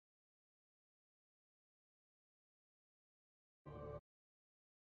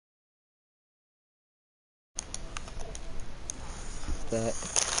that.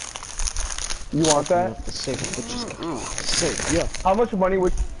 You want that? Sick, sick, yeah. How much money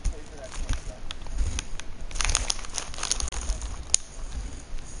would?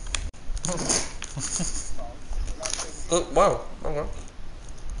 Oh, wow. Okay.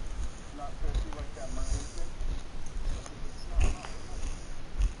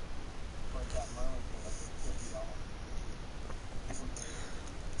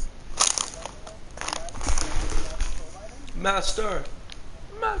 Master.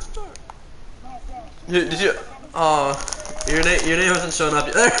 Did you? Your name hasn't shown up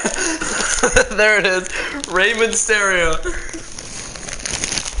yet. There, there it is. Raymond Stereo.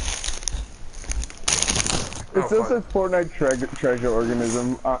 It still says Fortnite treasure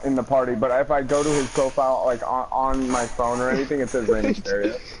organism in the party, but if I go to his profile, like on my phone or anything, it says Raymond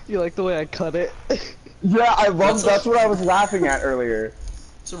Stereo. You like the way I cut it? Yeah, I love. That's what I was laughing at earlier.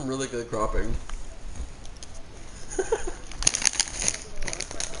 Some really good cropping.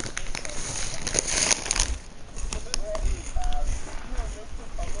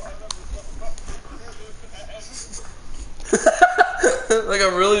 Like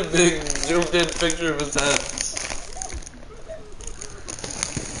a really big zoomed in picture of his head.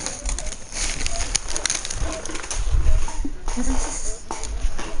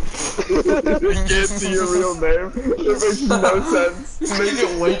 You can't see your real name. It makes no sense. Make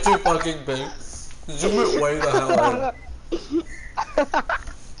it way too fucking big. Zoom it way the hell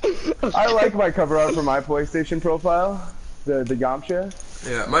in. I like my cover art for my PlayStation profile. The Yamcha.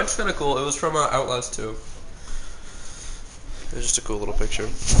 Yeah, mine's kind of cool. It was from Outlast 2. It's just a cool little picture.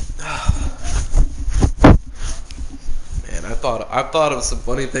 Man, I thought of some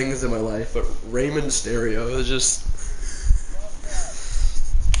funny things in my life, but Raymond Stereo is just.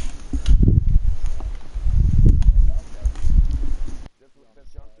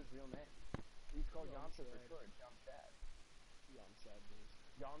 That's Yamcha's real name. He's called Yamcha for short.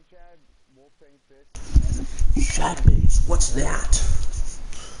 Yamchad, Wolfang Fish. Shadbase, what's that?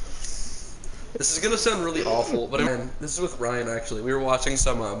 This is gonna sound really awful, but man, this is with Ryan actually. We were watching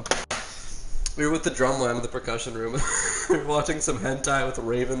some, we were with the drumline in the percussion room. We were watching some hentai with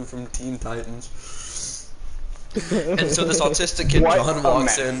Raven from Teen Titans. And so this autistic kid, John,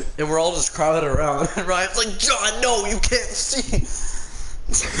 walks in, and we're all just crowded around. And Ryan's like, John, no, you can't see!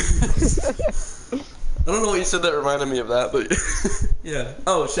 I don't know what you said that reminded me of that, but yeah.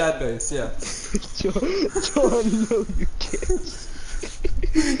 Oh, Shadbase, yeah. John, no, you can't.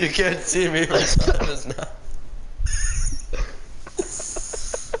 You can't see me, my time is now.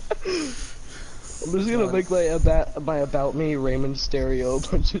 I'm just gonna make my about me Raymond Stereo a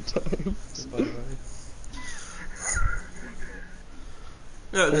bunch of times.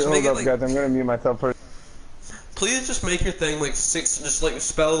 No, just make it like. Guys, I'm gonna mute myself first. Please just make your thing like just like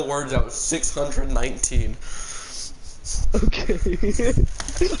spell the words out 619. Okay.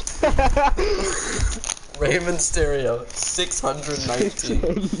 Raymond Stereo 619.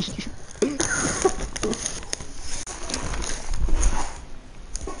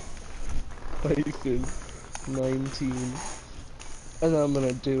 Hyphen 19. And then I'm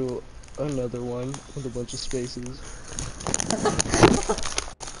gonna do another one with a bunch of spaces.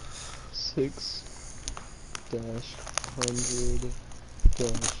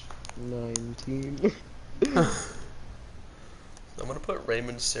 6-100-19. I'm gonna put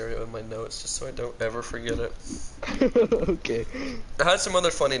Raymond Stereo in my notes just so I don't ever forget it. Okay. I had some other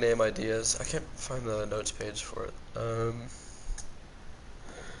funny name ideas. I can't find the notes page for it. Oh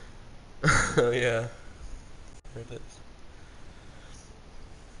yeah. There it is.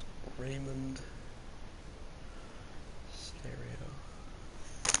 Raymond Stereo.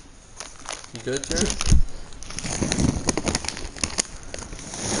 You good, Jared?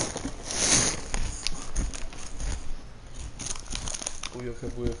 Booyaka,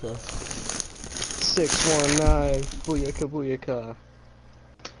 booyaka. 619. Booyaka, booyaka.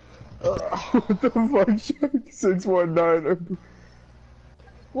 What the fuck? 619.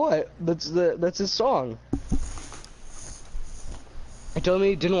 What? That's his song. You told me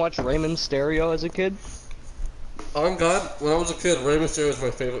you didn't watch Raymond Stereo as a kid? On God, when I was a kid, Raymond Stereo was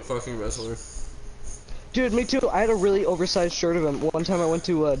my favorite fucking wrestler. Dude, me too. I had a really oversized shirt of him. One time I went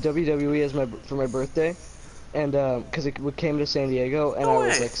to WWE for my birthday, and because it came to San Diego, and I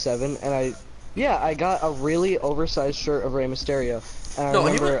was like 7, and I got a really oversized shirt of Rey Mysterio. And I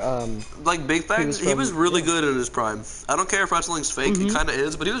remember, like Big Facts, he was really good in his prime. I don't care if wrestling's fake, it kind of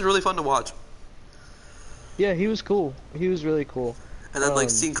is, but he was really fun to watch. Yeah, he was cool. He was really cool. And then like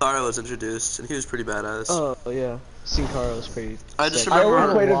Sin Cara was introduced, and he was pretty badass. Oh yeah, Sin Cara was pretty. I just sick. remember I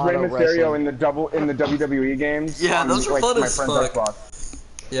always played as Rey Mysterio in the WWE games. Yeah, those were fun as fuck. Xbox.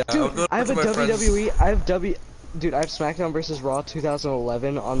 Yeah, dude, I have a WWE. dude, I have SmackDown versus Raw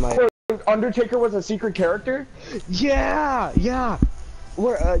 2011 on my. Undertaker was a secret character? Yeah, yeah.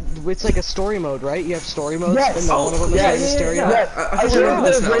 Where it's like a story mode, right? You have story modes, Yes. and then one of them is yes. Raymond Stereo. Yes. I remember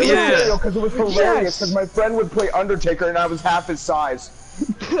this now. Raymond Yeah. Stereo because it was hilarious. Yes. Because my friend would play Undertaker and I was half his size.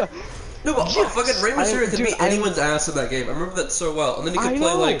 No, but fucking Raymond Stereo could beat anyone's ass in that game. I remember that so well. And then he could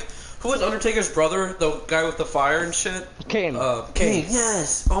play like, who was Undertaker's brother? The guy with the fire and shit. Kane. Kane.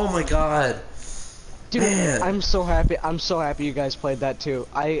 Yes. Oh my god. Dude, Man. I'm so happy. I'm so happy you guys played that too.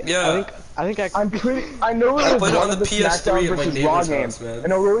 I know it was played it one on of the the PS3 SmackDown at my versus neighbor's Raw house, games, man.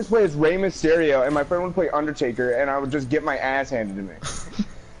 and I would always play as Raymond Stereo, and my friend would play Undertaker, and I would just get my ass handed to me.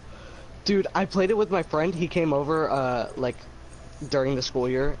 Dude, I played it with my friend. He came over like during the school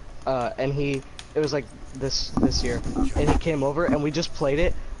year, and it was like this year, and he came over and we just played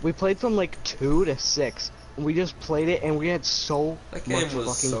it. We played from like 2 to 6. We just played it and we had so much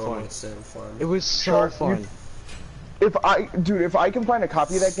fucking fun. It was so fun. If I can find a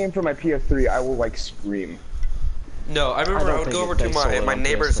copy of that game for my PS3, I will like scream. No, I remember I would go over to my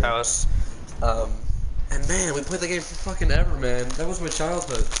neighbor's PS3. house, and man, we played the game for fucking ever, man. That was my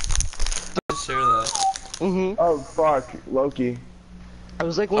childhood. Just share that. Oh fuck, Loki. It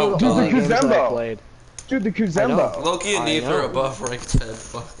was like one of the only games that I played. Dude, the Kuzembo. Loki and Neith are above rank 10.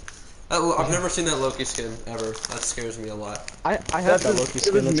 Fuck. I've never seen that Loki skin ever. That scares me a lot. I have that Loki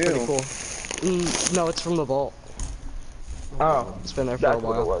skin. It's pretty cool. No, it's from the vault. Oh, it's been there for a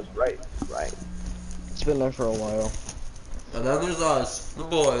while. What it was. Right. It's been there for a while. And then there's us, the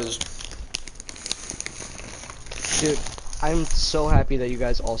boys. Dude, I'm so happy that you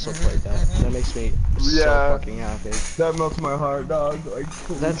guys also played that. That makes me so fucking happy. That melts my heart, dog. Like,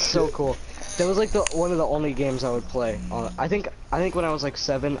 that's so cool. That was like one of the only games I would play. I think when I was like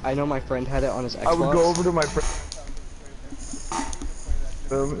 7, I know my friend had it on his Xbox. I would go over to my friend.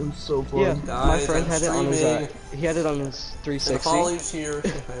 It was so fun. Yeah, my friend had it on his. He had it on his 360. And Holly's here.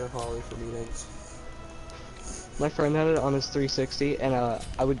 Holly for meetings. My friend had it on his 360, and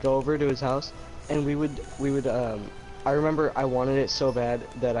I would go over to his house, and we would. I remember I wanted it so bad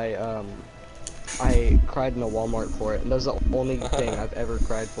that I cried in a Walmart for it, and that was the only thing I've ever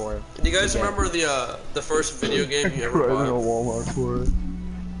cried for. Do you guys remember the first video game you ever bought? Cried in a Walmart for it.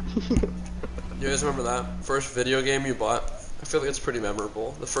 You guys remember that first video game you bought? I feel like it's pretty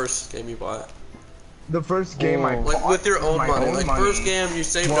memorable. The first game you bought. The first game I bought. Like with your own money. Like first game you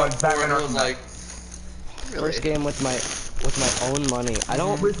saved up for, and it was like. Really? First game with my own money. I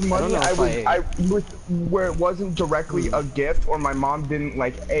don't. With money, with where it wasn't directly a gift, or my mom didn't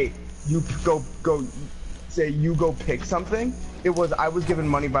like, hey, you go say you go pick something. It was I was given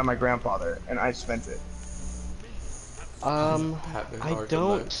money by my grandfather, and I spent it. I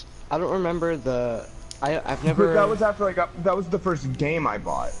don't remember the. I've never. But that was after that was the first game I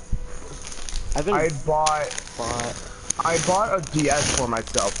bought. I bought a DS for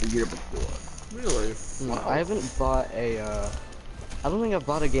myself the year before. Really? No, I haven't bought a. I don't think I've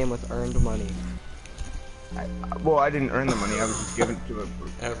bought a game with earned money. Well, I didn't earn the money. I was just given it to a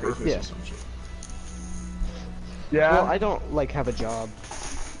Christmas or some shit. Yeah. Well, I don't like have a job.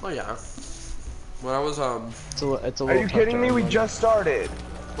 Oh yeah. When I was It's a little. Are you kidding me? We just started.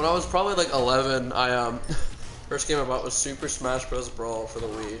 When I was probably like 11, I first game I bought was Super Smash Bros. Brawl for the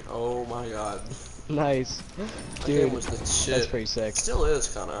Wii. Oh my god. Nice. That Dude, game was the shit. that's pretty sick. Still is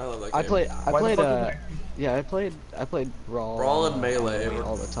kinda. I love that game. I played Brawl. Brawl and Melee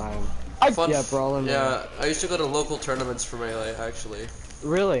all the time. Yeah, Brawl and Melee. Yeah, I used to go to local tournaments for Melee actually.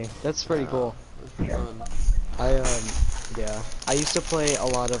 Really? That's pretty cool. Fun. Yeah. I used to play a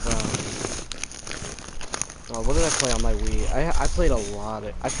lot of what did I play on my Wii? I played a lot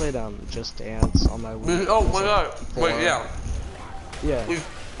of. I played Just Dance on my Wii. Oh my god! Wait, yeah. Yeah.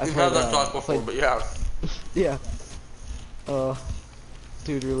 We've had that talk before, but yeah. Yeah.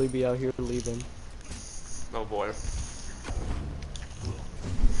 Dude, really be out here leaving. Oh boy. It's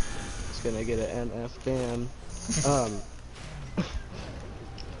gonna get an NF ban.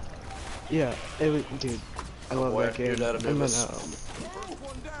 Yeah, dude. I love that game. Dude, and then,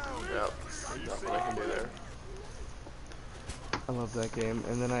 yeah, nothing I can do there. I love that game,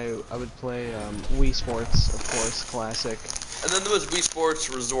 and then I would play Wii Sports, of course, classic. And then there was Wii Sports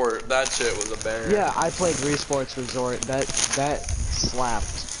Resort. That shit was a banger. Yeah, I played Wii Sports Resort. That slapped.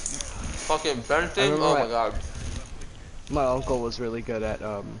 Fucking Benton. Oh my god. My uncle was really good at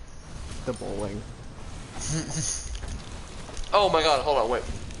the bowling. Oh my god. Hold on. Wait.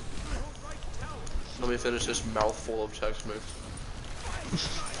 Let me finish this mouthful of Chex Mix.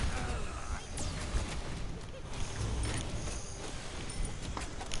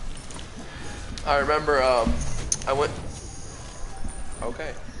 I remember I went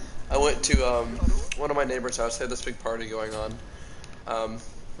to one of my neighbor's house. They had this big party going on.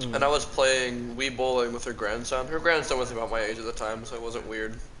 And I was playing Wii bowling with her grandson. Her grandson was about my age at the time, so it wasn't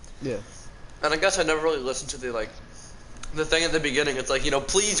weird. Yeah. And I guess I never really listened to the thing at the beginning. It's like,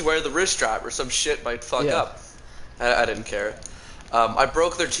 please wear the wrist strap or some shit might fuck up. I didn't care. I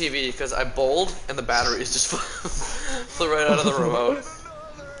broke their TV because I bowled and the batteries just flew right out of the remote.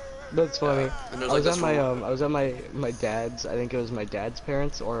 That's funny. And I was at my dad's. I think it was my dad's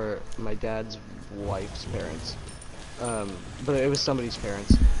parents or my dad's wife's parents. But it was somebody's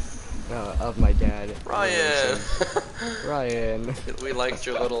parents. Of my dad. Ryan. Ryan. We liked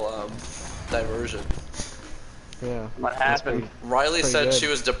your little diversion. Yeah. What happened? Riley said good. she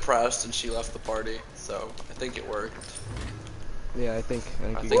was depressed and she left the party, so I think it worked. Yeah, I think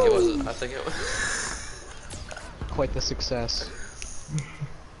it was quite the success.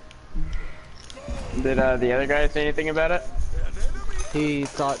 Did the other guy say anything about it? He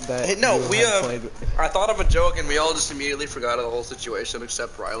thought that. Hey, no, you had played... I thought of a joke and we all just immediately forgot of the whole situation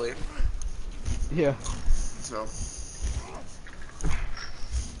except Riley. Yeah. So.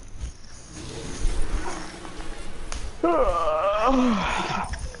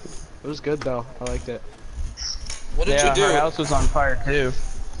 It was good though. I liked it. What did you do? Our house was on fire too.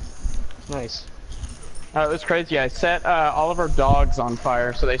 Nice. It was crazy. I set all of our dogs on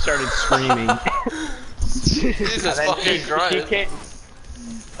fire, so they started screaming. Jesus fucking Christ.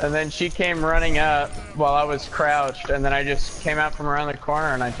 And then she came running up while I was crouched, and then I just came out from around the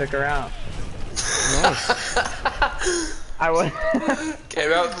corner and I took her out. Nice.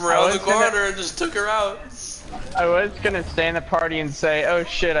 Came out from around the corner and just took her out. I was gonna stay in the party and say, "Oh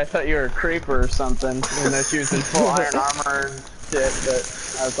shit, I thought you were a creeper or something," even though she was in full iron armor and shit. But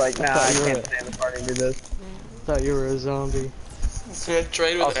I was like, "Nah, I can't stay in the party and do this." Thought you were a zombie. So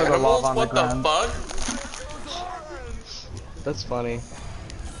trade with Also animals? the What the fuck? That's funny.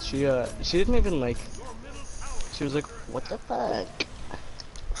 She didn't even like. She was like, "What the fuck?"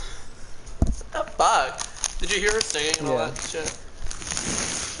 What the fuck? Did you hear her singing and all that shit?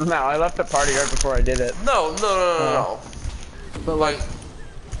 No, I left the party right before I did it. No. But like,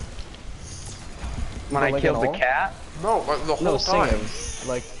 When I killed the cat? No, like the whole time. Singing.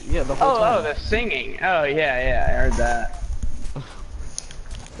 Like, yeah, the whole time. Oh, the singing. Oh, yeah, I heard that.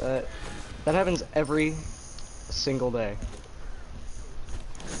 That happens every single day.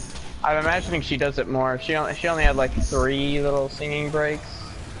 I'm imagining she does it more. She only had like 3 little singing breaks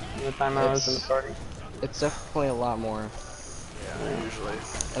in the time I was in the party. It's definitely a lot more. Yeah, usually.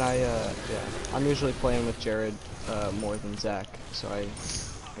 And I'm usually playing with Jared more than Zach, so I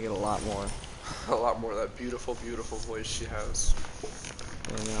get a lot more. A lot more of that beautiful, beautiful voice she has.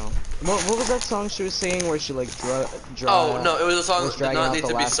 I know. What was that song she was singing where she like Oh no, it was a song that did not need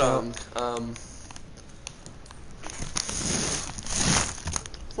to be sung.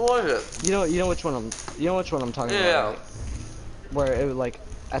 What was it? You know which one I'm talking about. Right? Where it was like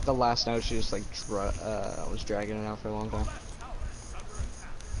at the last note she just like was dragging it out for a long time.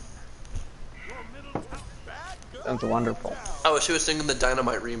 Sounds wonderful. Oh, she was singing the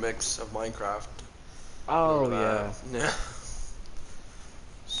Dynamite remix of Minecraft. Oh yeah. Yeah.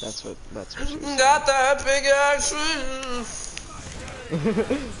 That's what she was. Got that big action.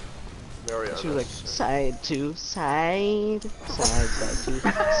 She was like side to side, side to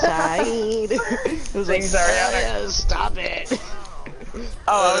side. It was like, stop it.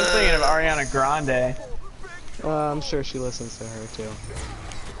 Oh, I was thinking of Ariana Grande. I'm sure she listens to her too.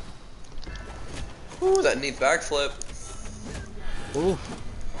 Ooh, that neat backflip. Ooh.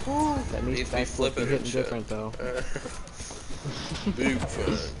 That neat backflip flipping hitting shit. different though. Big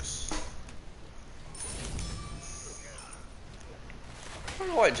facts. I don't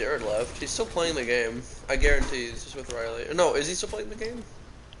know why Jared left. He's still playing the game. I guarantee he's just with Riley. No, is he still playing the game?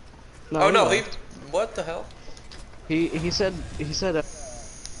 No, oh no, what the hell? He said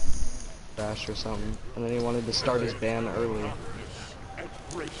Dash or something, and then he wanted to start his ban early.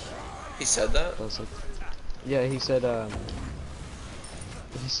 He said that? So I was like, yeah, he said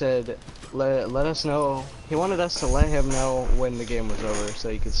let us know. He wanted us to let him know when the game was over so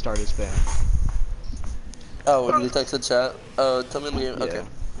he could start his ban. Oh, did you text the chat? Oh, tell me the game. Yeah. Okay.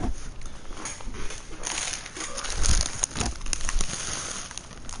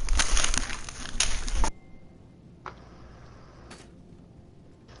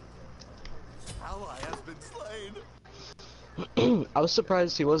 I was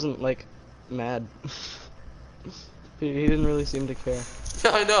surprised he wasn't like mad. he didn't really seem to care.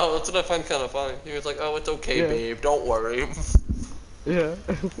 Yeah, I know. That's what I find kind of funny. He was like, "Oh, it's okay, babe. Don't worry." Yeah.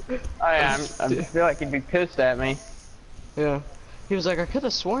 I feel like he'd be pissed at me. Yeah. He was like, I could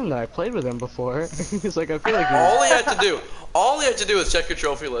have sworn that I played with him before. He's like, I feel like all he had to do is check your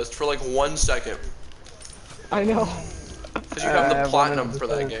trophy list for like 1 second. I know. Because you have the platinum for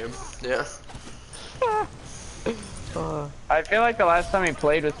that game. Yeah. I feel like the last time he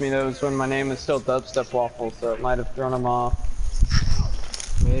played with me though was when my name was still Dubstep Waffle, so it might have thrown him off.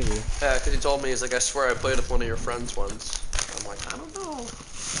 Maybe. Yeah, because he told me, he's like, I swear I played with one of your friends once. I'm like, I don't know.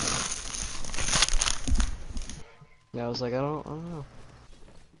 Yeah, I was like, I don't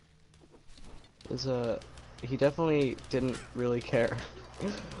know. He definitely didn't really care.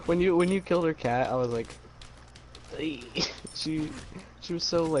 when you killed her cat, I was like, she was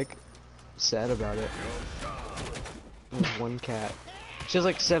so like sad about it. One cat. She has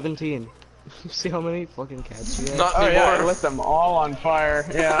like 17. You see how many fucking cats she has? Not Oh anymore. yeah, I lit them all on fire.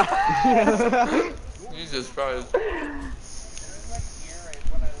 Yeah. Jesus Christ.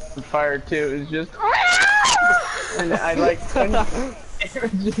 Fire too. It was just. And I like. It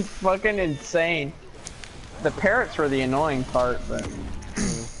was just fucking insane. The parrots were the annoying part, but.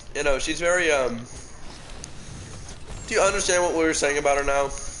 You know, she's very, do you understand what we were saying about her now?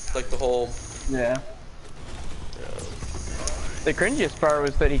 Like the whole... Yeah. The cringiest part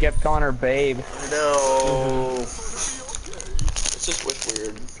was that he kept calling her babe. I know. It's just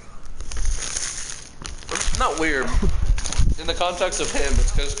weird. Not weird. In the context of him,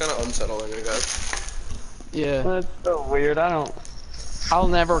 it's kind of unsettling, I guess. Yeah. That's so weird. I'll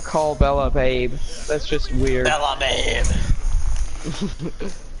never call Bella babe. That's just weird. Bella babe.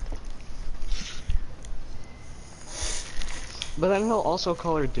 But then he'll also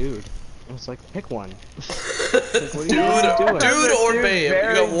call her dude. And it's like, pick one. Like, what are you doing? Dude or babe.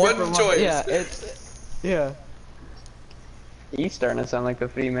 You got one choice. Yeah, yeah. He's starting to sound like a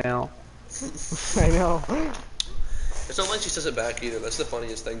female. I know. It's not like she says it back either. That's the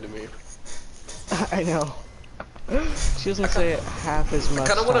funniest thing to me. I know. She doesn't say it half as much. I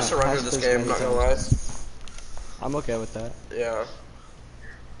kind of want to surrender this game, not gonna lie. I'm okay with that. Yeah.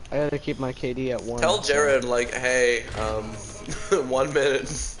 I gotta keep my KD at 1. Tell Jared, like, hey, 1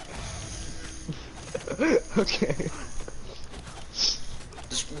 minute. Okay.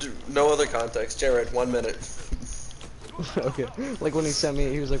 Just no other context. Jared, 1 minute. Okay. Like when he sent me,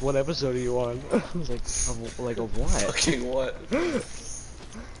 he was like, "What episode are you on?" I was like, of what? Fucking what?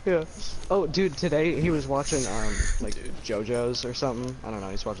 Yeah. Oh, dude, today he was watching like JoJo's or something. I don't know.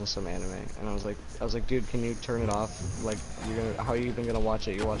 He's watching some anime, and I was like, dude, can you turn it off? Like, how are you even gonna watch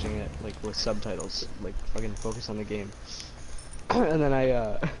it? You're watching it like with subtitles. Like, fucking focus on the game. And then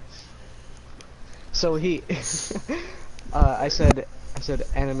so he, I said,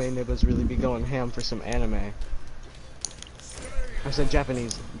 anime nibbas really be going ham for some anime. I said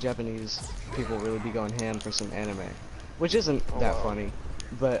Japanese people really be going ham for some anime, which isn't that funny.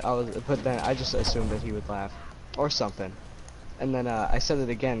 But then I just assumed that he would laugh, or something. And then I said it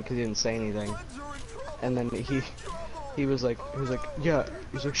again because he didn't say anything. And then he was like, yeah.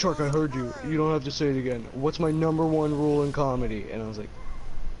 He's like, Shark, I heard you. You don't have to say it again. What's my #1 rule in comedy? And I was like,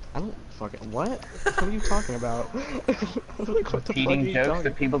 I don't fucking what? What are you talking about? Like, what the fuck are you jokes talking?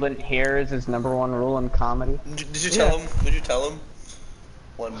 that people didn't hear is his #1 rule in comedy. Did you tell him? Did you tell him?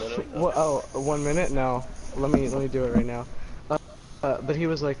 1 minute. What? Oh, 1 minute? No. Let me do it right now. But he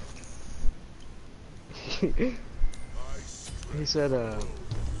was like, he said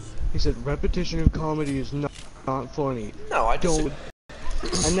repetition in comedy is not funny. No, I just. Don't.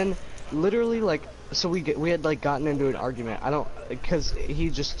 And then, literally, like, so we had like gotten into an argument. Because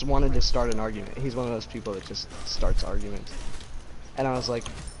he just wanted to start an argument. He's one of those people that just starts arguments. And I was like,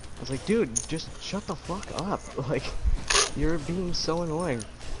 dude, just shut the fuck up. Like, you're being so annoying.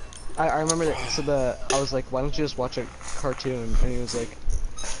 I remember that, I was like, why don't you just watch a cartoon? And he was like,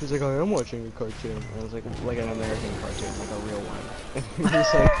 I am watching a cartoon. And I was like an American cartoon, like a real one.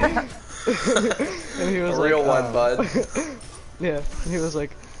 And he was like, a real one, bud. Yeah, and he was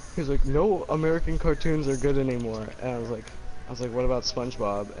like, no American cartoons are good anymore. And I was like, what about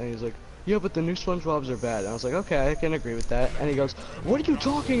SpongeBob? And he was like, yeah, but the new SpongeBobs are bad. And I was like, okay, I can agree with that. And he goes, what are you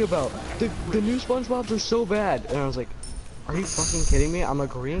talking about? The new SpongeBobs are so bad. And I was like, are you fucking kidding me? I'm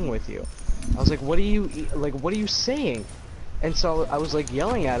agreeing with you. I was like, what are you saying? And so I was like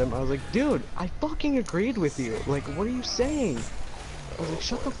yelling at him. I was like, dude, I fucking agreed with you. Like, what are you saying? I was like,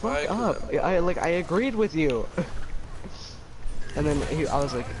 shut the fuck up. I agreed with you. And then I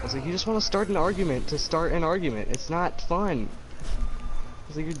was like, you just want to start an argument to start an argument. It's not fun. I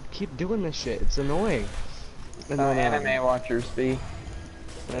was like, you keep doing this shit. It's annoying. And then, anime watchers be.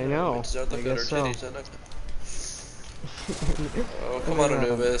 I know. I guess so. Oh, come on,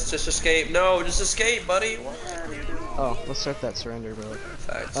 Anubis. Just escape. No, just escape, buddy. What are you doing? Oh, let's start that surrender, bro.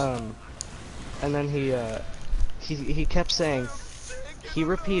 Facts. And then he kept saying, he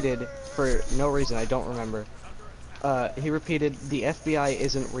repeated, for no reason, I don't remember, he repeated, the FBI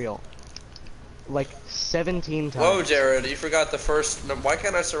isn't real. like 17 times. Whoa, Jared, you forgot the first. No, why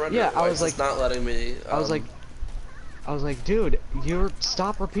can't I surrender? Yeah, Why I was is like, this not letting me. I was like, dude,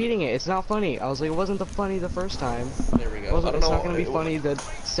 stop repeating it. It's not funny. I was like, it wasn't funny the first time. There we go. It's not gonna be funny the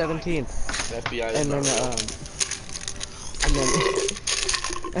 17th. FBI is And then,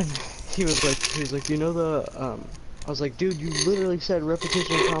 and he was like, you know the, I was like, dude, you literally said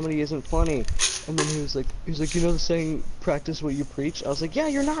repetition in comedy isn't funny. And then he was like, you know the saying, practice what you preach? I was like, yeah,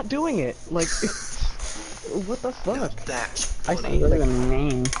 you're not doing it. Like, what the fuck? That's I funny. like,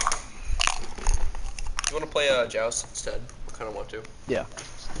 mean. You want to play Joust instead? I kind of want to. yeah.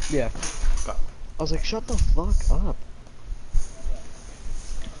 Yeah. I was like, shut the fuck up.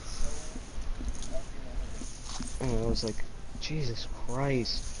 And I was like, Jesus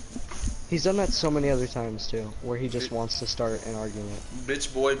Christ. He's done that so many other times too, where he just wants to start an argument.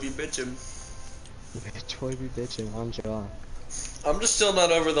 Bitch boy be bitchin'. Bitch boy be bitching on jaw. I'm just still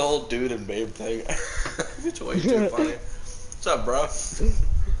not over the whole dude and babe thing. It's way too funny. What's up, bro?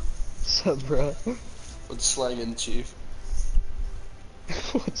 What's up, bro? What's slangin', chief?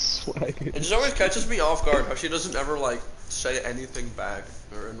 What's swag? It just always catches me off guard how she doesn't ever, like, say anything back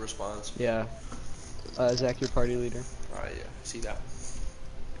or in response. Yeah. Zach, your party leader. Alright, yeah, see that.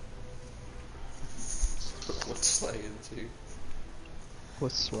 What's slangin', chief?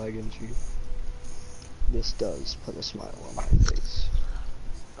 What's swaggin', chief? This does put a smile on my face.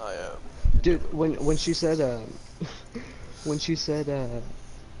 Oh, yeah. Dude, when she said when she said it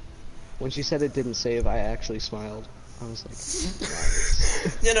didn't save, I actually smiled. I was like,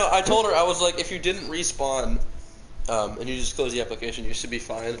 nice. You know, I told her, I was like, if you didn't respawn, and you just close the application, you should be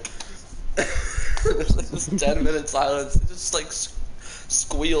fine. There's like this 10-minute silence. It just like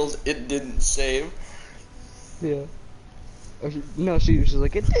squealed, it didn't save. Yeah. No, she was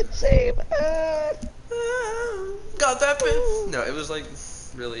like, it did save. Got that bit? No, it was like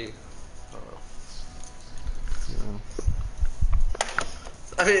really. I don't know. Yeah.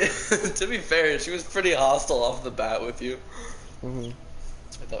 I mean, to be fair, she was pretty hostile off the bat with you. Mhm. I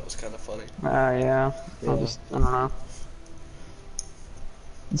thought it was kind of funny. Yeah. I don't know.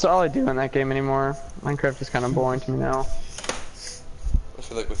 That's all I do in that game anymore. Minecraft is kind of boring to me now. I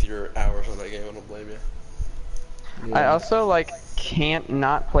feel like with your hours on that game, I don't blame you. Yeah. I also, like, can't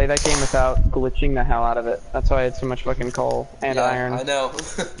not play that game without glitching the hell out of it. That's why I had so much fucking coal and Yeah, iron. I know.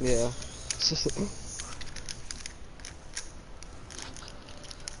 Yeah.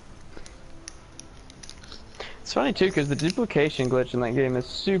 It's funny, too, because the duplication glitch in that game is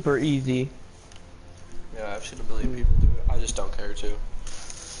super easy. Yeah, I've seen a million people do it. I just don't care to.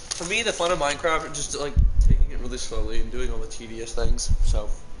 For me, the fun of Minecraft is just like taking it really slowly and doing all the tedious things. So,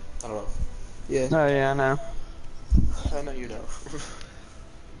 I don't know. Yeah. Oh, yeah, I know. I know you know.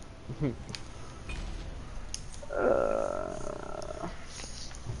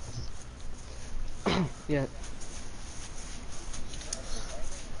 Yeah.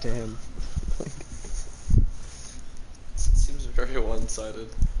 Damn. It seems very one-sided.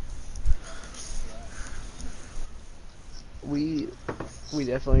 We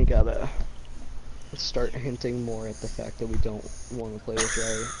definitely gotta start hinting more at the fact that we don't want to play with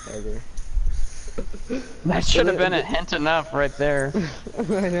Ray ever. That should have been a hint enough right there.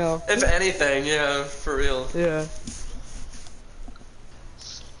 I know. If anything, yeah, for real. Yeah.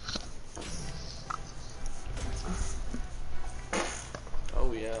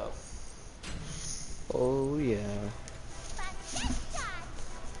 Oh yeah. Oh yeah.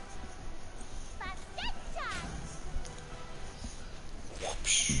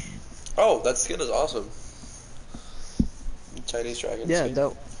 Oh, that skin is awesome. Chinese dragon Yeah, skin.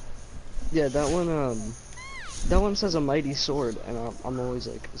 that one says a mighty sword, and I'm always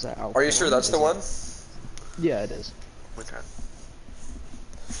like, is that out? Are you sure that's the one? Yeah, it is. Okay.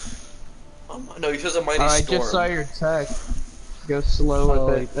 No, he says a mighty I storm. just saw your text. Go slow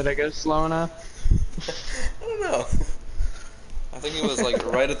with it. Did I go slow enough? I don't know. I think it was like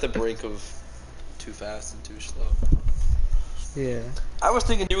right at the brink of too fast and too slow. Yeah. I was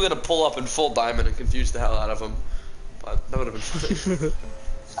thinking you were gonna pull up in full diamond and confuse the hell out of him, but that would have been funny.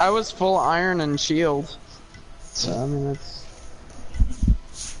 I was full iron and shield. So, I mean, that's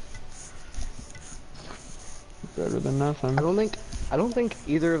better than nothing. I don't think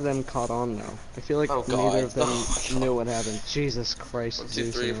either of them caught on though. I feel like neither of them knew what happened. Jesus Christ. 1, 2,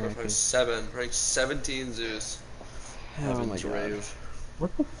 Zeus 3, and 4, 5, Heracles. 7. Rank 17 Zeus. Oh Heaven's my god. rave.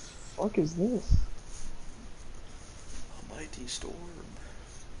 What the fuck is this? A mighty storm.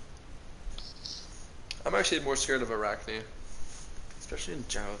 I'm actually more scared of Arachne. Especially in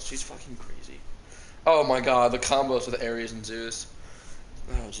Joust. She's fucking crazy. Oh my god, the combos with Ares and Zeus.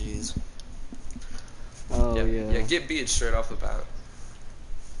 Oh jeez. Oh yeah. Yeah, get beat straight off the bat.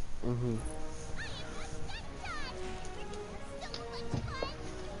 Mhm.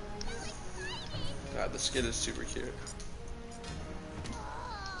 the skin is super cute.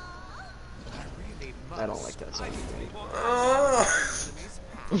 I don't like that sound.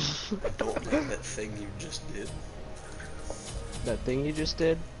 I don't like that thing you just did. That thing you just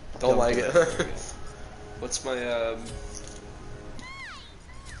did? Don't like do it. What's my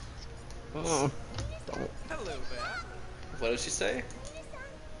Don't. What did she say?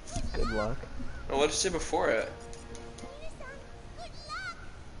 Good luck. Oh, what did she say before it?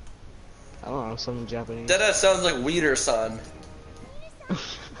 I don't know, something Japanese. That sounds like Wiener-san.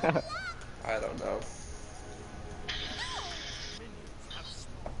 I don't know.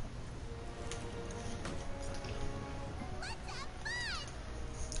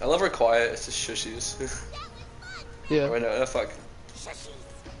 I love her quiet, it's just shushies. Yeah. Oh, wait, no, fuck.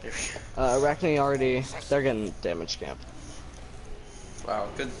 Here we go. Arachne already, they're getting damage camp. Wow,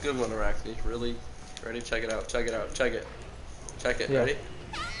 good one, Arachne. Really? Ready? Check it out, check it out, check it. Check it, Yeah. ready?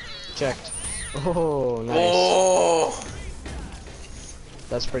 Checked. Oh, nice. Oh!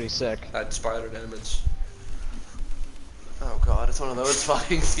 That's pretty sick. That spider damage. Oh god, it's one of those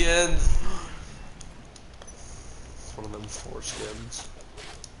fucking skins. It's one of them 4 skins.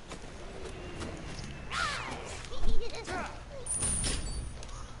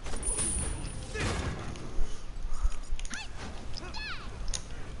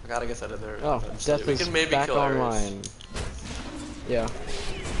 I gotta get that in there. Oh, eventually. Death We is can maybe back kill Ares. online. Yeah.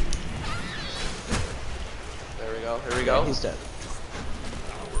 There we go, here we go. He's dead.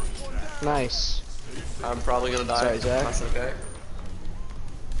 Nice. I'm probably gonna die. Sorry, Zach. That's okay.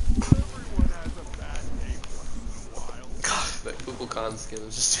 God, that Kukulkan skin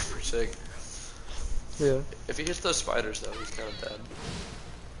is just super sick. Yeah. If he hits those spiders though, he's kind of dead.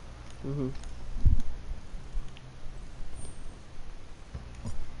 Mm-hmm.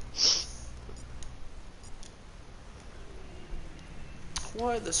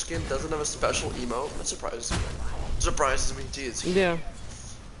 Why the skin doesn't have a special emote? That surprises me. Surprises me, geez. Yeah.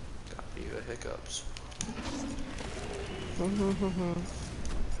 Got you the hiccups.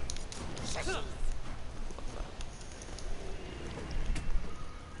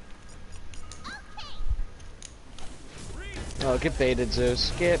 Oh, get baited,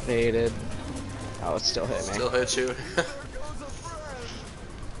 Zeus. Get baited. Oh, it still hit me. Still hit you.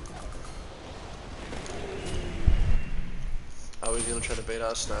 Oh, he's gonna try to bait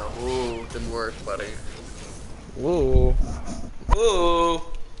us now. Ooh, didn't work, buddy. Woo. Ooh.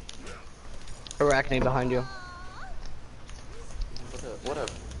 Arachne behind you.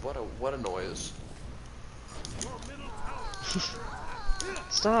 What a noise.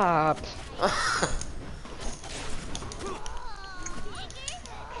 Stop.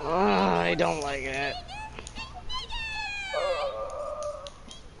 I don't like it.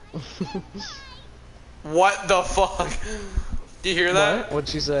 What the fuck? Do you hear that? What? What'd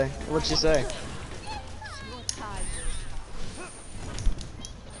she say? What'd she say?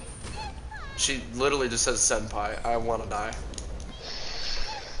 She literally just says senpai. I wanna die.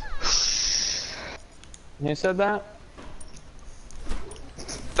 You said that?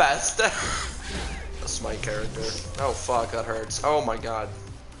 That's my character. Oh fuck, that hurts. Oh my god.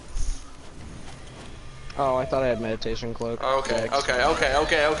 Oh, I thought I had meditation cloak. Okay, Yikes.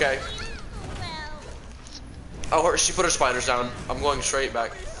 okay. Oh, she put her spiders down. I'm going straight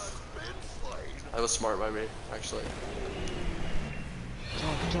back. That was smart by me, actually.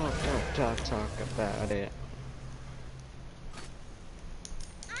 Talk about it.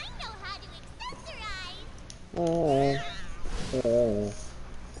 Oh.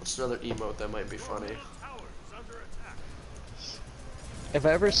 What's another emote that might be funny? If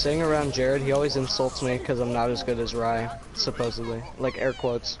I ever sing around Jared, he always insults me because I'm not as good as Rye, supposedly. Like, air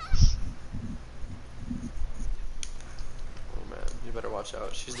quotes. Oh man, you better watch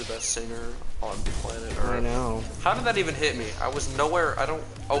out. She's the best singer on planet Earth. I know. How did that even hit me? I was nowhere. I don't.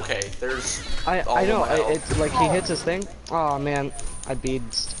 Okay, there's. I all know. of my health. It's like he hits his thing. Oh man, I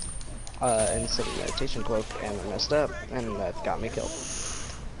beads instead of meditation cloak and I messed up, and that got me killed.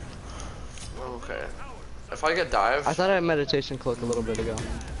 Okay. If I get dive, I thought I had meditation cloak a little bit ago.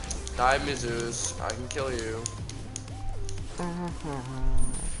 dive me Zeus, I can kill you. I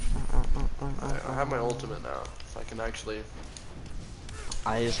have my ultimate now. If I can actually.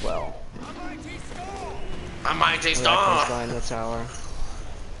 I as well. I might taste Arachne's behind the tower.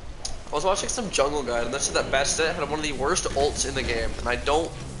 I was watching some jungle guide and they said that Bastet had one of the worst ults in the game, and I don't.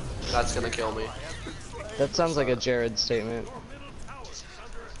 That's gonna kill me. That sounds like a Jared statement.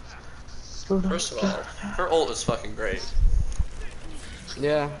 First of all, her ult is fucking great.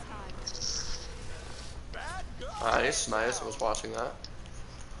 Yeah. Nice. I was watching that.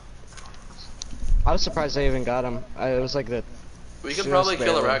 I was surprised I even got him. It was like the We can probably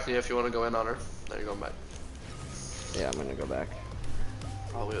kill Arachne if you want to go in on her. Now you're going back. Yeah, I'm gonna go back.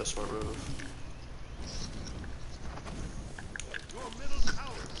 Probably a smart move.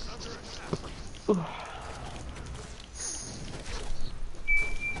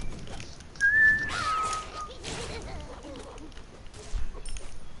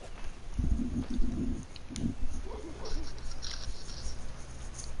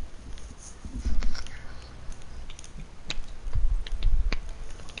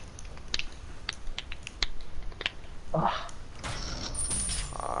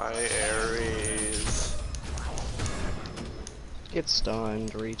 Hi, Ares. Get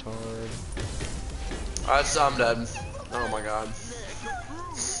stunned, retard. I'm dead. Oh my god.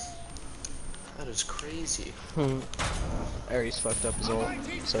 That is crazy. Ares fucked up his ult,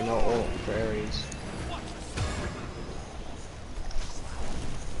 so no ult for Ares.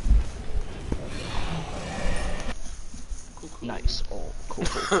 Nice ult. Cool.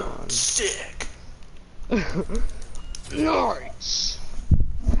 Sick. Nice.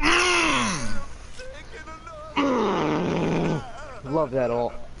 Love that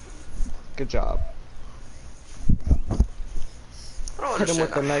ult. Good job. Hit him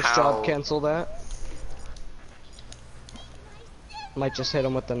with the nice job. Cancel that. Might just hit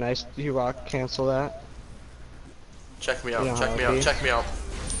him with the nice rock. Cancel that. Check me out. You know Check me out. Check me out.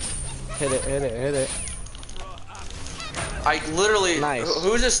 Hit it. I literally. Nice.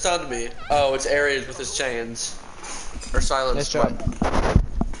 Who just stunned me? Oh, it's Ares with his chains. Or silence. Nice job.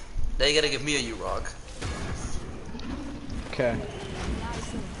 Now you gotta give me a U-Rock. Okay.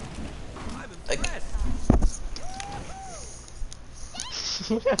 Like,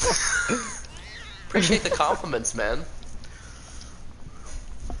 appreciate the compliments, man.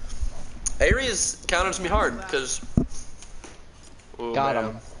 Ares counters me hard because. Got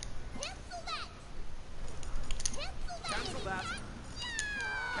him.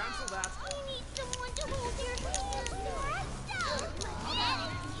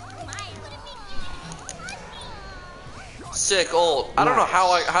 Sick ult. I don't know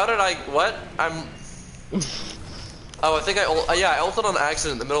how did I, what? Oh, I think I ulted on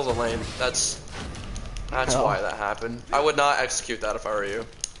accident in the middle of the lane. That's why that happened. I would not execute that if I were you.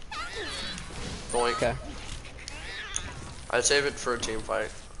 Boink. Okay. I'd save it for a team fight.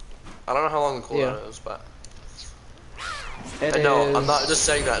 I don't know how long the cooldown is, but. No, I'm not just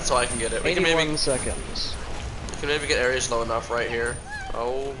saying that so I can get it. We can maybe seconds. We can maybe get Ares low enough right here.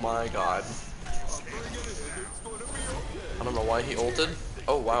 Oh my god. I don't know why he ulted.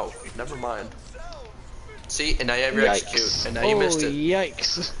 Oh wow, never mind. See, and now you have your execute, and now you missed it.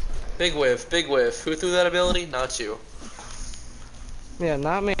 Yikes. Big whiff, big whiff. Who threw that ability? Not you. Yeah,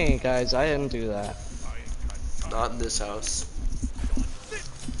 not me, guys. I didn't do that. Not in this house.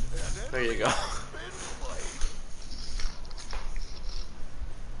 There you go.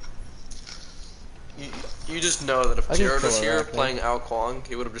 You just know that if Jared was here playing Ao Kwong,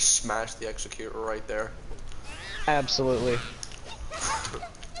 he would have just smashed the execute right there. Absolutely.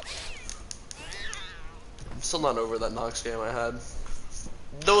 I'm still not over that Nox game I had.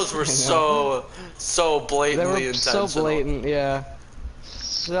 Those were so blatantly intentional. So blatant, yeah.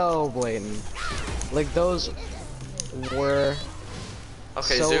 So blatant. Like those were.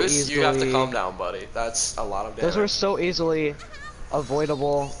 Okay, so Zeus, easily, you have to calm down, buddy. That's a lot of damage. Those were so easily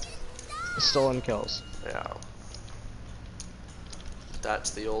avoidable stolen kills. Yeah.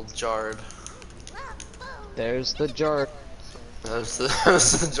 That's the old Jard. There's the jar. That's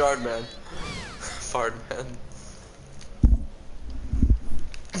the Jard man. Fard man.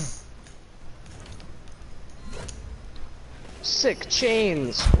 Sick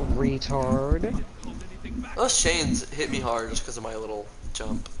chains, retard. Those chains hit me hard just because of my little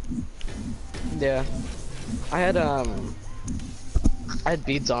jump. Yeah. I had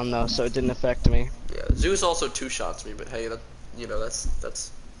beads on though, so it didn't affect me. Yeah, Zeus also two-shots me, but hey, that, you know, that's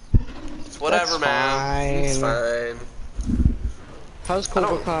it's whatever, man. It's fine. How's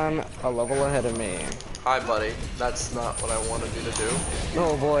Kobokan a level ahead of me? Hi, buddy. That's not what I wanted you to do.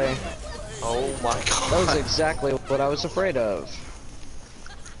 Oh boy. Oh my god. That was exactly what I was afraid of.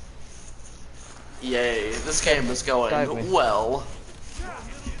 Yay, this game is going well.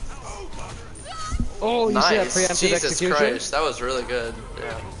 Oh, you see that Nice. preemptive Jesus execution? Christ, that was really good.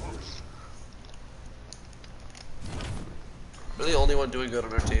 Yeah. We're the only one doing good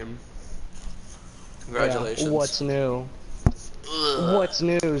on our team. Congratulations. Yeah. What's new? Ugh. What's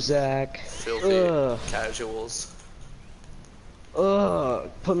new, Zach? Filthy casuals. Ugh.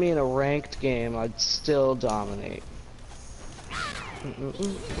 Put me in a ranked game, I'd still dominate.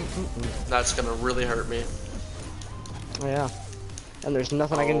 That's gonna really hurt me. Yeah. And there's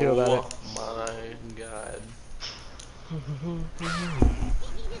nothing I can do about it. Oh my god.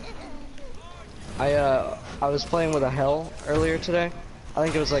 I was playing with a Hell earlier today. I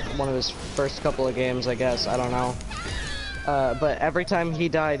think it was like one of his first couple of games, I guess. I don't know. But every time he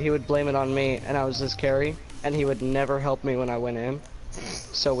died, he would blame it on me, and I was his carry, and he would never help me when I went in.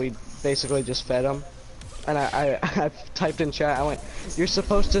 So we basically just fed him. And I typed in chat, I went, "You're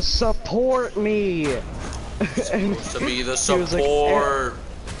supposed to support me!" Supposed to be the he was like, support.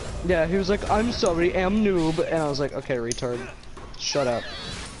 yeah, he was like, "I'm sorry, I'm noob," and I was like, "Okay, retard, shut up."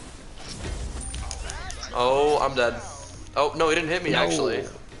 Oh, I'm dead. Oh no, he didn't hit me actually.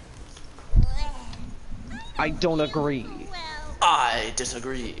 I don't agree. I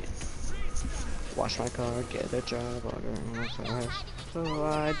disagree. Wash my car, get a job, order fast, so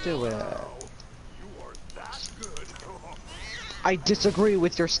I do it. I disagree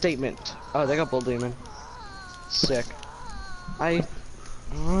with your statement. Oh, they got Bull Demon. Sick.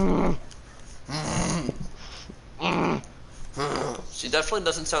 She definitely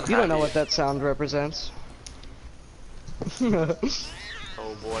doesn't sound happy. You don't know what that sound represents.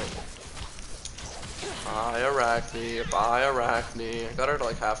 Oh boy. Bye Arachne, bye Arachne. I got her to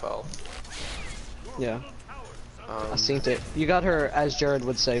like half health. Yeah. I seen it. You got her, as Jared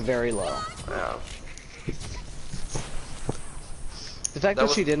would say, very low. Yeah. The fact that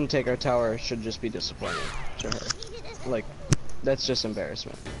she didn't take our tower should just be disappointing to her. Like, that's just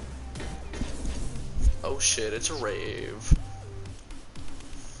embarrassment. Oh shit, it's a rave.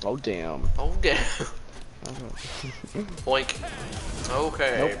 Oh damn. Oh damn. Boink.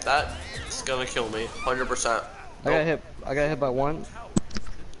 Okay, Nope. that's gonna kill me, 100%. I got hit by one,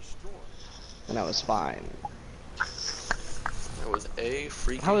 and I was fine. It was a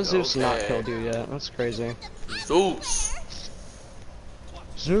freaking. How has Zeus okay. not killed you yet? That's crazy. Zeus.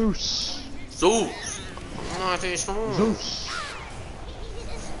 Zeus. Zeus. Zeus.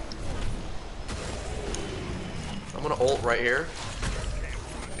 I'm gonna ult right here.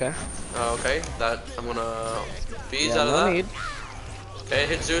 Okay. Okay, that I'm gonna bees Yeah, out of no that. need. Okay,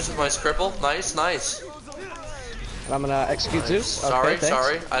 hit Zeus with my cripple. Nice, nice. And I'm gonna execute Zeus. Sorry, Okay,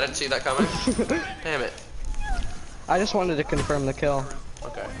 sorry, I didn't see that coming. Damn it. I just wanted to confirm the kill.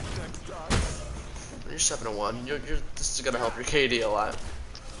 Okay. You're 7-1. This is gonna help your KD a lot.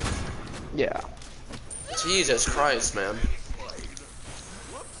 Yeah. Jesus Christ, man.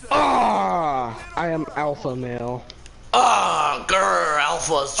 Ah! I am alpha male. Ah, grr,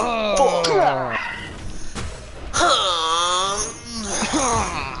 alphas.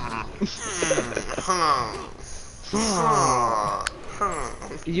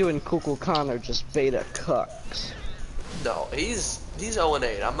 You and Kukul Khan are just beta cucks. No, he's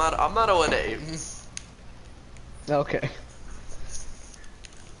 0-8. I'm not 0-8. Okay.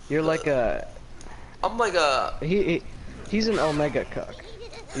 You're like a. I'm like a. He's an omega cuck.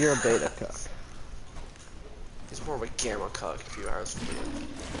 You're a beta cuck. He's more of a gamma cuck, if you ask me.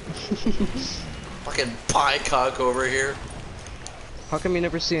 Fucking pi cuck over here. How come you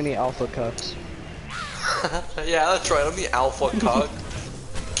never see any alpha cucks? Yeah, that's right. I'm the alpha cuck.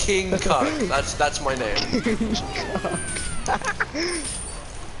 King cuck. That's my name. Oh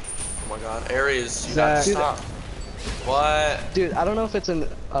my god, Ares, you gotta stop. What? Dude, I don't know if it's an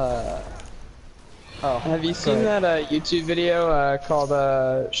Oh. Have you seen that YouTube video called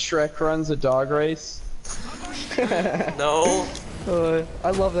Shrek Runs a Dog Race? No.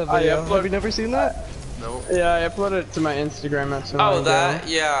 I love that video. Have you never seen that? No. Yeah, I uploaded it to my Instagram not so long Oh, ago. that?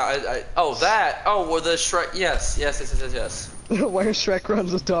 Yeah, oh, that? Oh, well, the Shrek, yes. Where Shrek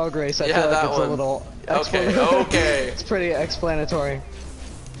runs a dog race. I feel like that it's one. a little Okay. It's pretty explanatory.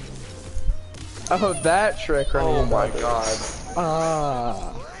 Oh, that Shrek running Oh a my dog race. god.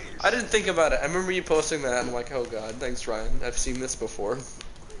 Ah. I didn't think about it. I remember you posting that, and I'm like, oh god, thanks Ryan. I've seen this before.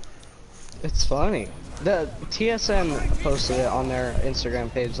 It's funny. The TSM posted it on their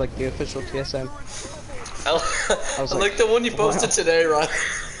Instagram page, like the official TSM. I like the one you posted today, Ryan.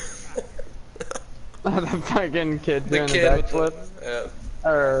 The fucking kid The doing kid a with backflip. Yeah.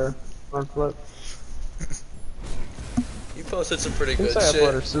 Or front flip. You posted some pretty good Since I shit.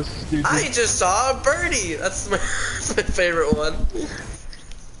 uploaded so stupid. I just saw a birdie. That's my favorite one.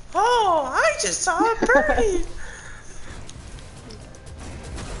 Oh, I just saw a birdie.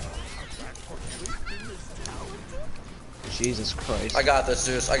 Jesus Christ. I got this,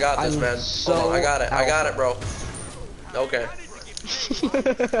 Zeus. I got this, man. So Hold on. I got it, bro. Okay.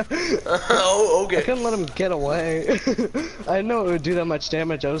 Oh, okay. I couldn't let him get away. I didn't know it would do that much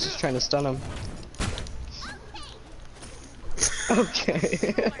damage. I was just trying to stun him.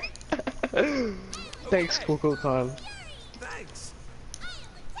 Okay. Thanks, Coco Khan.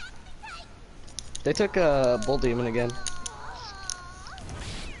 They took Bull Demon again.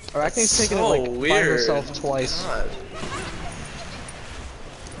 Arachne's taken so it like weird. by herself twice. God.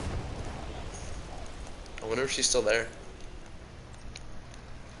 I wonder if she's still there.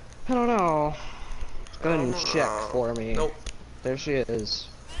 I don't know. Go ahead and check for me. Nope. There she is.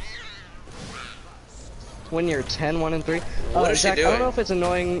 When you're 10, 1 and 3. What is Zach, she doing? I don't know if it's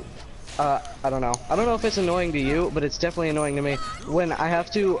annoying. I don't know. I don't know if it's annoying to you, but it's definitely annoying to me when I have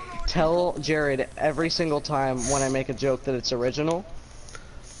to tell Jared every single time when I make a joke that it's original.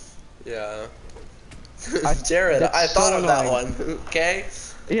 Yeah. Jared, I so thought of that annoying. one. Okay.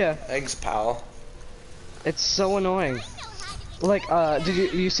 Yeah. Thanks, pal. It's so annoying. Like,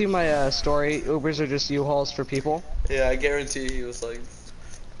 did you see my story? Ubers are just U-Hauls for people. Yeah, I guarantee he was like,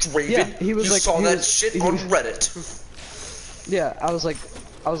 Raven, Yeah, he was you like, saw he that was- shit he on was- Reddit. Yeah, I was like,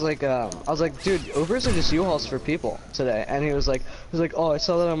 dude, Ubers are just U-Hauls for people today. And he was like, oh, I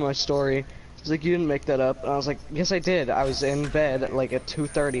saw that on my story. He's like, you didn't make that up. And I was like, yes, I did. I was in bed like at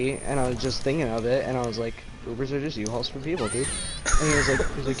 2:30, and I was just thinking of it, and I was like, Ubers are just U-Hauls for people, dude. And he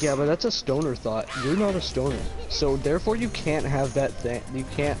was like, yeah, but that's a stoner thought. You're not a stoner, so therefore you can't have that thing. You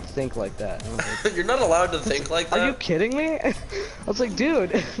can't think like that. And I was like, You're not allowed to think like that. are you kidding me? I was like,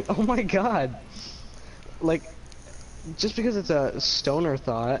 dude, oh my god. Like, just because it's a stoner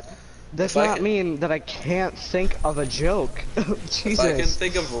thought, does not mean that I can't think of a joke. Jesus. If I can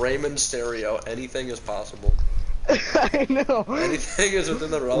think of Raymond Stereo, anything is possible. I know. Anything is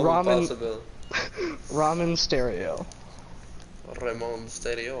within the realm of possibility. Ramen Stereo. Raymond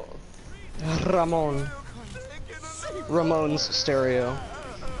Stereo. Ramon's Stereo.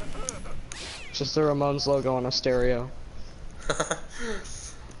 Just the Ramones logo on a stereo. The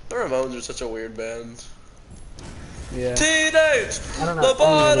Ramones are such a weird band. Yeah. Teenage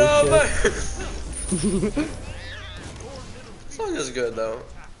Lobotomy! Song is good though.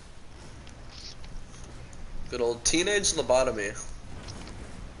 Good old Teenage Lobotomy.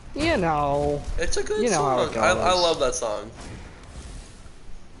 You know. It's a good You know how song. it I goes. love that song.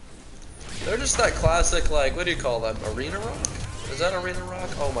 They're just that classic, like, what do you call them? Arena rock? Is that arena rock?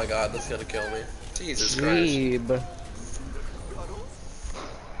 Oh my god, that's gonna kill me. Jesus Christ. Jeeb.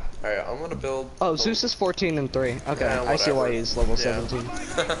 Alright, I'm gonna build. Oh, Zeus is 14 and 3. Okay, Yeah, I see why whatever. he's level Yeah. 17.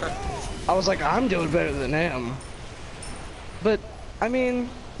 I was like, I'm doing better than him. But, I mean,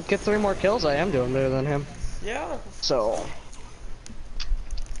 get 3 more kills, I am doing better than him. Yeah. So,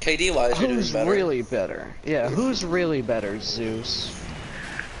 KD wise, you're doing who's better. really better? Yeah, who's really better, Zeus?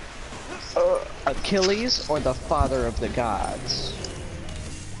 Achilles or the father of the gods?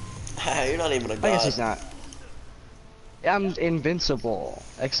 You're not even a god. I guess he's not. I'm invincible,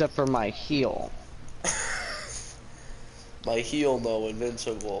 except for my heel. My heel, no,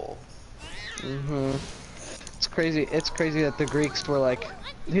 invincible. It's crazy. It's crazy that the Greeks were like,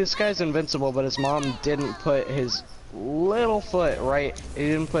 this guy's invincible, but his mom didn't put his little foot right. He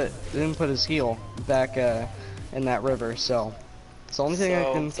didn't put his heel back in that river. So it's the only thing I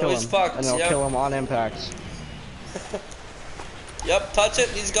can so kill he's him, fucked, and it'll yep. kill him on impact. Yep, touch it,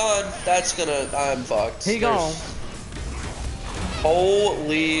 he's gone. That's gonna. I'm fucked. He gone.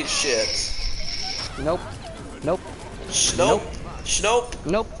 Holy shit. Nope. Nope. Schnope. Schnope.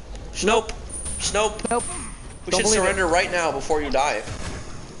 Nope. Schnope. Schnope. Nope. We Don't should believe surrender right now before you die.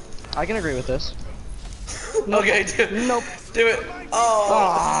 I can agree with this. Okay, do it. Nope. Do it. Oh.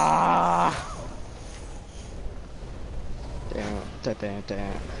 Ah.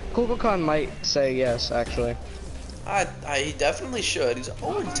 Damn. Kukulkan might say yes, actually. He definitely should. He's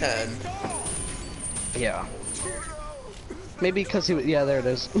 0-10. Yeah. Maybe because he. Yeah, there it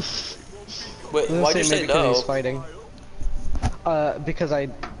is. Wait, why'd you say maybe 'cause no? he's fighting. Because I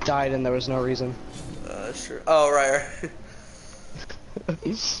died and there was no reason. That's true. Oh, right.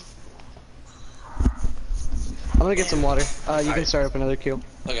 I'm gonna get some water. You can start up another queue.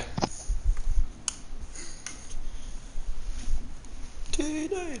 Okay.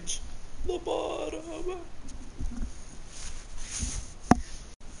 Teenage Lobotomy.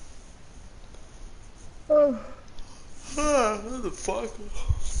 What the fuck?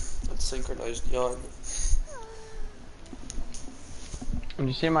 That's synchronized yawn. Did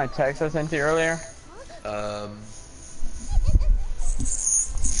you see my text I sent you earlier?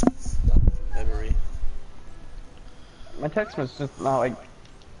 Memory. My text was just not like,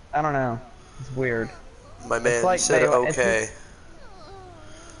 I don't know. It's weird. My man like said they- okay.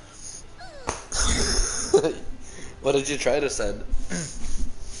 What did you try to send?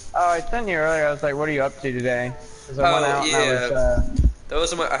 Oh, I sent you earlier. I was like, what are you up to today? 'Cause I went out and I was, That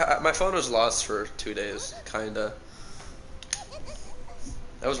was my phone was lost for 2 days, kinda.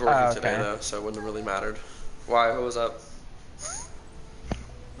 I was working okay. today though, so it wouldn't have really mattered. Why? What was up?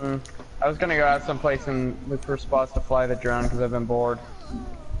 I was gonna go out someplace and look for spots to fly the drone because I've been bored.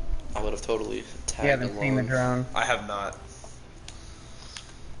 I would have totally tagged You haven't along. seen the drone. I have not.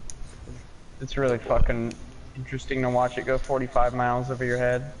 It's really fucking interesting to watch it go 45 miles over your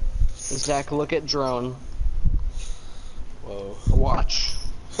head. Zach, look at drone. Whoa. Watch.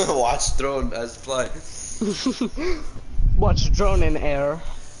 Watch drone as fly. Watch drone in air.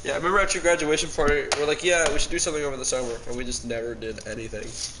 Yeah, I remember at your graduation party, we're like, yeah, we should do something over the summer, and we just never did anything.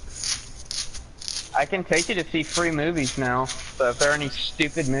 I can take you to see free movies now. So if there are any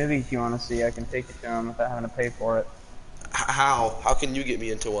stupid movies you want to see, I can take you to them without having to pay for it. How? How can you get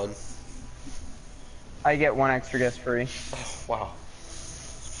me into one? I get one extra guest free. Oh, wow.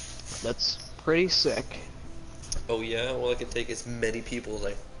 That's pretty sick. Oh yeah? Well, I can take as many people as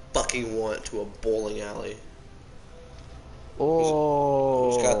I fucking want to a bowling alley.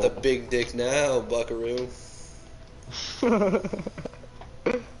 Oh. Who's got the big dick now, buckaroo?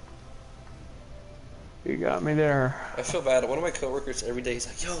 You got me there. I feel bad. One of my coworkers every day, he's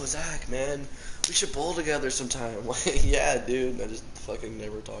like, yo, Zach, man, we should bowl together sometime. I'm like, yeah, dude. I just fucking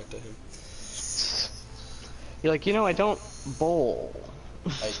never talk to him. You're like, you know, I don't bowl.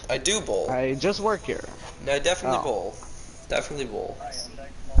 I do bowl. I just work here. No, I definitely Oh. bowl. Definitely bowl.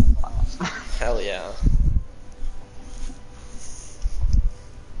 Hell yeah.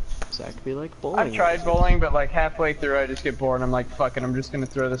 Zach be like bowling. I've tried bowling, but like halfway through I just get bored and I'm like, fuck it, I'm just gonna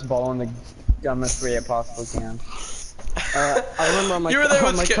throw this ball in the dumbest way I possibly can. I remember on my, You were there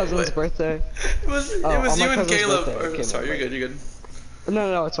on with my cousin's birthday. It was on you my and cousin's Caleb. birthday, it came Sorry, out, you're like- good, you're good.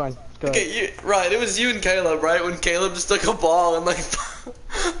 No, it's fine. Go ahead. Okay, right, it was you and Caleb, right? When Caleb just took a ball and like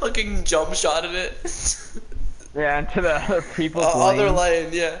fucking jump shotted it. Yeah, into the other people's Other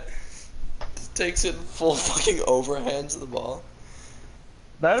lane. lane, yeah. Just takes it full fucking overhands the ball.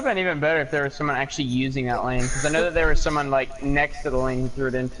 That would have been even better if there was someone actually using that lane, because I know that there was someone like next to the lane he threw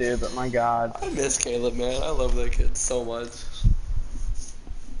it into, but my god. I miss Caleb, man. I love that kid so much.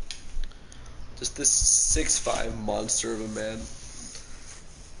 Just this 6'5" monster of a man.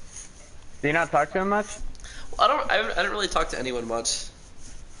 Do you not talk to him much? I don't really talk to anyone much.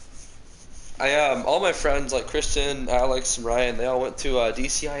 All my friends like Christian, Alex, and Ryan, they all went to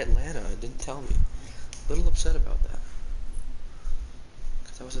DCI Atlanta and didn't tell me. A little upset about that.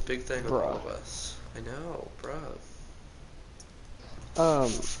 Cause that was a big thing with all of us. I know, bro.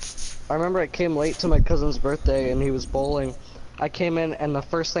 I remember I came late to my cousin's birthday and he was bowling. I came in and the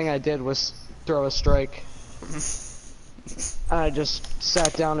first thing I did was throw a strike. I just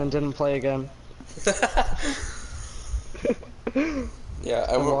sat down and didn't play again.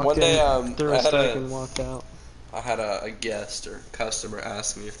 Yeah, Walked one day in, threw a strike and walked out. I had a guest or customer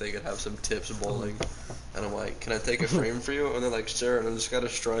ask me if they could have some tips bowling, and I'm like, "Can I take a frame for you?" And they're like, "Sure." And I just got a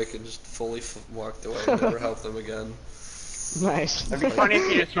strike and just fully walked away and never helped them again. Nice. It'd be funny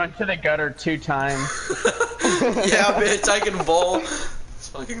if you just went to the gutter 2 times. Yeah, bitch, I can bowl.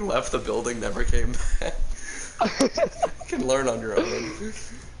 Just fucking left the building, never came back. You can learn on your own.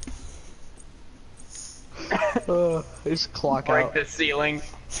 Just clock Break out. the ceiling.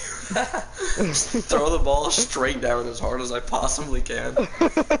 Just throw the ball straight down as hard as I possibly can. I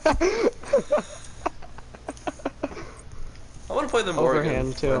want to play the Morgan.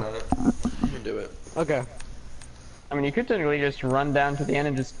 Overhand, too. Why not? You can do it. Okay. I mean, you could technically just run down to the end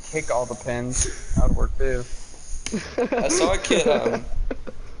and just kick all the pins. That would work too. I saw a kid,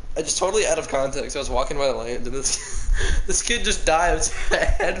 I just totally out of context. I was walking by the lane, and this kid just dives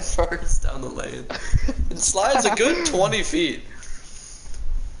head first down the lane and slides a good 20 feet.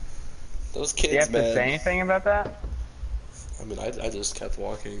 Those kids, Do you have man. to say anything about that? I mean, I just kept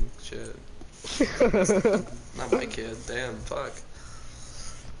walking. Shit. Not my kid. Damn. Fuck.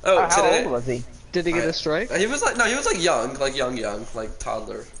 Oh, How today. old was he? Did he get a strike? He was like young, like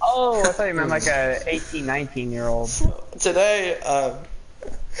toddler. Oh, I thought you meant like a 18, 19-year-old. Today, I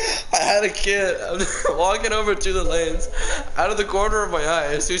had a kid walking over to the lanes. Out of the corner of my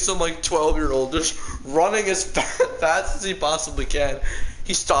eye, I see some like 12-year-old just running as fast as he possibly can.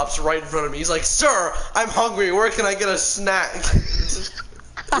 He stops right in front of me. He's like, "Sir, I'm hungry. Where can I get a snack?"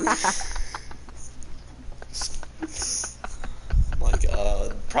 Like,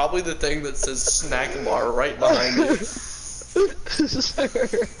 probably the thing that says snack bar right behind you.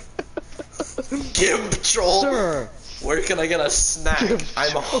 Gimp troll. Sir. Where can I get a snack?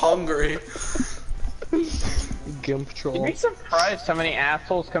 I'm hungry. Gimp You'd troll. be surprised how many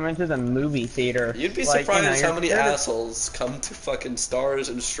assholes come into the movie theater. You'd be Like, surprised you know, how many you're there to- assholes come to fucking Stars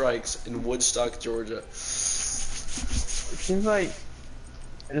and Strikes in Woodstock, Georgia. It seems like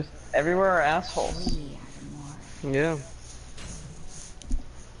just everywhere are assholes. Yeah.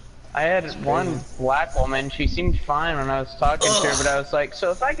 I had one black woman. She seemed fine when I was talking to her, but I was like,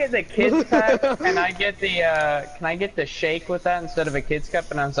 "So if I get the kids pack, can I get the shake with that instead of a kids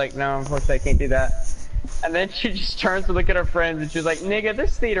cup?" And I was like, "No, unfortunately, I can't do that." And then she just turns to look at her friends, and she's like, "Nigga,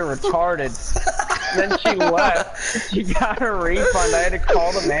 this theater retarded." And then she left. She got her refund. I had to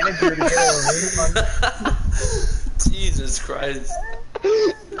call the manager to get her refund. Jesus Christ.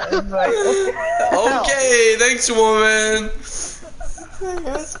 I was like, okay, thanks, woman.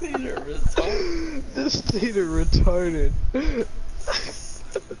 This theater retarded. This theater retarded.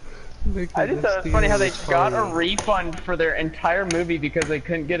 I just thought it was funny how they got a refund for their entire movie because they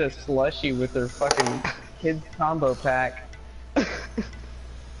couldn't get a slushie with their fucking kids combo pack.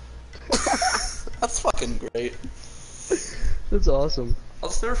 That's fucking great. That's awesome. I'll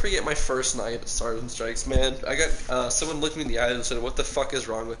just never forget my first night at Stars and Strikes, man. I got, someone looked me in the eyes and said, "What the fuck is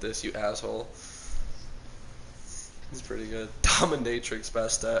wrong with this, you asshole?" He's pretty good. Dominatrix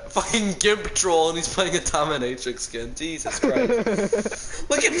best at. Fucking Gimp Troll and he's playing a Dominatrix skin. Jesus Christ.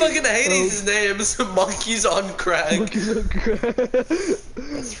 Look at fucking Hades' names. Monkeys on crack. Monkeys on crack.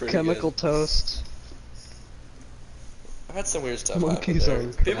 That's pretty Chemical good. Toast. I've had some weird stuff Monkeys happen there.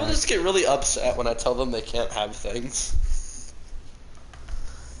 on crack. People just get really upset when I tell them they can't have things.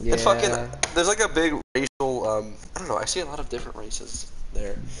 Yeah. And fucking, there's like a big racial, I don't know, I see a lot of different races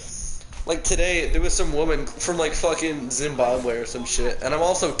there. Like today, there was some woman from like fucking Zimbabwe or some shit, and I'm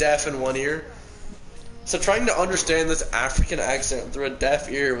also deaf in one ear. So trying to understand this African accent through a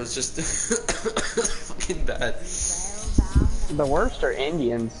deaf ear was just fucking bad. The worst are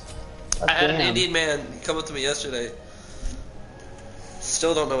Indians. I had an Indian man come up to me yesterday.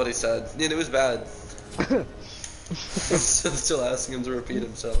 Still don't know what he said. And it was bad. Still asking him to repeat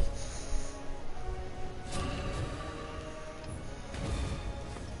himself.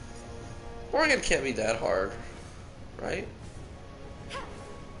 Oregon can't be that hard, right?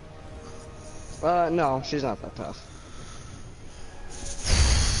 No, she's not that tough.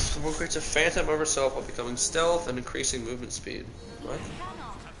 Someone creates a phantom of herself while becoming stealth and increasing movement speed. What?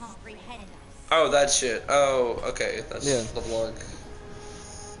 Oh, that shit. Oh, okay. That's LeBlanc.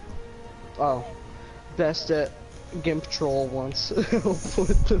 Oh. Best at Gimp Troll once.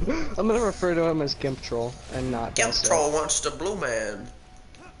 I'm gonna refer to him as Gimp Troll and not Gimp Troll wants the blue man.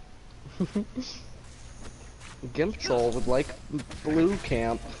 Gimp Troll would like blue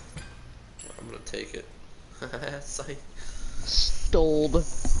camp. I'm gonna take it. Psych. Stoled.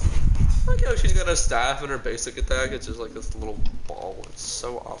 Look how she's got a staff in her basic attack. It's just like this little ball. It's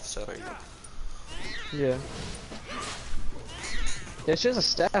so offsetting. Yeah. Yeah, she has a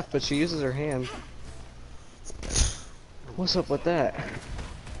staff, but she uses her hand. What's up with that?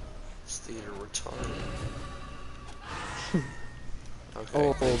 This theater retarded.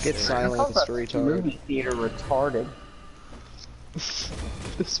 Okay, Oh, get silent, it's retarded. Movie theater retarded.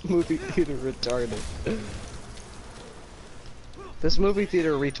 This movie theater retarded. This movie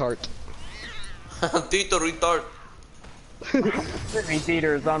theater retard. Tito retard. Movie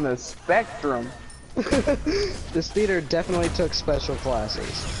theater is on the spectrum. This theater definitely took special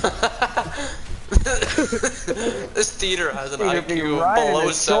classes. This theater has an Theater IQ be of riding below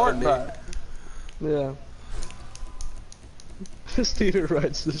a short 70. bus. Yeah. This theater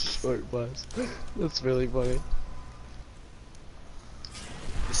rides the short bus. That's really funny.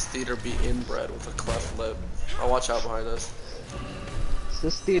 This theater be inbred with a cleft lip. I'll watch out behind us. Is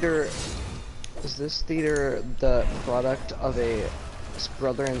this theater the product of a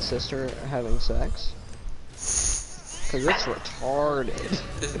brother and sister having sex? Cause it's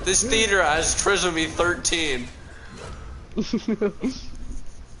retarded. This theater has trisomy 13.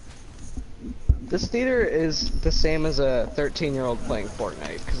 This theater is the same as a 13-year-old playing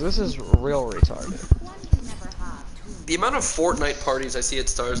Fortnite, cause this is real retarded. The amount of Fortnite parties I see at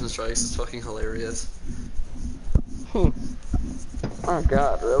Stars and Strikes is fucking hilarious. Hmm. Oh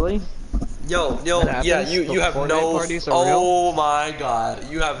god, really? Yo, That yeah, happens? you The have Fortnite no. parties are Oh my god,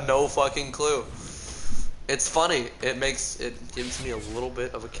 you have no fucking clue. It's funny. It gives me a little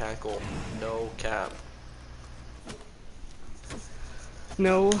bit of a cackle. No cap.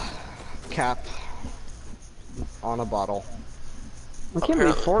 No cap on a bottle. I can't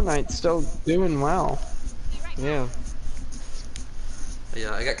believe Fortnite's still doing well. Yeah.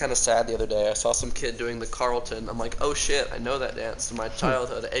 Yeah, I got kind of sad the other day. I saw some kid doing the Carlton. I'm like, oh shit, I know that dance from my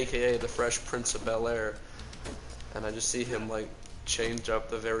childhood, aka the Fresh Prince of Bel-Air. And I just see him like change up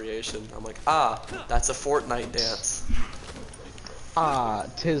the variation. I'm like, ah, that's a Fortnite dance. Ah,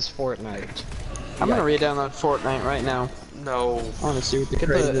 'tis Fortnite. I'm gonna re-download Fortnite right now. No. I wanna see what the Get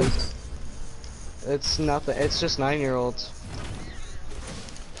craze the- is. It's nothing. It's just 9-year-olds.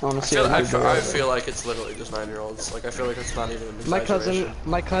 I want to see I feel like it's literally just 9-year-olds. Like I feel like it's not even an exaggeration.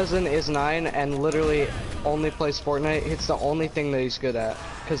 My cousin is 9 and literally only plays Fortnite. It's the only thing that he's good at,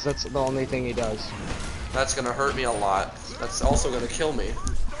 because that's the only thing he does. That's gonna hurt me a lot. That's also gonna kill me.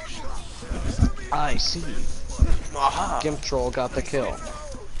 I see. Aha! Gimp Troll got the kill.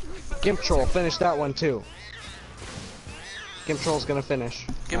 Gimp Troll finished that one too. Gimp Troll's gonna finish.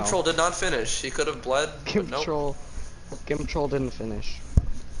 Gimp Troll did not finish. He could have bled. Gimp nope. Troll. Gimp Troll didn't finish.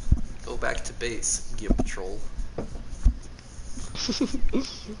 Go back to base, Gimp Troll.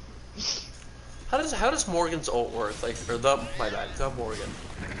 How does Morgan's ult work? Like, or the Morgan.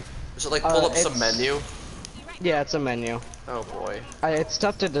 Is it like pull up some menu? Yeah, it's a menu. Oh boy. It's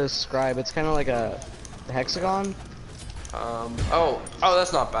tough to describe. It's kind of like a hexagon. Oh,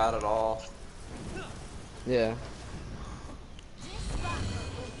 that's not bad at all. Yeah.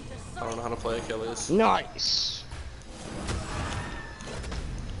 I don't know how to play Achilles. Nice.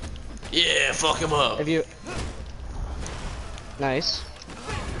 Yeah, fuck him up. If you. Nice.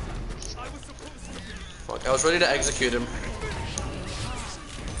 Fuck, I was ready to execute him.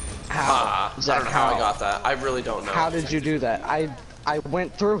 How? I don't know how I got that. I really don't know. How did you do that? I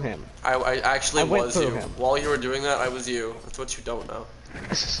went through him. I actually was you. Him. While you were doing that, I was you. That's what you don't know.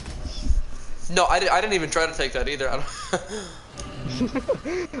 No, I didn't even try to take that either. I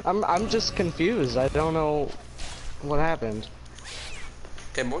don't I'm just confused. I don't know what happened.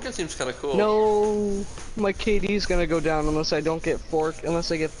 Okay, Morgan seems kind of cool. No, my KD's gonna go down unless I get 4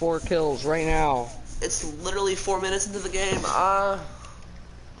 kills right now. It's literally 4 minutes into the game.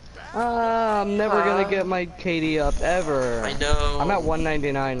 I'm never gonna get my KD up ever. I know. I'm at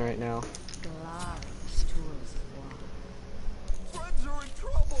 199 right now.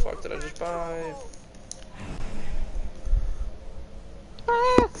 Fuck did I just buy?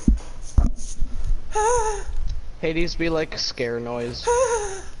 Hades be like scare noise.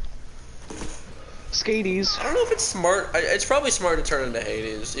 Skadies. I don't know if it's smart. It's probably smart to turn into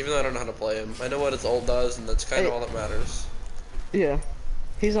Hades, even though I don't know how to play him. I know what its ult does, and that's kind of all that matters. Yeah,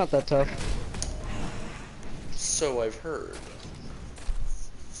 he's not that tough. So I've heard.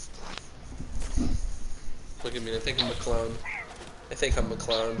 Look at me, I think I'm a clown. I think I'm a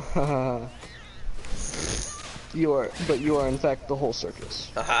clown. You are in fact the whole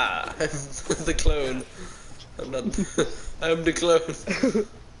circus. Aha! I'm the clone. I'm not. I'm the clone.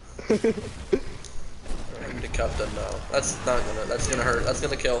 I'm the captain now. That's gonna hurt. That's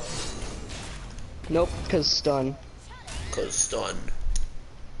gonna kill. Nope, cause stun. Cause stun.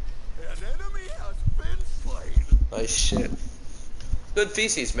 An enemy has been slain. Nice shit. Good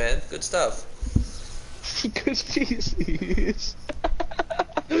feces, man. Good stuff. Good feces.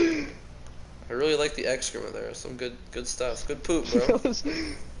 I really like the excrement there. Some good stuff. Good poop, bro. That was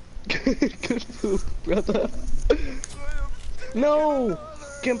good poop, brother. No!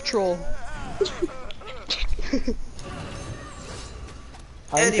 Gimp Troll.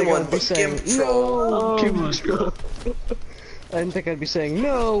 Anyone but Gimp Troll. No, Gimp Troll. I didn't think I'd be saying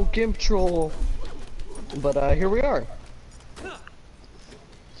no, Gimp Troll. But here we are.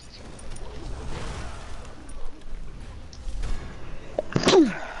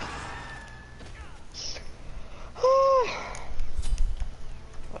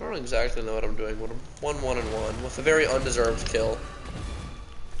 I don't exactly know what I'm doing, but I'm 1-1-1 with a very undeserved kill.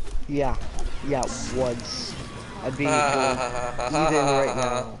 Yeah, once. I'd be going even right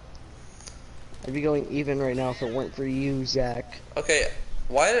now. I'd be going even right now if it weren't for you, Zach. Okay,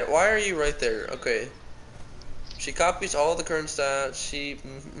 why are you right there? Okay. She copies all the current stats. She.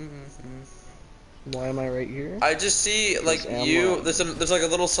 Why am I right here? I just see like you. There's like a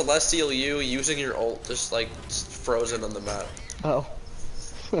little celestial you using your ult, just like frozen on the map. Oh.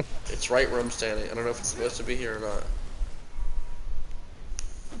 It's right where I'm standing. I don't know if it's supposed to be here or not.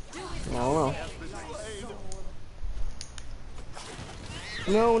 I don't know.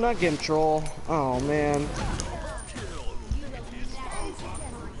 No, not Gimp Troll. Oh man.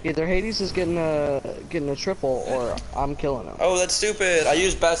 Either Hades is getting a triple, or I'm killing him. Oh, that's stupid. I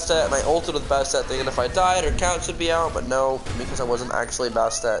used Bastet, and I ulted with Bastet, thinking if I died, her count should be out, but no, because I wasn't actually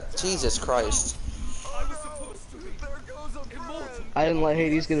Bastet. Jesus Christ. I didn't let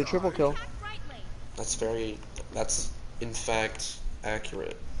Hades get a triple kill. That's in fact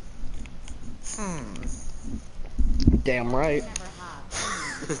accurate. Damn right.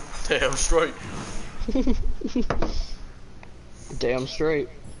 Damn straight. Damn straight.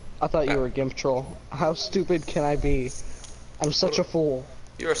 I thought you were a Gimp Troll. How stupid can I be? I'm such a fool.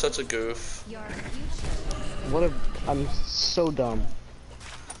 You are such a goof. I'm so dumb.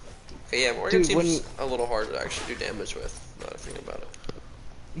 Okay, yeah, Morgan Dude, seems a little hard to actually do damage with, now that I think about it.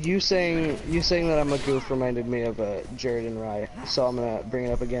 you saying that I'm a goof reminded me of Jared and Rye, so I'm gonna bring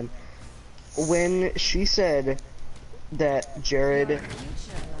it up again. When she said that Jared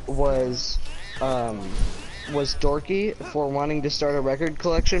was dorky for wanting to start a record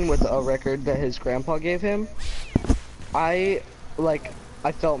collection with a record that his grandpa gave him, I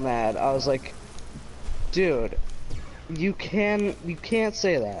felt mad. I was like, dude, you can't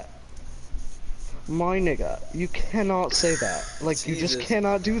say that. My nigga, you cannot say that. Like, you just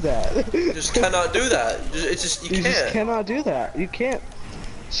cannot do that. You just cannot do that. It's just, you You can't. just cannot do that. You can't.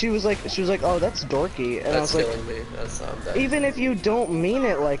 She was like, oh, that's dorky, and That's I was killing me. That's even if you don't mean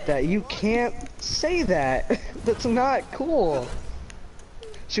it like that, you can't say that. That's not cool.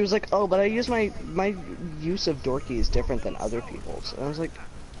 She was like, oh, but I use my use of dorky is different than other people's, and I was like,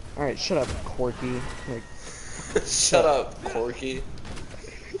 all right, shut up, Corky. Like, shut up, Corky.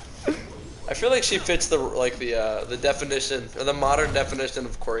 I feel like she fits the definition, or the modern definition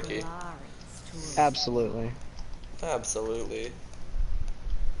of quirky. absolutely. Absolutely.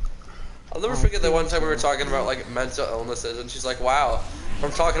 I'll never forget that one time we were talking about like mental illnesses, and she's like, "Wow,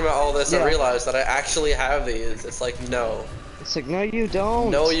 from talking about all this, I realized that I actually have these." It's like, no. It's like, no, you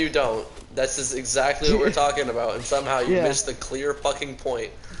don't. No, you don't. That's just exactly what we're talking about, and somehow you missed the clear fucking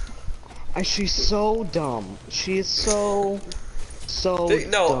point. She's so dumb. She is so No,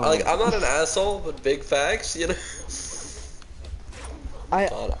 dumb. like, I'm not an asshole, but big facts, you know?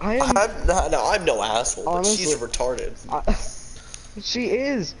 I'm no asshole, honestly, but she's retarded. She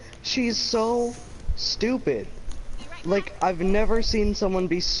is. She's so stupid. Like, I've never seen someone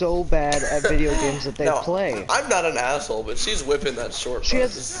be so bad at video games that they play. I'm not an asshole, but she's whipping that short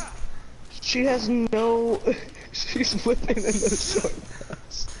bus. She has no... She's whipping in the short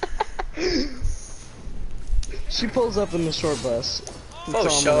bus. She pulls up in the short bus.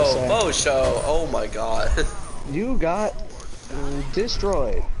 Faux show, oh my god. You got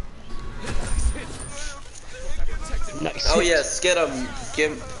destroyed. Nice. Oh yes, get him,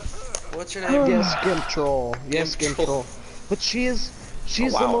 Gimp. What's your name? Yes, Gimp Troll. Yes, Gimp Troll. But she's the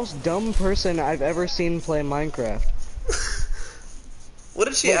most dumb person I've ever seen play Minecraft. What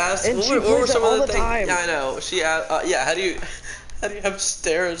did she ask? And what were some of the things? time. Yeah, I know. She asked, yeah, how do you have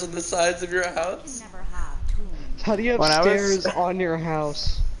stairs on the sides of your house? How do you have stairs on your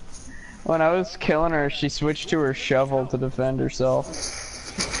house? When I was killing her, she switched to her shovel to defend herself.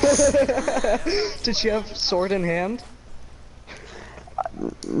 Did she have sword in hand?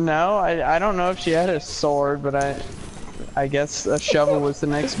 No, I don't know if she had a sword, but I guess a shovel was the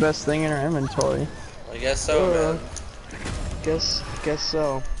next best thing in her inventory. I guess so, man. Guess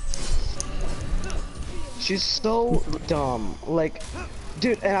so. She's so dumb. Like,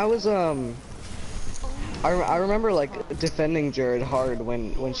 dude, and I was I remember like defending Jared hard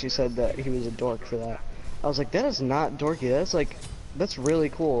when she said that he was a dork for that. I was like, that is not dorky. That's really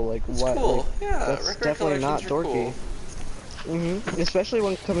cool. Like, what? Cool. Like, yeah, that's definitely not dorky. Cool. Especially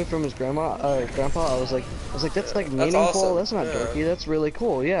when coming from his grandpa. I was like, that's like meaningful. Awesome. That's not dorky. That's really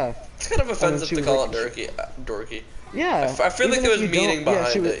cool. Yeah. It's kind of offensive to call it dorky. Yeah. I feel like there was meaning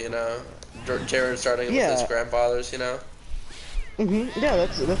behind it, you know. Jared starting with his grandfathers, you know. Yeah,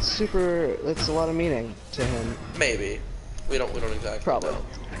 that's a lot of meaning to him. Maybe. We don't exactly Probably. know.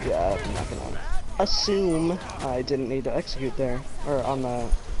 Yeah, I'm not gonna assume I didn't need to execute there. Or on the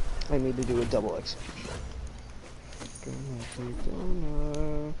I need to do a double execution.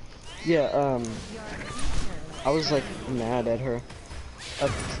 Yeah, I was like mad at her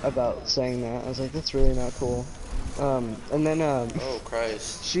about saying that. I was like, that's really not cool. And then oh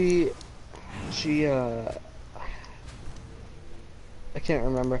Christ. She I can't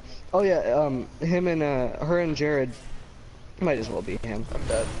remember. Oh yeah, him and her and Jared, might as well be him. I'm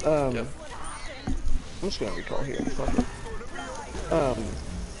dead. Yep. I'm just gonna recall here. Fuck it.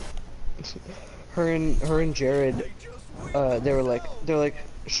 Her and Jared, they were like,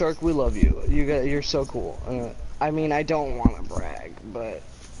 Shark, we love you. You're so cool. I mean, I don't want to brag, but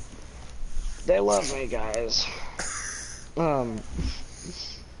they love me, guys. You're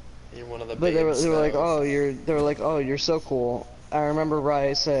one of the. But they were like, oh, you're so cool. I remember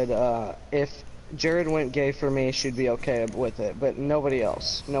Rye said, if Jared went gay for me, she'd be okay with it, but nobody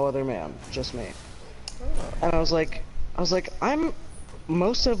else, no other man, just me. And I was like, I'm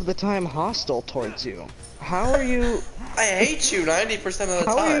most of the time hostile towards you. How are you? I hate you 90% of the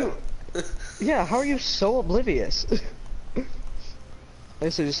time. Yeah, how are you so oblivious? I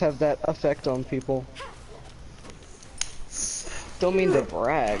used to just have that effect on people. Don't mean to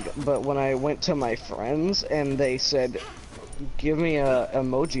brag, but when I went to my friends and they said, give me a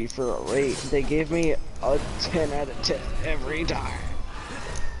emoji for a rate, they gave me a 10 out of 10 every time.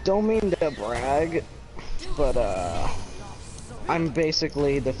 Don't mean to brag, but I'm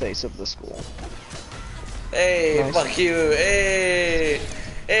basically the face of the school. Hey, Nice. fuck you. Hey,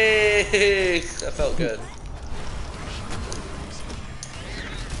 hey. That felt good.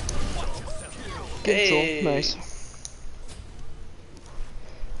 Good troll. Hey. Nice.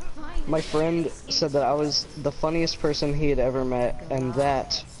 My friend said that I was the funniest person he had ever met, and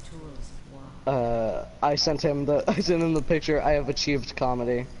that I sent him the picture. I have achieved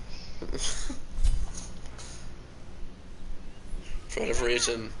comedy. For whatever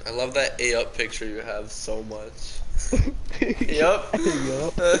reason, I love that A up picture you have so much. Yup.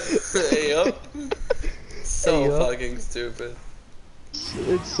 Yup. Yup. So Yup. fucking stupid.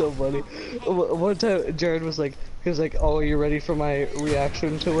 It's so funny. One time, Jared was like, he was like, "Oh, are you ready for my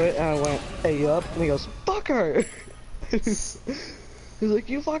reaction to it?" And I went, "Hey, up," and he goes, "Fuck her." He's like,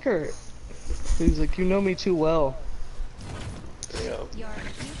 "You fuck her." He's like, "You know me too well." Yeah.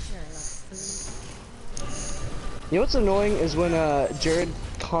 You know what's annoying is when Jared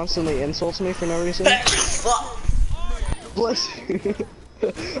constantly insults me for no reason. Bless you.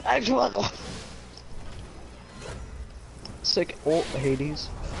 Actually. Sick old Hades.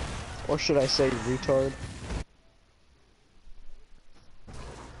 Or should I say retard?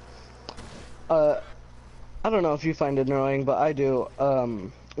 I don't know if you find it annoying, but I do.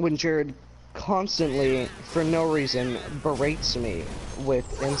 When Jared constantly, for no reason, berates me with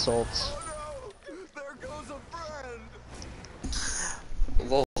insults. There goes a friend.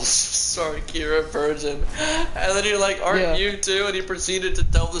 Lol, sorry, Kira, virgin. And then you're like, aren't Yeah. you too? And he proceeded to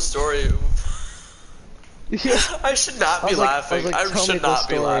tell the story. Yeah. I should not be laughing. I tell me should the not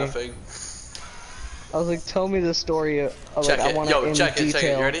be story. laughing. I was like, tell me the story. Check I it. want Yo, it in check it. detail.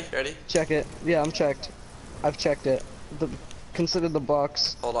 Check it. You ready? Ready? Check it. Yeah, I'm checked. I've checked it. Consider the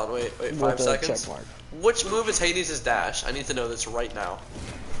box Hold on. Wait. with 5 a seconds. check mark. Which move is Hades' dash? I need to know this right now.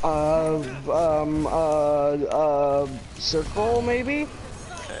 Circle maybe?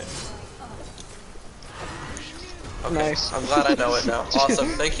 Okay. Okay. Nice. I'm glad I know it now. Awesome.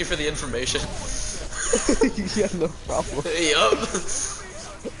 Thank you for the information. Yeah, no problem. Yup.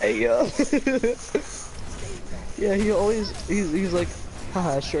 Hey, yeah, he's like,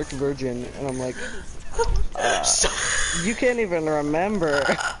 haha, Shark Virgin, and I'm like, you can't even remember.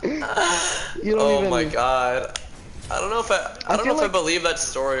 You don't Oh even. my god. I don't know if I don't know if I like- believe that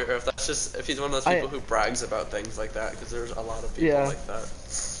story or if that's just if he's one of those people who brags about things like that because there's a lot of people Yeah. like that.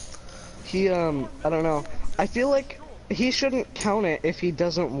 He I don't know. I feel like he shouldn't count it if he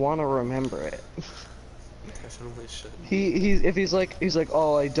doesn't want to remember it. Definitely should. If he's like,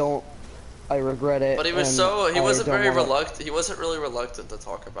 oh, I regret it. But he was and he I wasn't don't very wanna- reluctant. He wasn't really reluctant to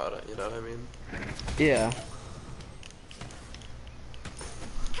talk about it. You know what I mean? Yeah.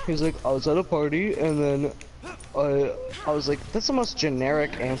 He's like, I was at a party and then I was like, that's the most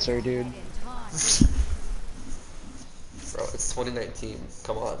generic answer, dude. Bro, it's 2019.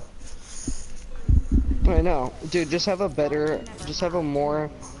 Come on. I know, dude. Just have a more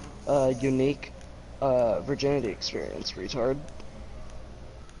unique virginity experience, retard.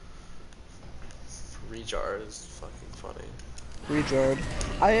 Rejar is fucking funny. Retard.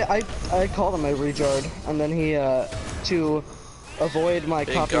 I called him a retard, and then he to avoid my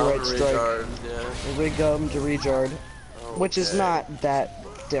Big copyright gum strike, Rejar, yeah. rig-gummed retard, which is Okay. not that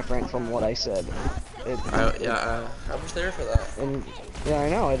different from what I said. I was there for that. And yeah, I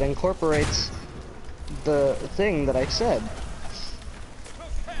know, it incorporates the thing that I said.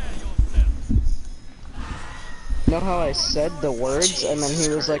 Know how I said the words, and then he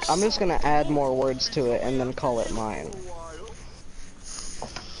was like, I'm just gonna add more words to it and then call it mine.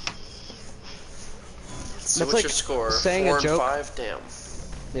 So That's what's like your score? saying 4 a and joke. 5? Damn.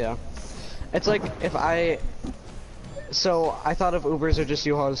 Yeah. It's like if so I thought of Ubers are just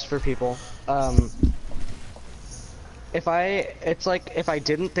U-Hauls for people. It's like if I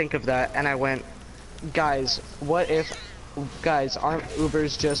didn't think of that and I went, guys, aren't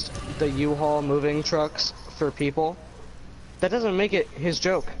Ubers just the U-Haul moving trucks for people? That doesn't make it his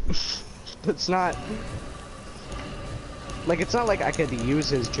joke. It's not like I could use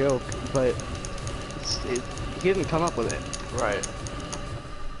his joke, but he didn't come up with it. Right.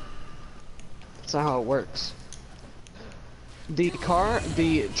 That's not how it works. The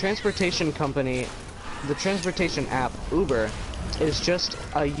transportation company, the transportation app, Uber, is just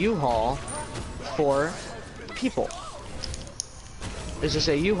a U-Haul for people. It's just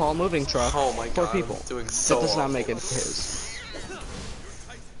a U-Haul moving truck Oh my for god, people. I'm doing so That does not awful. make it his.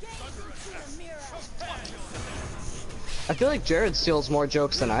 I feel like Jared steals more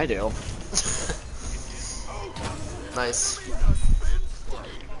jokes than I do. Nice.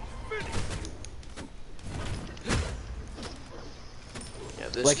 Yeah,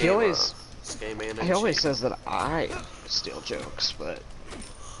 this Like, game, this game ain't he always cheap. says that I steal jokes, but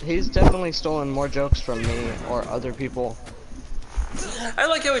he's definitely stolen more jokes from me or other people. I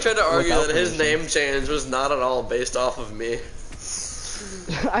like how he tried to argue Without that his permission. name change was not at all based off of me.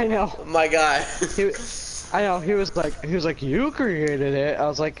 I know. My guy. I know. He was like, you created it. I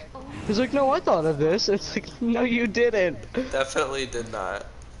was like, he's like, no, I thought of this. It's like, no, you didn't. Definitely did not.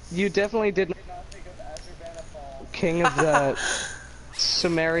 You definitely did not think of Ashurbanipal, king of the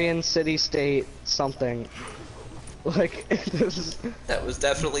Sumerian city-state something. Like, this That was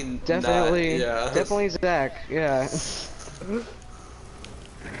definitely definitely, not, yeah. definitely Zach. Yeah.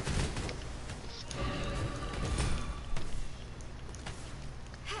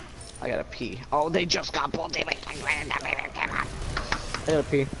 I gotta pee. Oh, they just got pulled. I gotta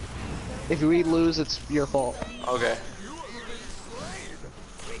pee. If we lose, it's your fault. Okay. You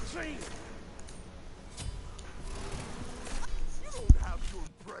don't have to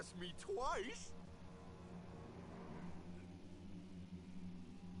impress me twice.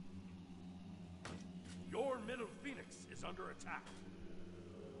 Your middle phoenix is under attack.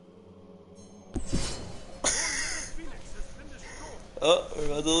 Your middle phoenix has been destroyed. Oh, we're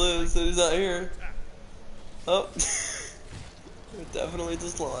about to lose, and he's not here. Oh. We definitely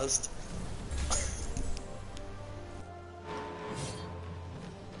just lost.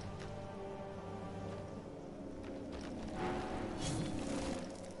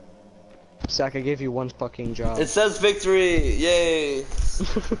 Zach, I gave you one fucking job. It says victory! Yay!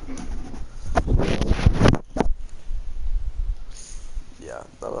 Yeah,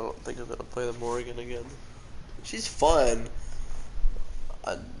 I don't think I'm gonna play the Morrigan again. She's fun.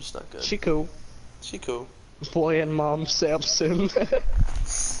 I'm just not good. She cool. She cool. Boy and Mom Samson.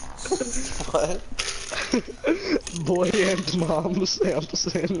 What? Boy and Mom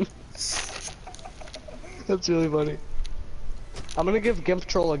Samson. That's really funny. I'm gonna give Gimp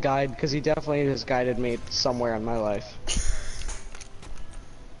Troll a guide because he definitely has guided me somewhere in my life.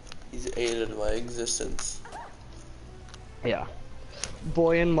 He's aided my existence. Yeah.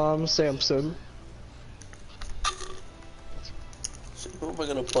 Boy and Mom Samson. So who am I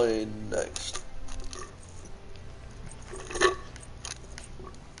gonna play next?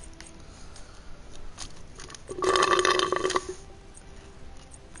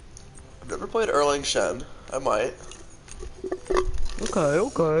 I've never played Erlang Shen. I might. Okay.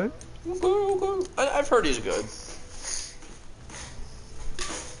 Okay. I've heard he's good.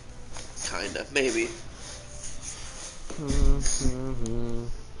 Kinda, maybe.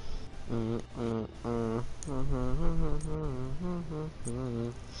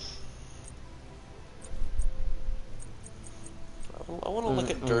 I want to look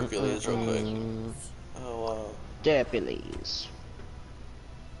at Derpules real quick. Oh, wow. Derpules.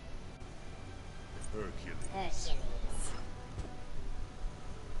 Hercules.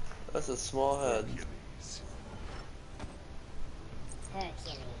 That's a small head.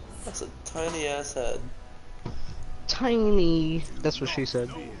 That's a tiny ass head. Tiny. That's what she said.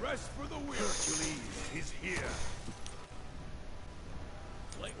 No rest for the weary. Hercules is here.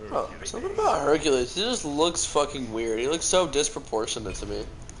 Oh, something about Hercules. He just looks fucking weird. He looks so disproportionate to me.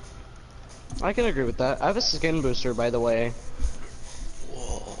 I can agree with that. I have a skin booster, by the way.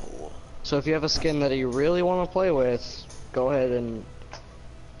 Whoa. So if you have a skin that you really want to play with, go ahead and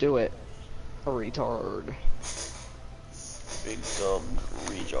do it. A retard. Big dumb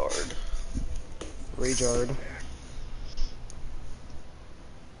retard. Retard.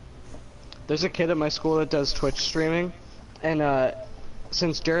 There's a kid at my school that does Twitch streaming, and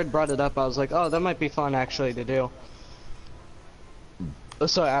since Jared brought it up, I was like, oh, that might be fun actually to do.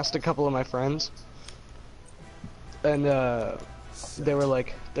 So I asked a couple of my friends, and they were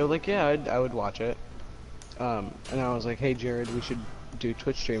like, yeah, I would watch it. And I was like, hey Jared, we should do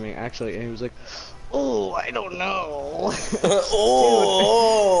Twitch streaming actually, and he was like, oh, I don't know.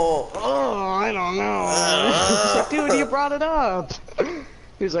 I don't know. Dude, you brought it up.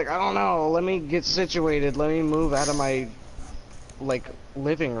 He was like, I don't know, let me get situated, let me move out of my, like,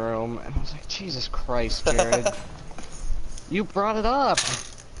 living room. And I was like, Jesus Christ, Jared. You brought it up.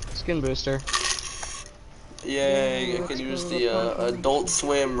 Skin booster. Yay, I can use the Adult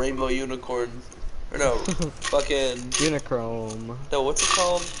Swim Rainbow Unicorn. Or no, fucking... Unichrome. No, what's it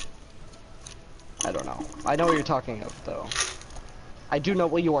called? I don't know. I know what you're talking of, though. I do know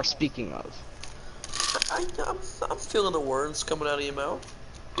what you are speaking of. I'm feeling the words coming out of your mouth.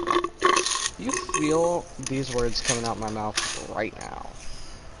 You feel these words coming out my mouth right now.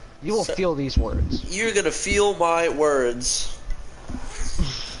 You will feel these words. You're gonna feel my words.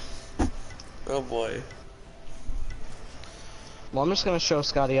 Oh boy. Well, I'm just gonna show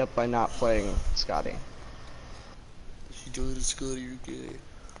Scotty up by not playing Scotty. If you join Scotty, you're gay.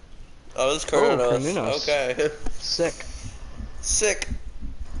 Oh, it's Oh, Kronos. Kronos. Okay. Sick. Sick.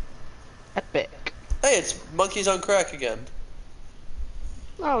 Epic. Hey, it's Monkeys on Crack again.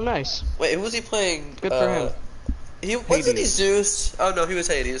 Oh, nice. Wait, who was he playing? Good for him. He wasn't he Hades. Zeus? Oh no, he was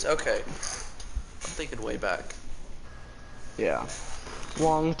Hades. Okay. I'm thinking way back. Yeah.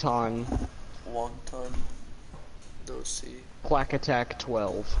 Long Long time. No see. Quack Attack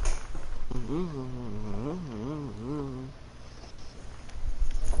 12.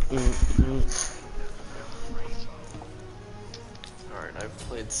 Alright, I've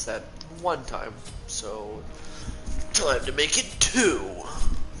played set one time, so time to make it 2.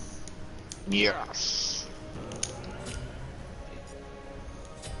 Yes.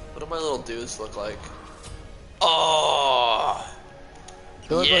 What do my little dudes look like? Oh,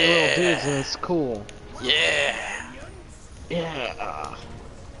 They look like little dudes and it's cool. yeah. Yeah.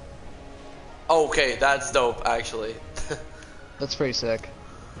 Okay, that's dope, actually. That's pretty sick.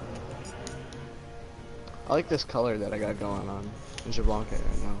 I like this color that I got going on in Jablanque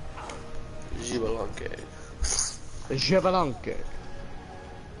right now. Gibalanque. Jablanque.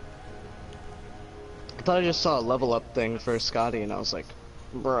 I thought I just saw a level up thing for Scotty and I was like,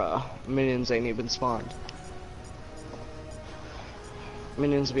 bruh, minions ain't even spawned.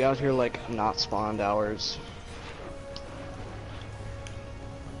 Minions be out here like not spawned hours.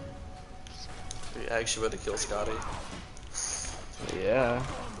 We actually went to kill Scotty. Yeah.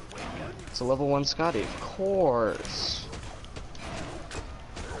 It's a level 1 Scotty, of course.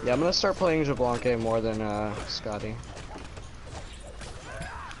 Yeah, I'm gonna start playing Jablanque more than Scotty.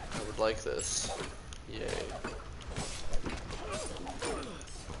 I would like this. Yay.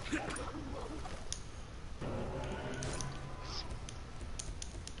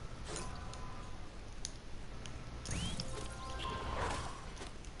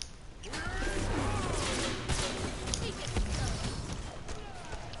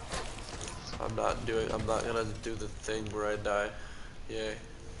 I'm not gonna do the thing where I die. Yay.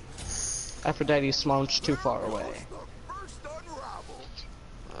 Aphrodite smouched too far away.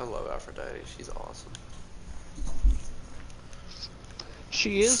 I love Aphrodite, she's awesome.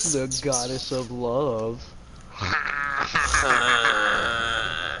 She is the goddess of love.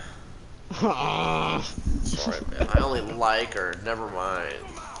 Sorry, man. I only like her. Never mind.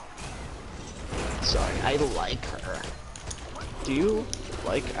 Sorry, I like her. Do you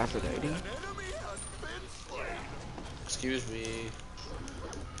like Aphrodite? Excuse me.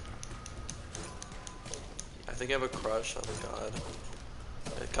 I think I have a crush on a god. A I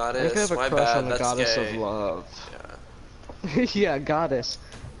think goddess. I have a My crush bad. on the That's goddess gay. of love. Yeah. Yeah, goddess.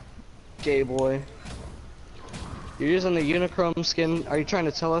 Gay boy. You're using the Unichrome skin. Are you trying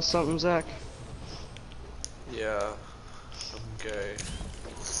to tell us something, Zach? Yeah. I'm gay.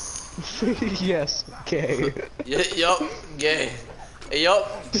 Yes, gay. Yup. Gay.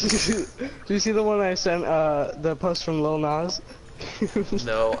 Yup. Do you see the one I sent, the post from Lil Nas?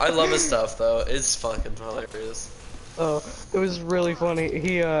 No, I love his stuff though. It's fucking hilarious. Oh, it was really funny.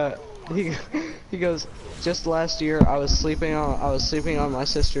 He goes, just last year I was sleeping on my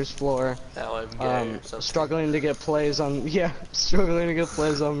sister's floor. Now I'm gay. or something. Struggling to get plays on struggling to get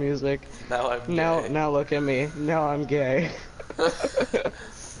plays on music. Now I'm gay. Now look at me. Now I'm gay.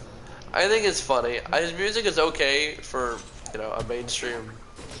 I think it's funny. His music is okay for, you know, a mainstream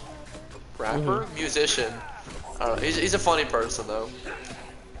rapper, musician. I don't know. He's a funny person though.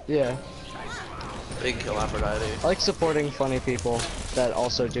 Yeah. Big kill Aphrodite. I like supporting funny people that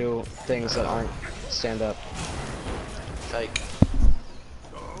also do things that aren't stand up. Like,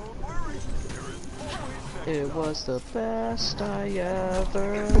 It was the best I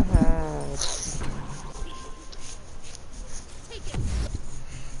ever had.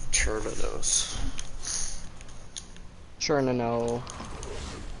 Churnanos. Churnano.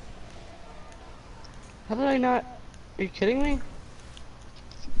 How did I not? Are you kidding me?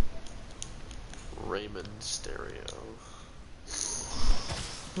 Raymond Stereo.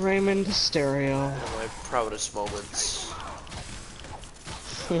 Raymond Stereo. One of my proudest moments.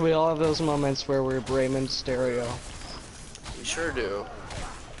 We all have those moments where we're Raymond Stereo. We sure do.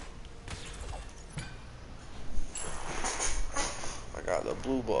 I got the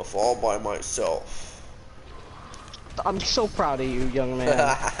blue buff all by myself. I'm so proud of you, young man.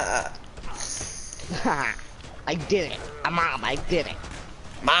 I did it. Mom, I did it.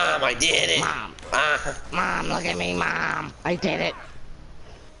 Mom, I did it. Mom. Mom, look at me, Mom. I did it.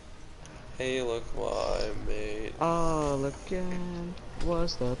 Hey, look what I made. All again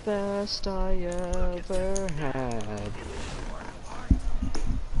was the best I ever had.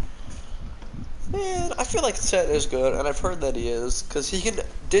 Man, I feel like Set is good, and I've heard that he is, because he can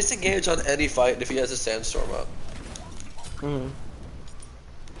disengage on any fight if he has a sandstorm up.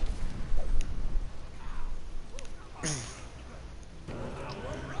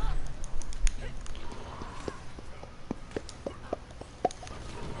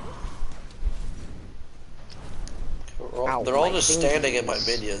 Ow, They're all my just fingies. standing at my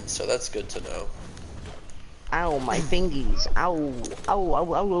minions, so that's good to know. Ow, my fingies. Ow. Ow,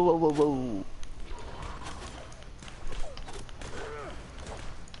 ow, ow, ow, ow, ow.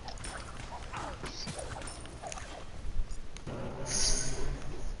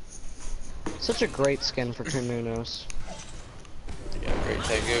 Such a great skin for Kununos. Yeah, great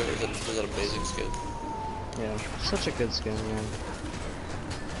Tengu is an amazing skin. Yeah, such a good skin, man.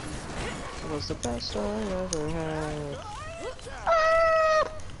 It was the best I ever had.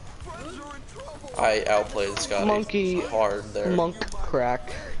 I outplayed Scotty Monkey hard there. monk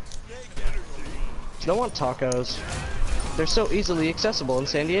crack. Don't want tacos. They're so easily accessible in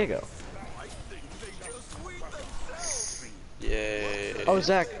San Diego. Yay. Oh,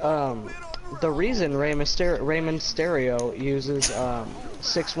 Zach, the reason Raymond Stereo uses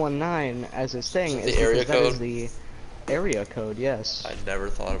 619 as his thing Is is it the area because that is code? the area code, yes. I never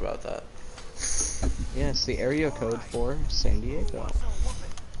thought about that. Yes, the area code for San Diego.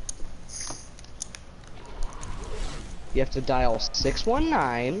 You have to dial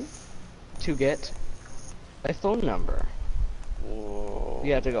 619 to get a phone number. Whoa.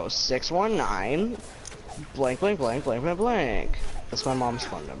 You have to go 619 blank blank blank blank blank blank. That's my mom's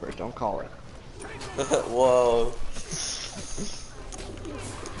phone number. Don't call it. Whoa.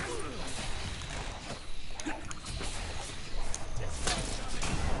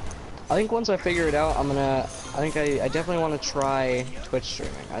 I think once I figure it out, I definitely want to try Twitch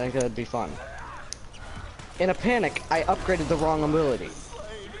streaming. I think that'd be fun. In a panic, I upgraded the wrong ability.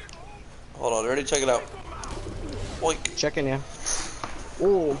 Hold on, ready? Check it out. Boink. Checking ya.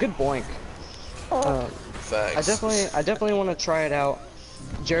 Oh, good boink. Facts. I definitely want to try it out.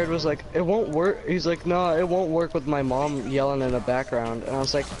 Jared was like, it won't work. He's like, no, it won't work with my mom yelling in the background. And I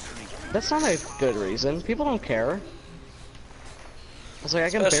was like, that's not a good reason. People don't care. I was like, I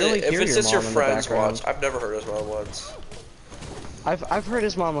can barely hear your mom in the background. If it's just your friends watch, I've never heard his mom once. I've heard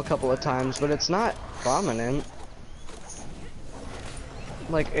his mom a couple of times, but it's not prominent.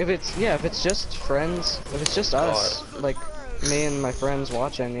 Like if it's just friends, if it's just us, like me and my friends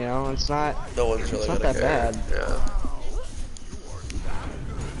watching, you know, it's not. No one's really it's not gonna that care. bad. Yeah.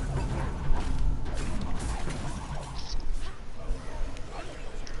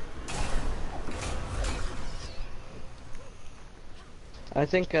 I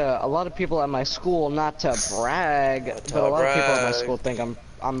think a lot of people at my school, not to brag, but a lot of people at my school think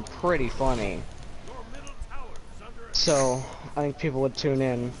I'm pretty funny. So I think people would tune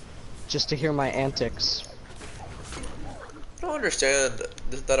in just to hear my antics. I don't understand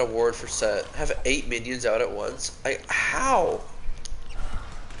that award for set. Have 8 minions out at once. How?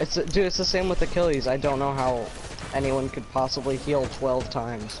 Dude, it's the same with Achilles. I don't know how anyone could possibly heal 12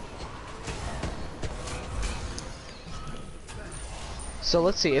 times. So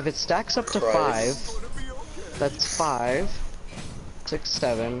let's see, if it stacks up to Christ. 5, that's 5, 6,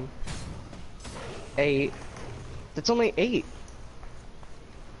 7, 8. That's only 8.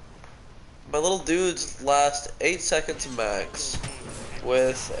 My little dudes last 8 seconds max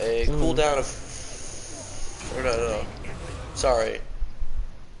with a cooldown of... Or no. Sorry.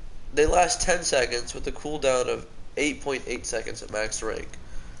 They last 10 seconds with a cooldown of 8.8 seconds at max rank.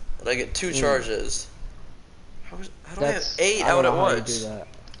 And I get 2 charges. How do I have 8 out at once?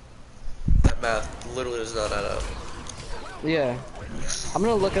 That math literally does not add up. Yeah. I'm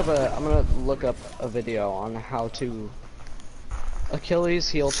gonna look up a video on how to Achilles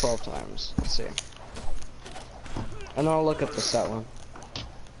heal 12 times. Let's see. And then I'll look up the set one.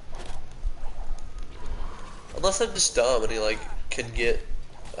 Unless I'm just dumb and he like can get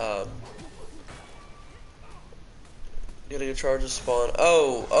getting a charge of spawn.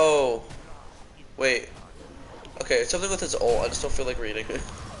 Oh. Wait. Okay, something with his ult. I just don't feel like reading it.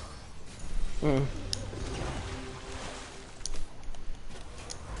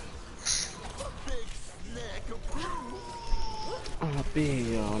 I'll be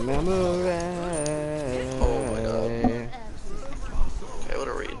your memory. Oh my god. Okay, I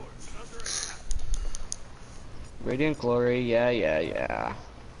wanna read. Radiant Glory, yeah. You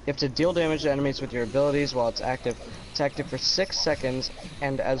have to deal damage to enemies with your abilities while it's active. It's active for 6 seconds,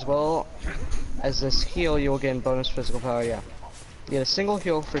 and as well as this heal, you will gain bonus physical power, yeah. You get a single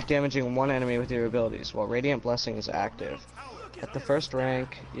heal for damaging 1 enemy with your abilities, while Radiant Blessing is active. At the first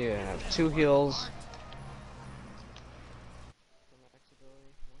rank, you have 2 heals.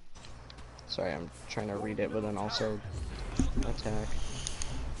 Sorry, I'm trying to read it, but then also attack.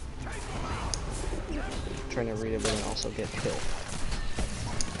 Trying to read it, but then also get killed.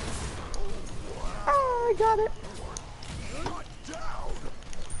 Oh, I got it!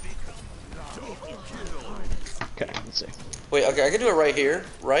 Okay, let's see. Wait, okay, I can do it right here,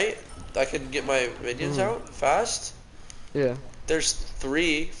 right? I can get my minions out fast. Yeah. There's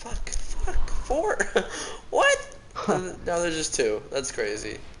 3. Fuck. 4. What? No, there's just 2. That's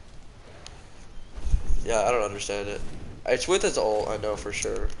crazy. Yeah, I don't understand it. It's with his ult, I know for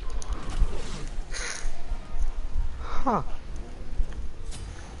sure. Huh.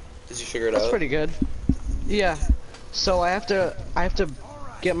 Did you figure it That's out? pretty good. Yeah. So I have to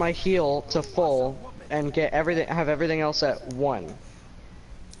get my heal to full and have everything else at 1.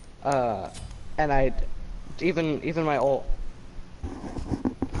 And even my ult.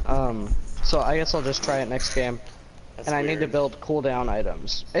 So I guess I'll just try it next game. That's and I weird. need to build cooldown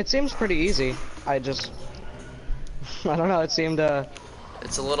items. It seems pretty easy. I don't know, it seemed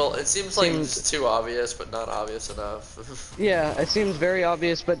It's a little. It seems like it's too obvious, but not obvious enough. yeah, it seems very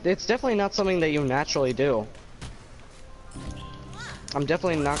obvious, but it's definitely not something that you naturally do. I'm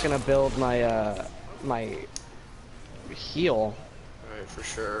definitely not gonna build my my heal. Alright, for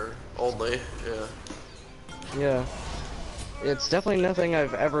sure. Only, yeah. Yeah. It's definitely nothing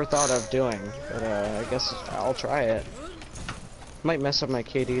I've ever thought of doing, but I guess I'll try it. Might mess up my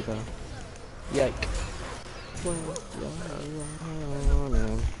KD though. Yike. Oh,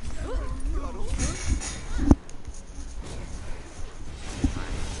 no.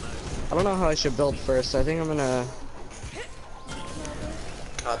 I don't know how I should build first. I think I'm gonna.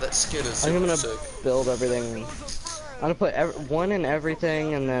 God, that skin is I think I'm super gonna sick. build everything. I'm gonna put 1 in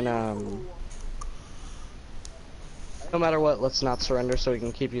everything, and then no matter what, let's not surrender so we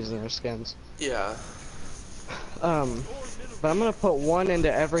can keep using our skins. Yeah. But I'm gonna put 1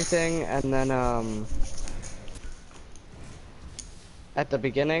 into everything, and then at the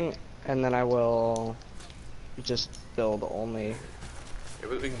beginning, and then I will just build only. Here,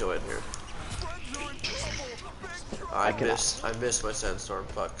 we can go in here. I missed my sandstorm.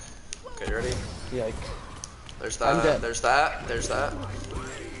 Fuck. Okay, you ready? Yike. There's I'm that. dead. There's that. There's that.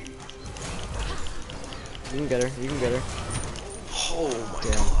 You can get her. You can get her. Oh my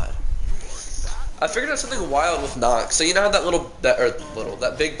god. I figured out something wild with Nox. So you know how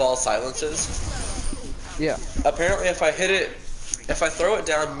that big ball silences? Yeah. Apparently, if I throw it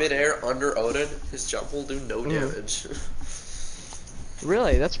down midair under Odin, his jump will do no damage.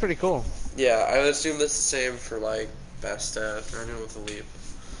 Really? That's pretty cool. Yeah, I would assume that's the same for like Bastet or anyone with a leap.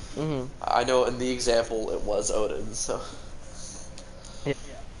 I know in the example it was Odin, so. Yeah.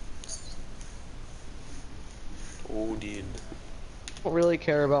 Odin. I don't really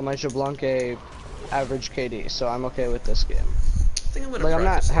care about my Jablonke average KD, so I'm okay with this game. I think I'm gonna Like, I'm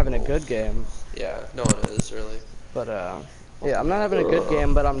not practice having a the good game, Yeah, no one is really. but yeah, I'm not having a good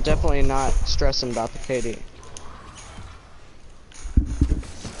game, but I'm definitely not stressing about the KD.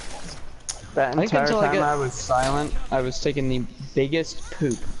 That I think entire until I time get- I was silent, I was taking the biggest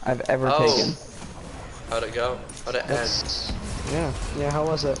poop I've ever taken. How'd it go? How'd it end? That's, yeah, how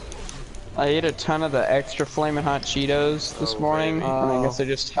was it? I ate a ton of the extra flaming hot Cheetos this Oh, morning, baby. and I guess I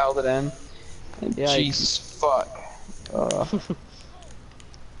just held it in. And Yikes. Jesus fuck.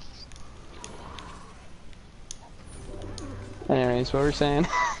 Anyways, what were we saying?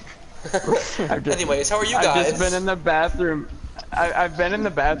 Anyways, how are you I've guys? just been in the bathroom. I've been in the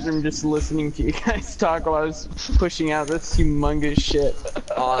bathroom just listening to you guys talk while I was pushing out this humongous shit.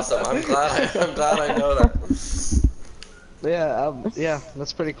 Awesome. I'm glad I know that. Yeah,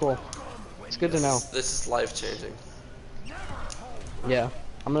 that's pretty cool. It's good to know. This is life changing. Yeah,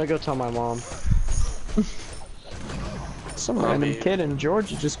 I'm gonna go tell my mom. Some random kid in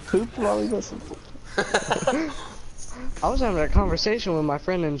Georgia just pooped while he listened. I was having a conversation with my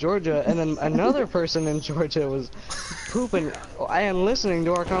friend in Georgia, and then another person in Georgia was pooping. I am listening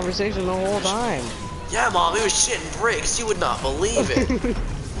to our conversation the whole time. Yeah, Mom, he was shitting bricks. You would not believe it.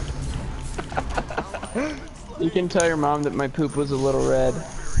 You can tell your mom that my poop was a little red.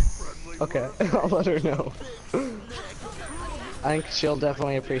 Okay, I'll let her know. I think she'll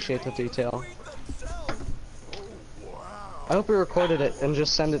definitely appreciate the detail. I hope you recorded it and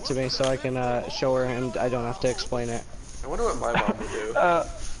just send it to me so I can show her and I don't have to explain it. I wonder what my mom would do. I'm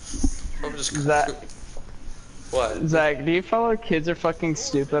just. Zach, What? Zach, do you follow Kids Are Fucking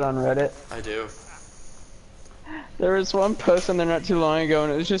Stupid on Reddit? I do. There was one post on there not too long ago,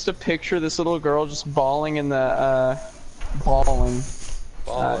 and it was just a picture of this little girl just bawling in the, bawling.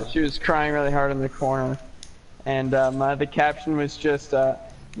 She was crying really hard in the corner. And the caption was just,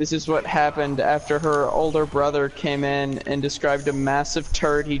 this is what happened after her older brother came in and described a massive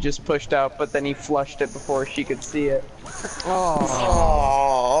turd he just pushed out, but then he flushed it before she could see it.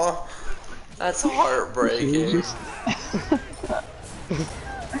 Aww. That's heartbreaking.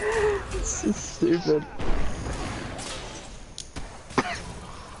 This is stupid.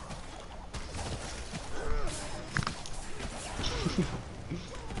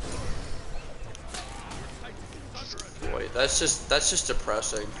 Wait. That's just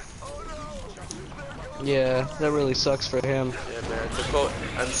depressing. Yeah, that really sucks for him. Yeah, man. To quote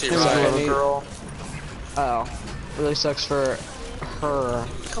MC It was a Ryan. little girl. Oh, really sucks for her.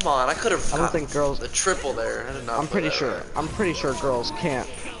 Come on, I could have. I don't think girls. The triple there. I did not. I'm put pretty that sure. right. I'm pretty sure girls can't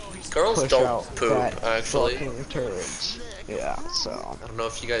Girls push don't out poop, that actually. fucking turds. Yeah, so I don't know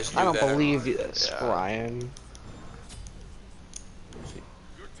if you guys knew I don't that. believe this, Yeah. Brian.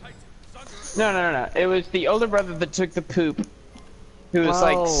 No. It was the older brother that took the poop, who was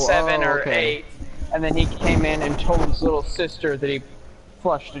like 7 or okay. 8, and then he came in and told his little sister that he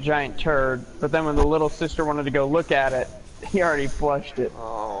flushed a giant turd. But then when the little sister wanted to go look at it, he already flushed it.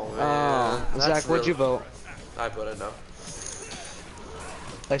 Oh man. Oh, Zach, what'd you vote? I voted no.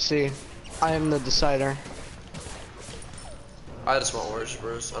 I see. I am the decider. I just want Orange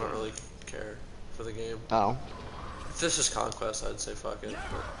Bruce. I don't really care for the game. Oh. If this is Conquest, I'd say fuck it.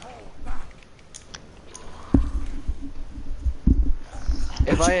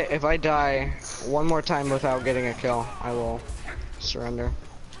 If I die one more time without getting a kill, I will surrender.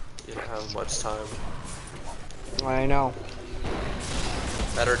 You don't have much time. I know.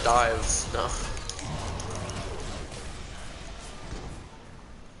 Better dives. No.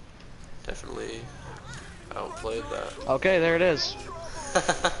 Definitely outplayed that. Okay, there it is.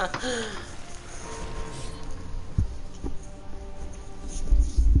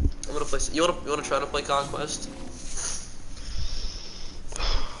 I'm gonna play. You wanna try to play Conquest?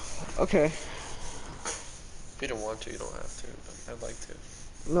 Okay. If you don't want to, you don't have to. But I'd like to.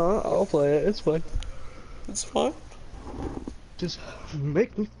 No, I'll play it. It's fine. It's fine. Just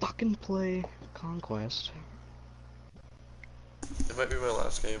make me fucking play Conquest. It might be my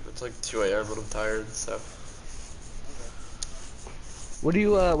last game. It's like 2 AM, but I'm tired. So. What do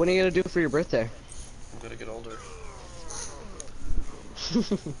you when are you gonna do for your birthday? I'm gonna get older.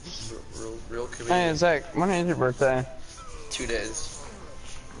 Real Hey, comedian. Zach, when is your birthday? 2 days.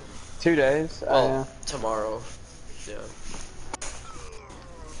 2 days? Well, Yeah. tomorrow. Yeah.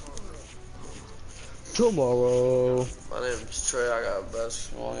 Tomorrow. My name's Trey. I got a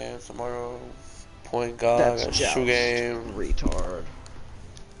basketball game tomorrow. Point guard. I That's got a joust. shoe game. Retard.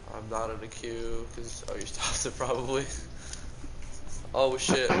 I'm not in the queue because you stopped it probably. Oh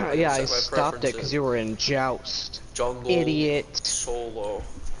shit. Yeah, I Set my stopped it because preferences. you were in joust. Jungle. Idiot. Solo.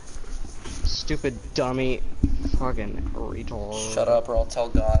 Stupid dummy. Fucking retard. Shut up or I'll tell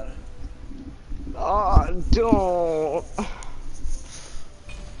God. Don't.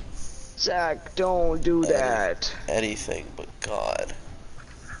 Zach, don't do that. Anything but God.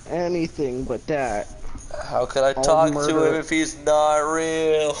 Anything but that. How could I I'll talk to murder- him if he's not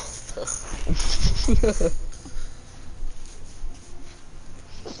real?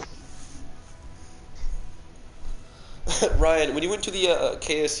 Ryan, when you went to the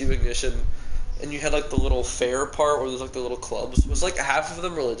KSU ignition and you had like the little fair part where there's like the little clubs, was like half of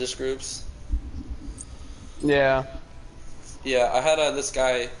them religious groups? Yeah. Yeah, I had this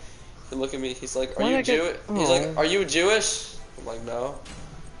guy who look at me, he's like, are Why'd you I get- Jewish? He's like, Aw. are you Jewish? I'm like, no.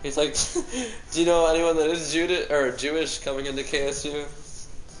 He's like, do you know anyone that is Jewish coming into KSU?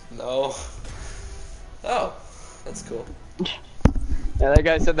 No. Oh, that's cool. Yeah, that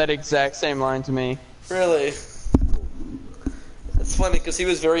guy said that exact same line to me. Really? It's funny because he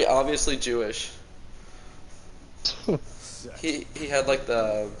was very obviously Jewish. He had like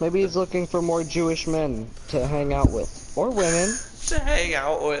the Maybe he's looking for more Jewish men to hang out with. Or women. to hang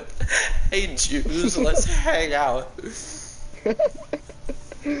out with. Hey Jews, let's hang out.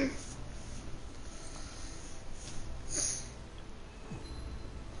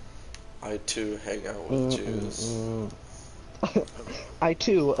 I too hang out with Jews. I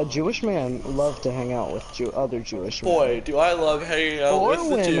too, a Jewish man, love to hang out with other Jewish men. Boy, do I love hanging out Or with the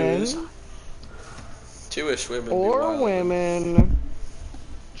women. Jews. Jewish women. be Or wild. women.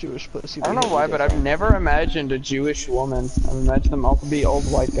 Jewish pussy. I don't know why, but I've never imagined a Jewish woman. I've imagined them all to be old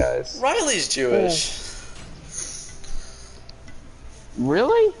white guys. Riley's Jewish.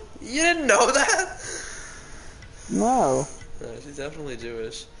 Really? You didn't know that? No. Yeah, she's definitely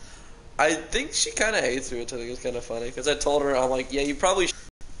Jewish. I think she kind of hates me, which I think is kind of funny. Because I told her, I'm like, yeah, you probably should.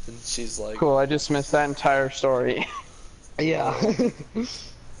 And she's like, Cool, I just missed that entire story. Yeah.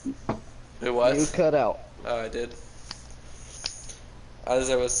 wait, what? You cut out. Oh, I did. As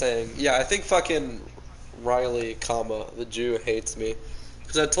I was saying, yeah, I think fucking Riley, the Jew, hates me.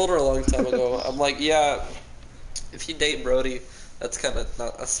 Because I told her a long time ago, I'm like, yeah, if you date Brody, that's kind of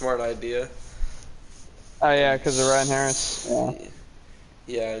not a smart idea. Oh yeah, because of Ryan Harris. Yeah.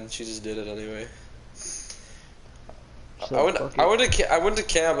 Yeah, and she just did it anyway. So, I went to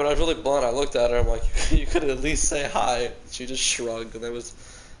camp, and I was really blunt. I looked at her, I'm like, you could at least say hi. She just shrugged, and that was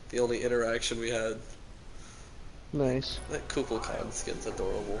the only interaction we had. Nice. That Kukulkan skin's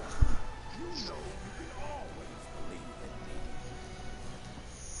adorable.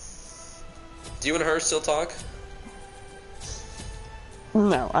 Do you and her still talk?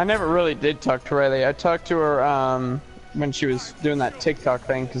 No, I never really did talk to Riley. I talked to her when she was doing that TikTok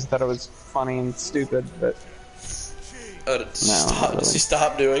thing because I thought it was funny and stupid, but Oh, did she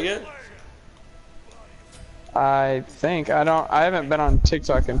stop doing it? I think I haven't been on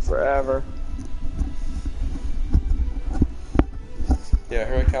TikTok in forever. Yeah,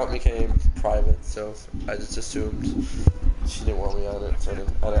 her account became private, so I just assumed she didn't want me on it, so I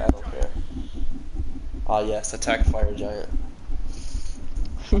don't care. Ah yes, attack fire giant.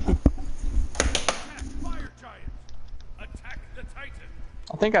 Fire giant. Attack the Titan.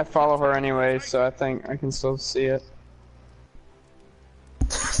 I think I follow her anyway, so I think I can still see it.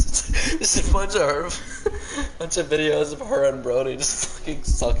 Just a bunch of videos of her and Brody just fucking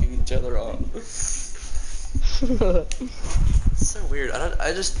sucking each other off. It's so weird.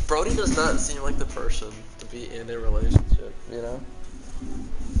 Brody does not seem like the person to be in a relationship, you know?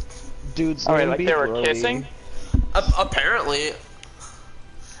 Dude's Oh wait, name like be they were Brody. kissing? Apparently.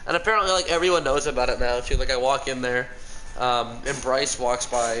 And apparently, like, everyone knows about it now, too. Like, I walk in there, and Bryce walks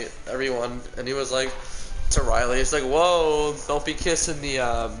by everyone, and he was like, to Riley, he's like, whoa, don't be kissing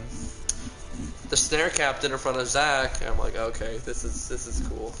the snare captain in front of Zach. And I'm like, okay, this is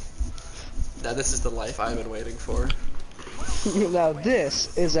cool. Now this is the life I've been waiting for. Now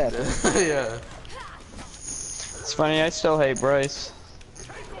this is epic. Yeah. It's funny, I still hate Bryce.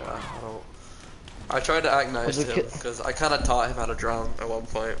 I tried to act nice to him, because I kind of taught him how to drum at one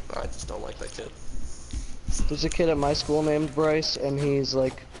point, but I just don't like that kid. There's a kid at my school named Bryce, and he's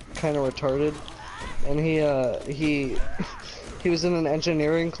like kind of retarded. And he was in an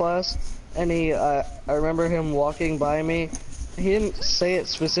engineering class, and I remember him walking by me. He didn't say it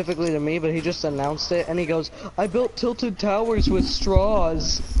specifically to me, but he just announced it, and he goes, "I built tilted towers with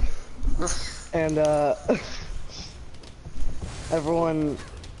straws." And everyone,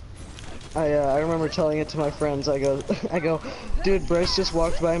 I remember telling it to my friends. I go, dude, Bryce just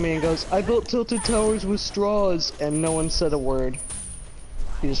walked by me and goes, "I built tilted towers with straws," and no one said a word.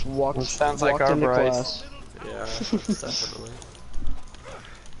 He just walked. Sounds like our into Bryce. class. Yeah, definitely.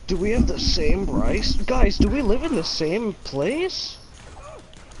 Do we have the same Bryce? Guys, do we live in the same place?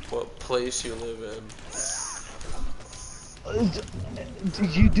 What place you live in?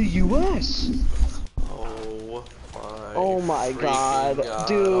 The U.S. Oh my God, freaking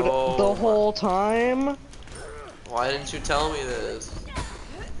dude, Oh the my- whole time? Why didn't you tell me this?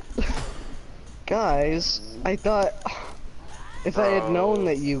 Guys, I thought if I had known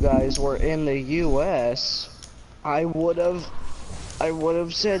that you guys were in the U.S., I would have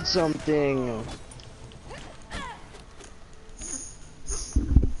said something.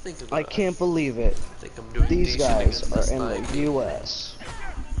 Think about I can't believe it. I think I'm doing These decent guys against this are in Nike. the U.S.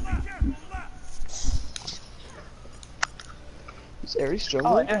 Is Ares Oh,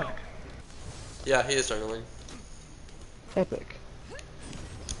 jungling? yeah. Yeah, he is jungling. Epic.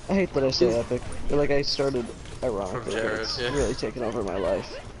 I hate that I say epic. Like I started ironically, but Jared, it's yeah. really taken over my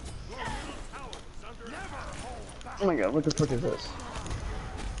life. Oh my god, what the fuck is this?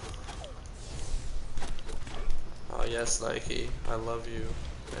 Oh yes, Nike, I love you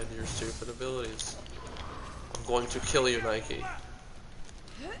and your stupid abilities. I'm going to kill you, Nike.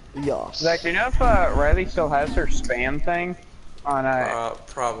 Yas. Zach, do you know if Riley still has her spam thing on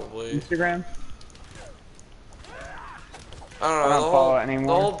Probably. Instagram? I don't know. I don't follow it The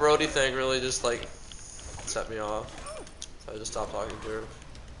anymore. whole Brody thing really just like set me off. So I just stopped talking to her.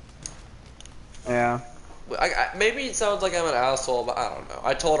 Yeah. Maybe it sounds like I'm an asshole, but I don't know.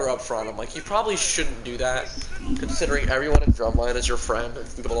 I told her up front, I'm like, you probably shouldn't do that, considering everyone in Drumline is your friend.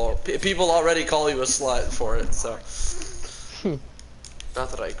 And people already call you a slut for it, so. Not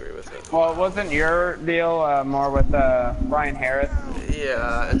that I agree with it. Well, wasn't your deal more with Brian Harris?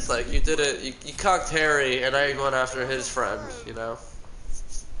 Yeah, it's like you did it. You cocked Harry, and now you're going after his friend. You know.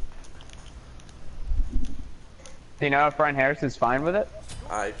 Do you know if Brian Harris is fine with it?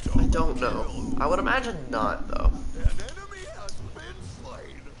 I don't know. I would imagine not, though.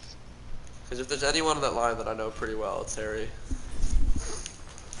 Because if there's anyone on that line that I know pretty well, it's Harry.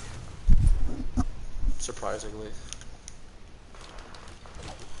 Surprisingly.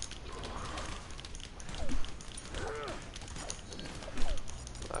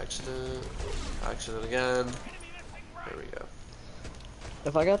 Accident. Accident again. There we go.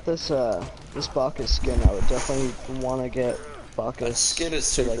 If I got this this Bacchus skin, I would definitely want to get Bacchus. That skin is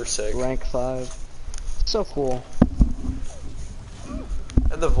to, super like, sick. rank 5. So cool.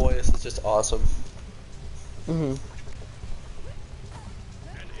 And the voice is just awesome. Do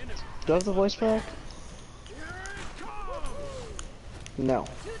I have the voice pack? No.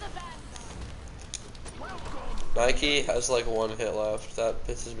 Nike has like one hit left. That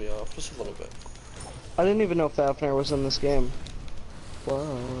pisses me off just a little bit. I didn't even know Fafnir was in this game.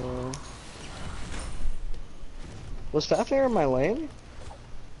 Whoa. Was Fafnir in my lane?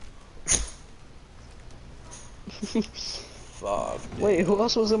 Fuck. Wait, who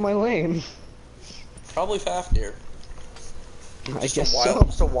else was in my lane? Probably Fafnir. I guess so.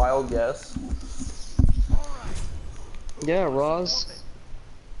 Just a wild guess. Yeah, Roz.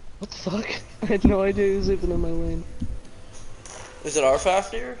 What the fuck? I had no idea he was even in my lane. Is it our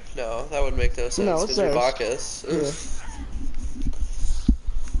Fafnir? No, that would make no sense. No, it's you're theirs. Bacchus. Yeah.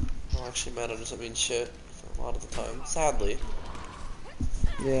 Well, actually, meta doesn't mean shit a lot of the time. Sadly.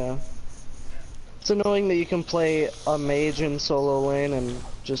 Yeah. It's annoying that you can play a mage in solo lane and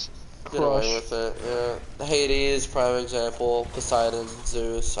just Get away crush. with it, yeah. Hades, prime example. Poseidon,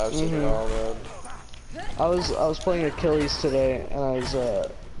 Zeus, I've seen it all, man. I was playing Achilles today and I was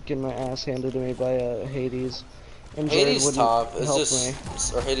getting my ass handed to me by Hades. And Jared Hades wouldn't top is help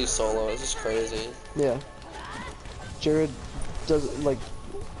just, me. or Hades solo, it's just crazy. Yeah. Jared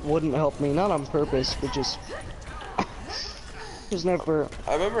wouldn't help me, not on purpose, but just never.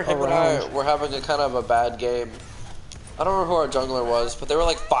 I remember him and around. I were having a kind of a bad game. I don't remember who our jungler was, but they were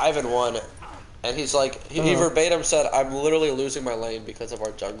like 5-1. And he's like, he verbatim said, I'm literally losing my lane because of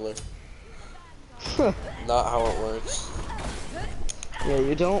our jungler. Not how it works. Yeah,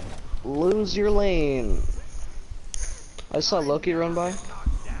 you don't lose your lane. I saw Loki run by.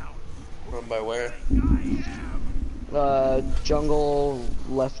 Run by where? Jungle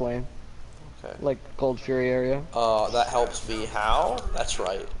left lane. Okay. Like Gold Fury area. That helps me. How? That's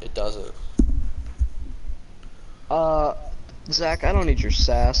right. It doesn't. Zach, I don't need your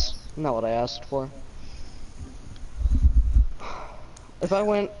sass. Not what I asked for. If I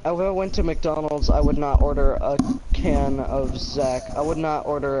went to McDonald's, I would not order a can of Zach. I would not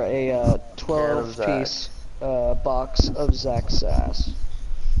order a 12-piece box of Zach sass.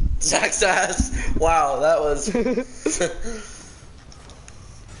 Zach Sass. Wow, that was.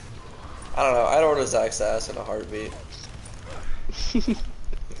 I don't know. I'd order Zach Sass in a heartbeat.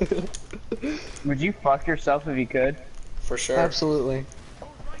 Would you fuck yourself if you could? For sure. Absolutely.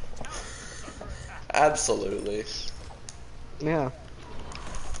 Absolutely. Yeah.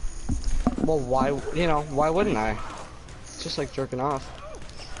 Well, why wouldn't I? It's just like jerking off.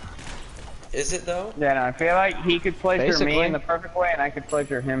 Is it though? Yeah, no, I feel like he could pleasure me Basically. in the perfect way, and I could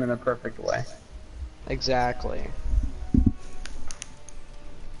pleasure him in the perfect way. Exactly.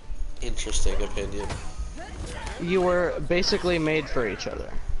 Interesting opinion. You were basically made for each other.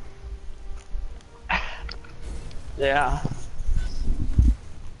 Yeah.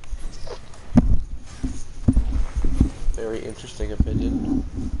 Very interesting opinion.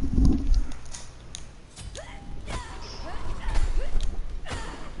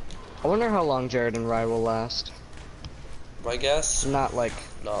 I wonder how long Jared and Rye will last. My guess? Not like,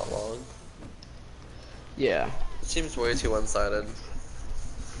 Not long. yeah. It seems way too one-sided.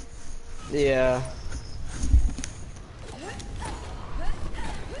 Yeah.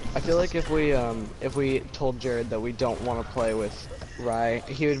 I feel like if we told Jared that we don't want to play with Rye,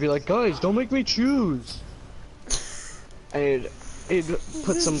 he would be like, guys, don't make me choose. And he'd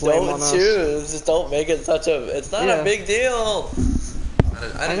put some blame on us. Don't choose. Just don't make it such a. It's not a big deal.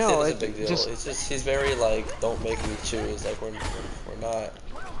 I didn't know, say it's a big deal. just- It's just he's very like, don't make me choose. Like we're not.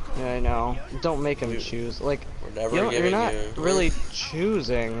 Yeah, I know. Don't make him choose. Like, We're never you're giving not you. really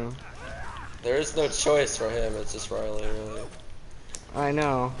choosing. There is no choice for him. It's just Riley, really. I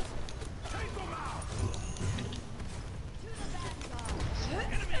know.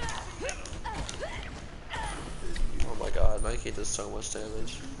 Oh my God, Nike does so much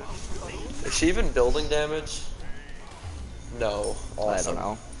damage. Is she even building damage? No. Awesome. I don't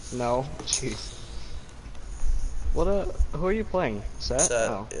know. No. Jeez. Who are you playing? Set? Set,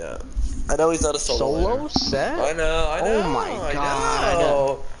 Oh. yeah. I know he's not a solo. Solo? Set? I know. Oh my I God.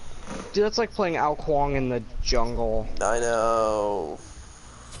 know. Dude, that's like playing Ao Kuang in the jungle. I know.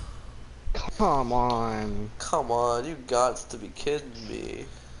 Come on. Come on, you got to be kidding me.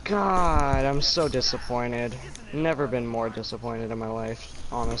 God, I'm so disappointed. Never been more disappointed in my life,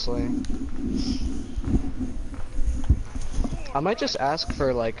 honestly. I might just ask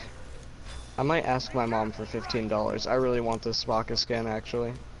for like, I might ask my mom for $15. I really want this Baka skin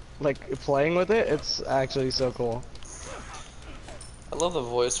actually. Like playing with it, it's actually so cool. I love the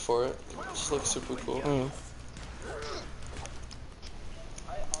voice for it. It just looks super cool.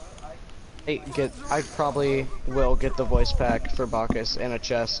 I probably will get the voice pack for Bacchus in a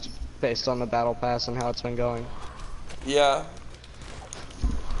chest based on the battle pass and how it's been going. Yeah.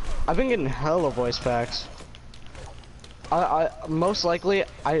 I've been getting hella voice packs. I most likely,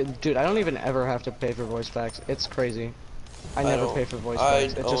 dude, I don't even ever have to pay for voice packs. It's crazy. I never pay for voice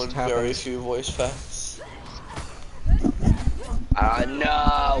packs. It just happens. Very few voice packs.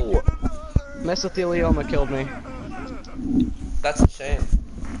 No! Mesothelioma killed me. That's a shame.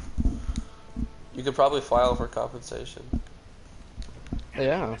 You could probably file for compensation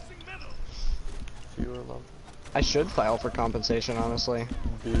Yeah. if you were loved. I should file for compensation, honestly.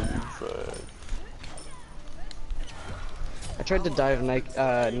 Big fag. I tried to dive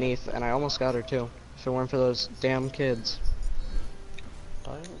Neath, and I almost got her too. If it weren't for those damn kids.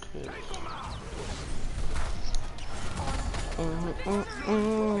 Dying kid.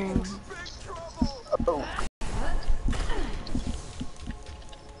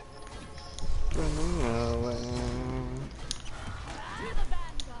 Running away.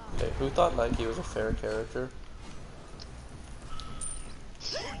 Hey, who thought Nike was a fair character?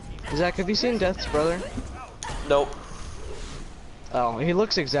 Zach, have you seen Death's brother? Nope. Oh, he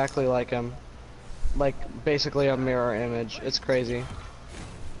looks exactly like him. Like, basically a mirror image. It's crazy.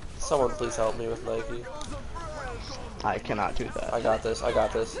 Someone please help me with Nike. I cannot do that. I got this, I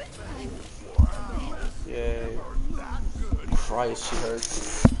got this. Yay. Christ, she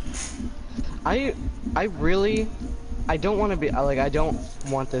hurts. I don't want to be, like, I don't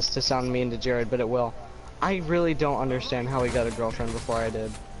want this to sound mean to Jared, but it will. I really don't understand how he got a girlfriend before I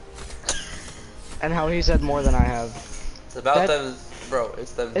did. And how he's had more than I have. It's about them, bro.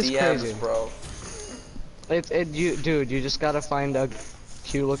 It's them it's DMs, crazy. bro. Dude, you just gotta find a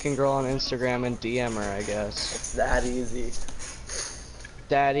cute-looking girl on Instagram and DM her, I guess. It's that easy.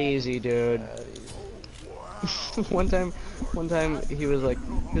 That easy, dude. That easy. one time he was like,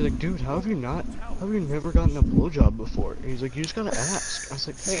 dude, how have you never gotten a blowjob before? And he's like, you just gotta ask. I was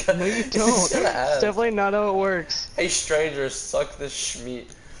like, hey, no, you don't. It's definitely not how it works. Hey, stranger, suck this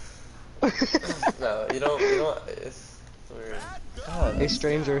schmeat. No, you don't. It's weird. God, Hey,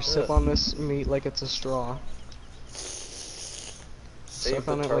 stranger, sip on this meat like it's a straw. Save Suck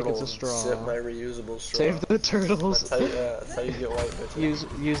the on it turtle. like it's a straw. Sip my reusable straw. Save the turtles. That's how you get white bitches.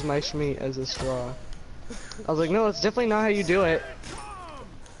 Use my schmeat as a straw. I was like, no, that's definitely not how you do it.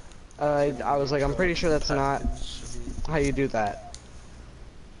 I was like, I'm pretty sure that's not how you do that.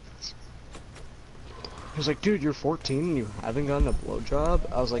 He was like, dude, you're 14 and you haven't gotten a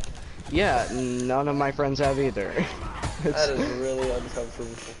blowjob? I was like, yeah, none of my friends have either. That is really uncomfortable.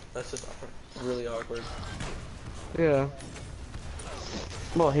 That's just really awkward. Yeah.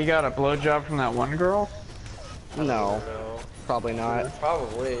 Well, he got a blowjob from that one girl? No, probably not.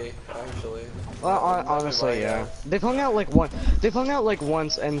 Probably, actually. Well, honestly, yeah. They've hung out like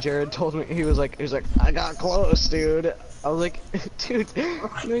once, and Jared told me he was like, I got close, dude. I was like, dude,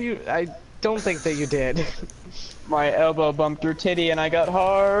 no, I don't think that you did. My elbow bumped through titty and I got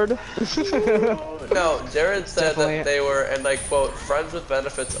hard. No, Jared said Definitely. that they were, and I quote, friends with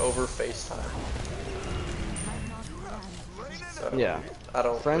benefits over FaceTime. So, Yeah. I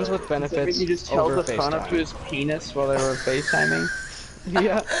don't. Friends really... with benefits You just held over the phone up to FaceTime. his penis while they were FaceTiming.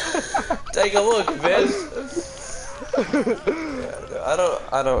 Yeah. Take a look, Vince. Yeah,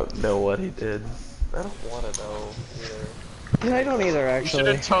 I don't know what he did. I don't want to know either. I don't either, You should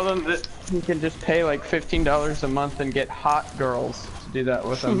actually. have told him that he can just pay like $15 a month and get hot girls to do that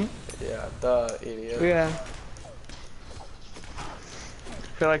with him. Yeah, duh, idiot. Yeah. I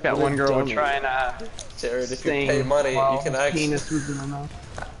feel like that What a one girl would dummy. try and Jared, if you sing pay money, while you can his actually. penis was in her mouth.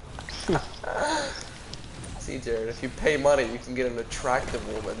 See, Jared, if you pay money, you can get an attractive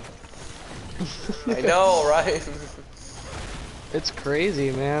woman. I know, right? It's crazy,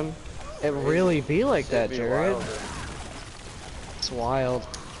 man. It really be like that, It'd be Jared. wilder. It's wild.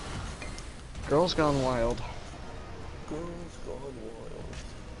 Girls gone wild. Girls gone wild.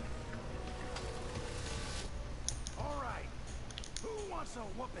 Alright. Who wants a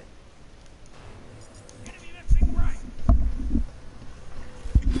whooping? Enemy missing right.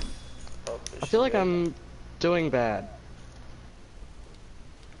 Oh, I feel like I'm doing bad.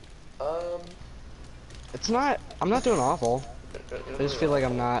 It's not. I'm not doing awful. I just feel like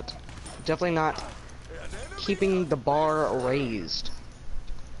I'm not. Definitely not keeping the bar raised.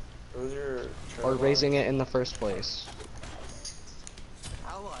 Who's your Or raising it in the first place.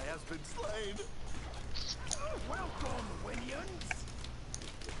 Ally has been slain. Welcome, Winions.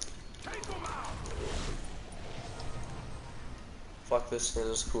 Take them out. Fuck, this skin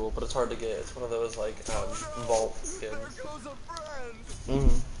is cool, but it's hard to get. It's one of those like vault skins. Goes a friend.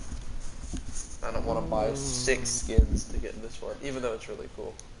 Mm-hmm. I don't want to buy 6 skins to get this one, even though it's really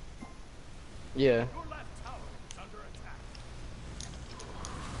cool. Yeah. Your left tower is under attack.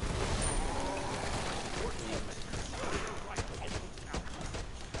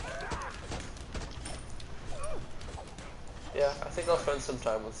 think I'll spend some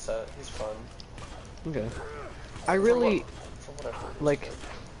time with Seth. He's fun. Okay. I really From what I've heard, he's like. good.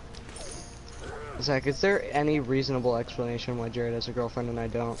 Zach, is there any reasonable explanation why Jared has a girlfriend and I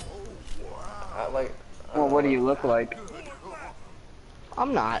don't? I like. I Well, don't what know, do you look like?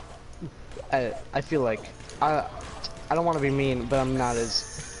 I'm not. I feel like I don't want to be mean, but I'm not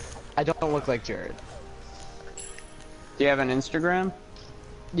as. I don't look like Jared. Do you have an Instagram?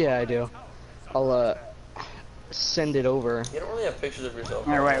 Yeah, I do. I'll send it over. You don't really have pictures of yourself.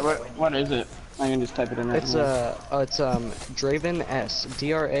 Alright, wait, online, though. what is it? I can just type it in right It's now. it's Draven S,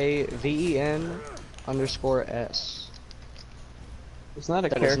 DRAVEN_S. Isn't that a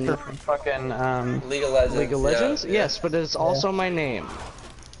that is character not- from fucking, League of Legends. League of Legends? Yeah, Yes, but it's also my name.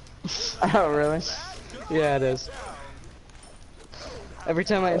 Oh, really? Yeah, it is. Every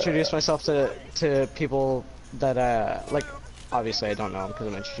time I introduce myself to people that like, obviously I don't know because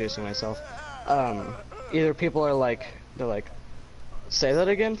I'm introducing myself. Either people are like, they're like, say that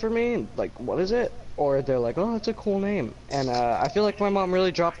again for me, like what is it? Or they're like, oh, it's a cool name. And I feel like my mom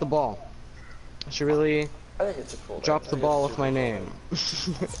really dropped the ball. She really I think it's a cool. dropped the name. ball It's with my super name.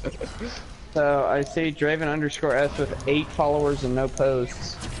 So, I see Draven_S with 8 followers and no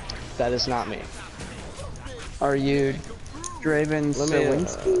posts. That is not me. Are you Draven Let me.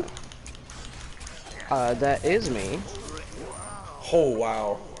 Sawinski? That is me. Oh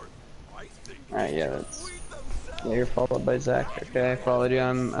wow. Alright, yeah, that's... Yeah, you're followed by Zach. Okay, I followed you.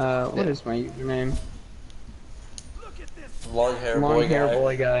 I'm, what is my username? Long hair Long boy hair guy.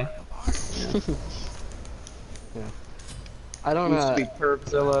 boy guy. Yeah. I don't Used to be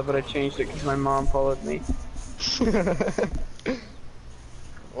Pervzilla, but I changed it because my mom followed me.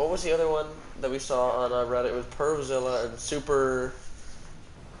 What was the other one that we saw on Reddit? It was Pervzilla and Super.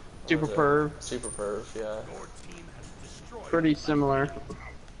 Super what was it? Perv. Super Perv, yeah. Pretty similar.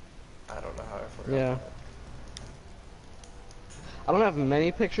 I don't know how I forgot. Yeah. I don't have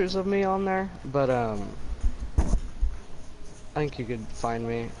many pictures of me on there, but I think you could find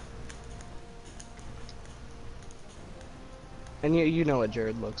me. And you know what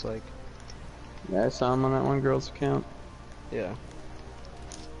Jared looks like. Yeah, I saw him on that one girl's account. Yeah.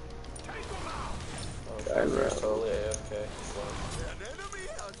 Oh, I he's wrote. totally AFK.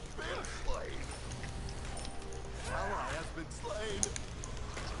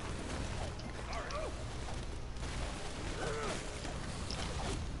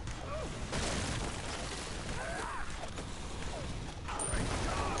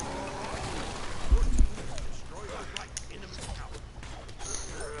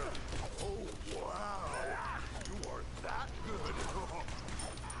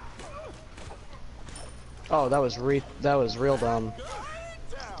 Oh, that was real dumb.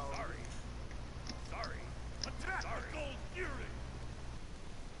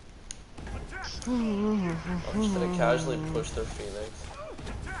 I'm just gonna casually push their Phoenix.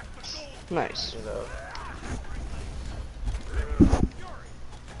 Nice. You know.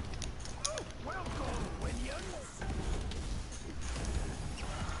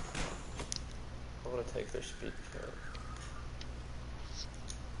 I'm gonna take their speed kill.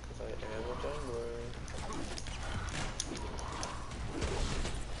 Because I am a jungler.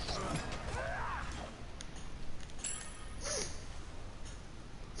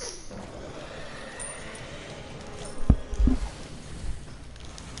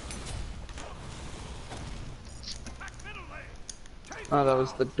 Oh, that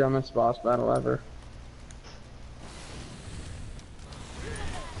was the dumbest boss battle ever.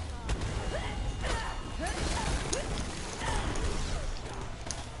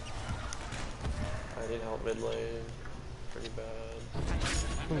 I need help mid lane. Pretty bad.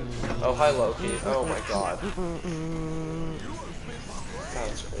 Oh, hi Loki. Oh my god.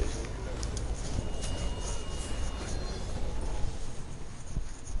 That's crazy.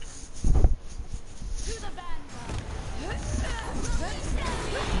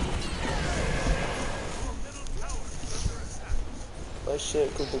 Nice shit,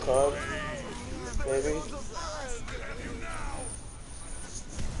 Kukulkan. Maybe.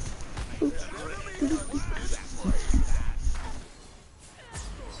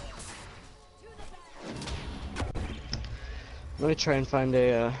 Let me try and find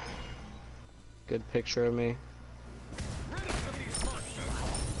a good picture of me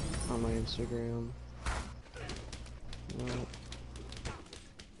on my Instagram. No.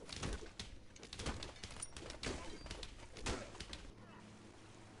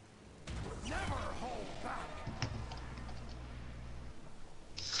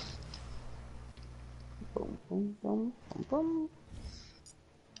 Boom, boom, boom, boom, boom.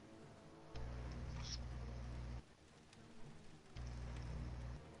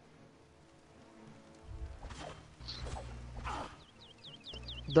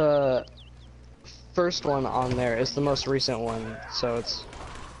 The first one on there is the most recent one, so it's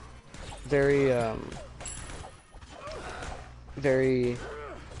very very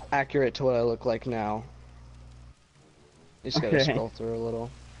accurate to what I look like now. You just gotta Okay. scroll through a little.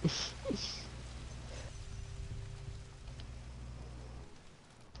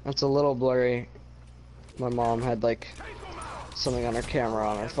 That's a little blurry. My mom had like something on her camera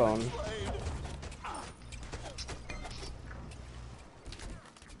on her phone.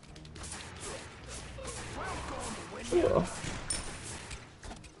 Cool.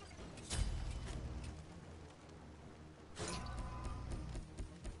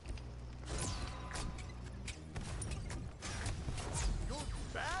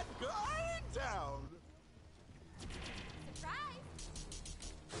 Bad guy in town.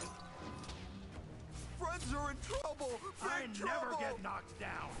 Friends are in trouble. I never get knocked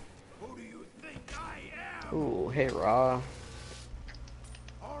down. Who do you think I am? Ooh, hey Raw.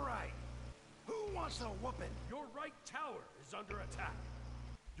 All right. Who wants a whooping? Your right tower is under attack.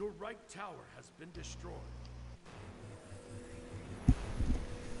 Your right tower has been destroyed.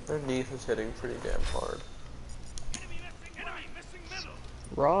 Their Neath is hitting pretty damn hard. Enemy missing middle.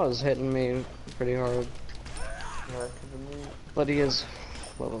 Raw is hitting me pretty hard, but he is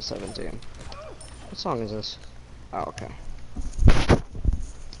level 17. What song is this? Oh, okay.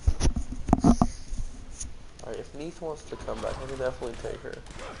 Alright, if Neath wants to come back, I can definitely take her.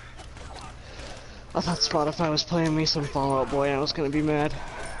 I thought Spotify was playing me some Fall Out Boy and I was gonna be mad.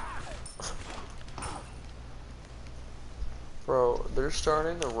 Bro, they're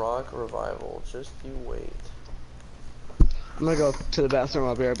starting the Rock Revival. Just you wait. I'm gonna go to the bathroom,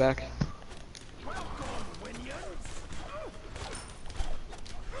 I'll be right back.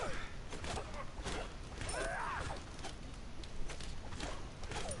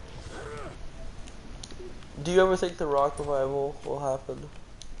 Do you ever think the Rock Revival will happen?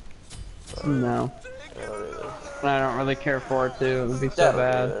 No. I don't either. I don't really care for it too. It would be so Yeah, I don't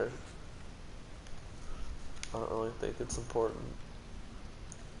bad. either. I don't really think it's important.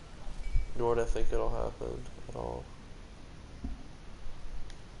 Nor do I think it'll happen at all.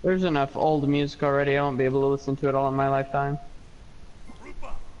 There's enough old music already. I won't be able to listen to it all in my lifetime.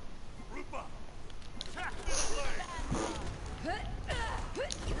 Rupa. Rupa. Attack this way.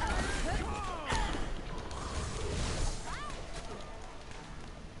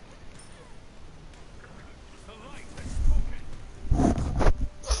 The light has spoken.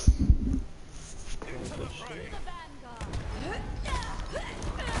 Into the fray.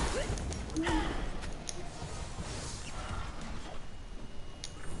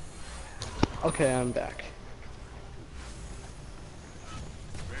 Okay, I'm back.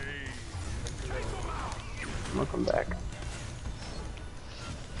 Welcome back.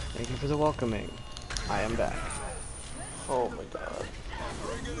 Thank you for the welcoming. I am back. Oh my god.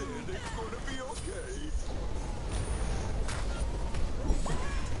 Bring it in. It's going to be okay.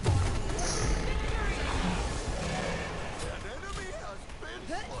 An enemy has been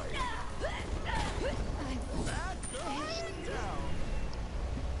slain. Bad guy down.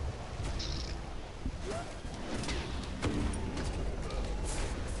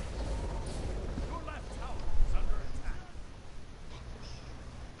 Your left tower is under attack.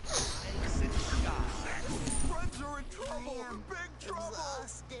 Friends are in trouble. Big trouble.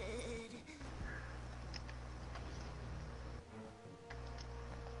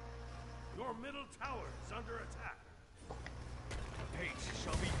 Your middle tower is under attack. Hate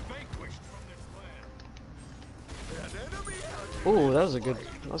shall be vanquished from this land. An enemy has Ooh, that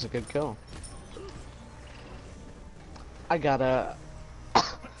was a good kill. I gotta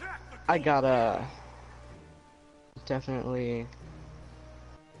definitely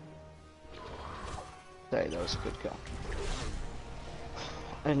say that was a good kill.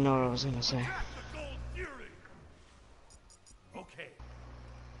 I didn't know what I was gonna say. attack the Gold Fury. Okay.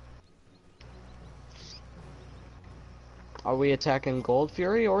 Are we attacking Gold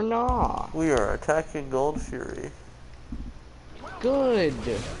Fury or not? We are attacking Gold Fury. Good.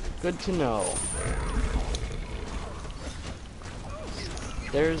 Good to know.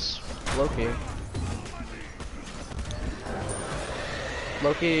 There's Loki.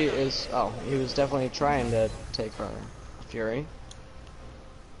 Loki is... oh, he was definitely trying to take our Fury.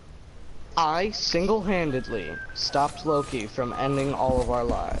 I single-handedly stopped Loki from ending all of our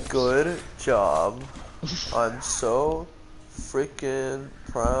lives. Good job. I'm so freaking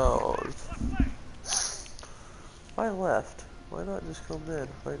proud. Why left? Why not just come in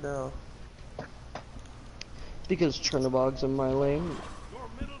right now? Because Chernobog's in my lane. Your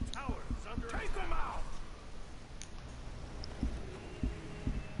middle tower is under attack. Take them out.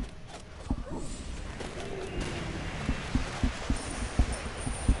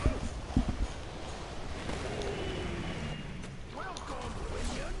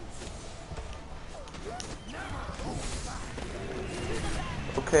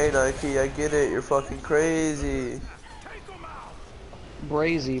 okay, Nike, I get it. You're fucking crazy.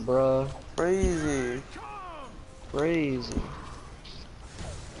 Brazy, bruh. Crazy. Brazy.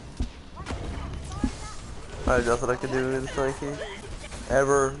 I have nothing I can do against Nike.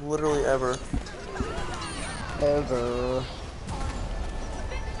 Ever. Literally ever. Ever.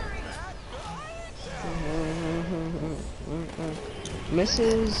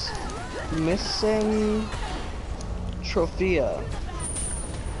 Missing Trophea.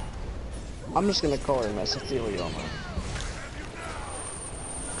 I'm just gonna call her mesothelioma.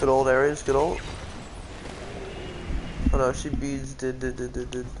 Good old Aries, good old. Oh no, she beads did.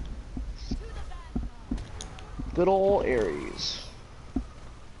 Good old Aries.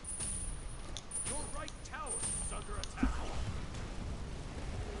 Your right tower is under attack.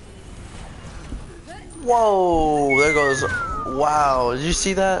 Whoa, there goes. Wow, did you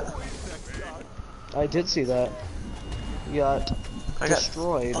see that? I did see that. You got I got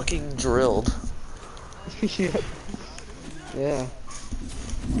destroyed. fucking drilled. Yeah. Yeah.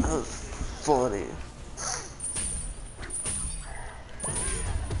 That was funny.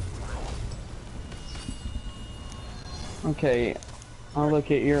 Okay, I'll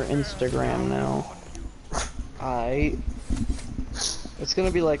look at your Instagram now. It's gonna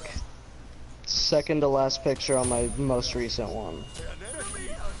be like second to last picture on my most recent one.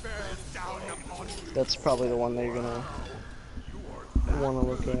 That's probably the one that you're gonna want to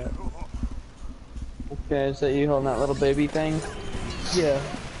look at. Okay, is that you holding that little baby thing? Yeah.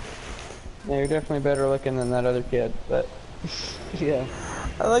 Yeah, you're definitely better looking than that other kid, but... Yeah.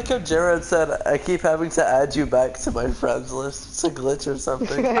 I like how Jared said, I keep having to add you back to my friends list. It's a glitch or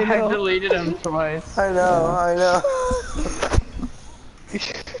something. I deleted him twice. I know.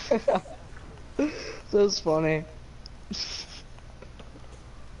 That's funny.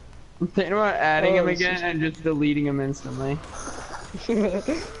 I'm thinking about adding him again and just deleting him instantly.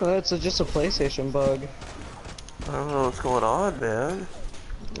 Well, it's just a PlayStation bug. I don't know what's going on, man.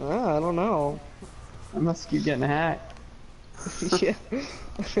 I don't know. I must keep getting hacked. Yeah.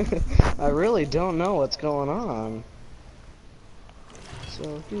 I really don't know what's going on.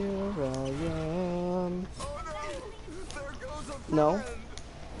 So here I am. No.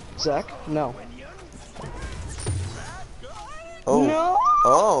 Zach? No. Oh. No!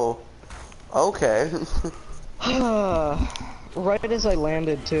 Oh. Okay. Right as I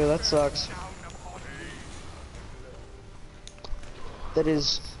landed too, that sucks. That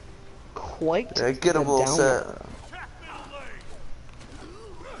is quite Yeah, get him, the little set. downer.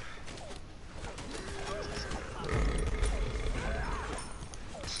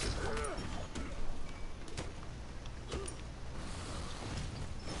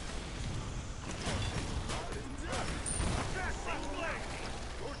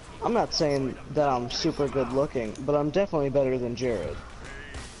 I'm not saying that I'm super good looking, but I'm definitely better than Jared.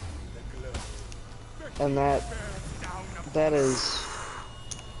 And that's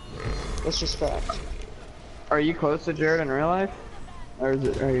just fact. Are you close to Jared in real life? Or are you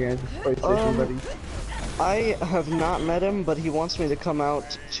guys just PlayStation buddies? I have not met him, but he wants me to come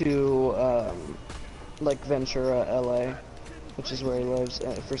out to, like Ventura, LA, which is where he lives,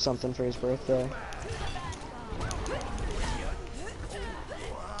 for something for his birthday.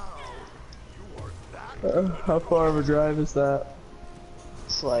 How far of a drive is that?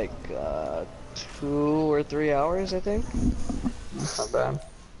 It's like, 2 or 3 hours, I think. That's not bad.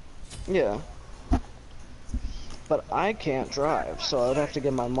 Yeah. But I can't drive, so I would have to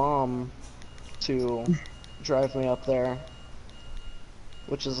get my mom to drive me up there,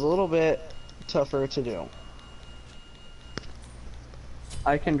 which is a little bit tougher to do.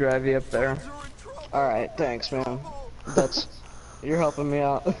 I can drive you up there. Alright, thanks, man. You're helping me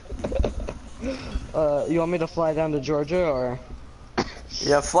out. You want me to fly down to Georgia, or?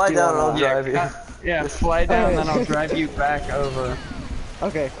 Yeah, fly down and I'll drive you. Yeah, fly down, then I'll drive you back over.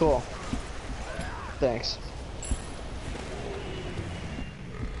 Okay, cool. Thanks.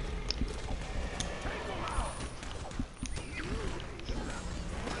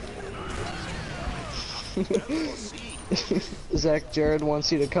 Zach, Jared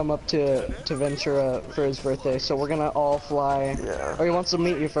wants you to come up to Ventura for his birthday, so we're gonna all fly. Yeah. Or he wants to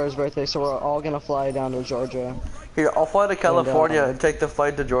meet you for his birthday, so we're all gonna fly down to Georgia. Here, I'll fly to California and take the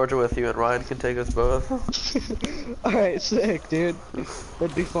flight to Georgia with you, and Ryan can take us both. Alright, sick, dude.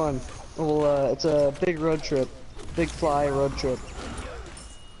 That'd be fun. Well, it's a big road trip. Big fly road trip.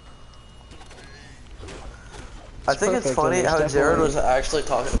 I think it's perfect, funny and how there's Jared definitely- was actually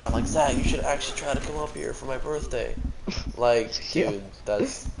talking about, like, Zach, you should actually try to come up here for my birthday. Like, Yeah. dude,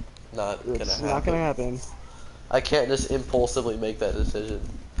 that's not gonna It's happen. not gonna happen. I can't just impulsively make that decision.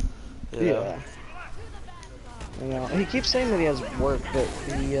 You know? Yeah. You know, he keeps saying that he has work, but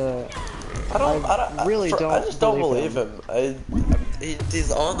he, I really don't. I just don't believe him.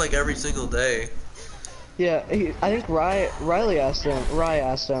 He's on like every single day. Yeah, I think Riley asked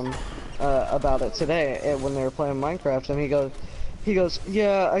him about it today when they were playing Minecraft, and he goes,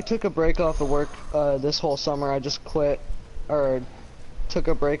 yeah, I took a break off of work this whole summer. I just quit, or took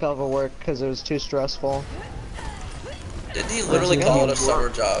a break off of work because it was too stressful. Didn't he literally call it a summer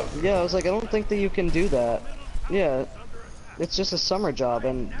job? Yeah, I was like, I don't think that you can do that. Yeah, it's just a summer job,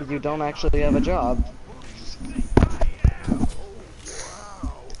 and you don't actually have a job.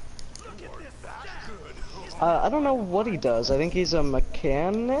 I don't know what he does. I think he's a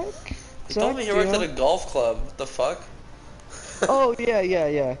mechanic? He told me he worked at a golf club. What the fuck? Oh,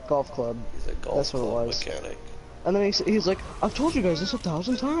 yeah. Golf club. He's a golf That's what club it was. mechanic. And then he's like, I've told you guys this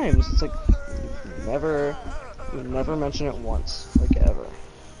 1,000 times. It's like, you never mention it once. Like, ever.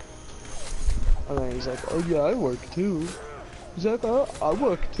 And then he's like, oh yeah, I work too. He's like, oh, I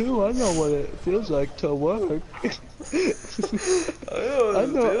work too. I know what it feels like to work. I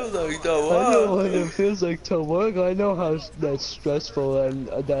know what it feels like to work. I know how that's stressful and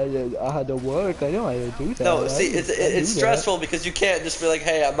that I had to work. I know how to do that. No, see, it's stressful because you can't just be like,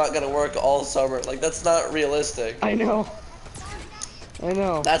 hey, I'm not gonna work all summer. Like, that's not realistic. I know.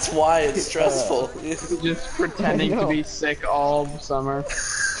 That's why it's stressful. Just pretending to be sick all summer.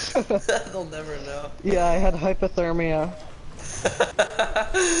 They'll never know. Yeah, I had hypothermia.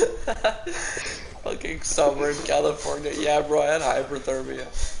 Fucking summer in California. Yeah, bro, I had hypothermia.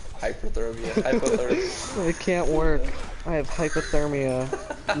 Hypothermia. It can't work. I have hypothermia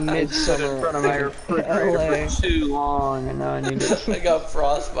midsummer In front of my refrigerator for too long, and now I need to. I got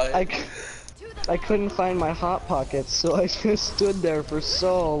frostbite. I couldn't find my hot pockets, so I just stood there for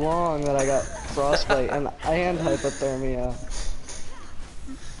so long that I got frostbite and hypothermia.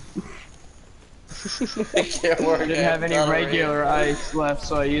 I didn't have any regular ice left,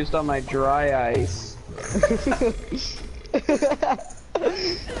 so I used all my dry ice.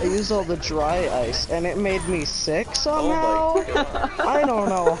 I used all the dry ice, and it made me sick somehow. Oh my god. I don't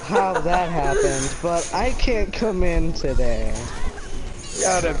know how that happened, but I can't come in today.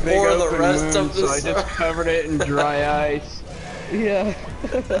 Got a big open wound, so I just covered it in dry ice. Yeah.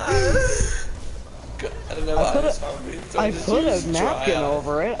 I don't know why ice on me, so I put a napkin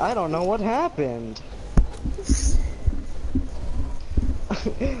over it. I don't know what happened.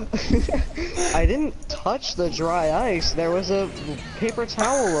 I didn't touch the dry ice. There was a paper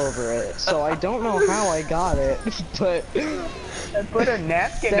towel over it, so I don't know how I got it, but I put a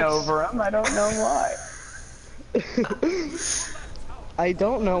napkin over him. I don't know why. I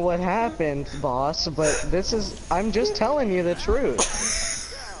don't know what happened, boss, but I'm just telling you the truth.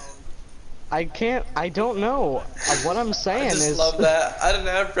 I don't know. What I'm saying I just love that. I didn't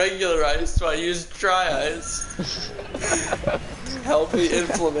have regular ice, so I used dry ice. Healthy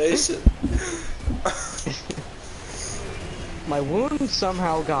inflammation. My wound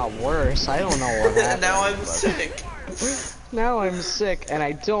somehow got worse. I don't know what happened. And now I'm sick. Now I'm sick, and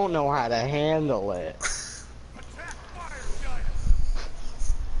I don't know how to handle it.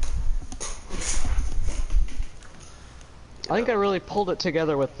 I think I really pulled it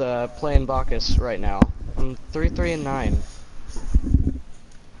together with playing Bacchus right now. I'm 3-3-9.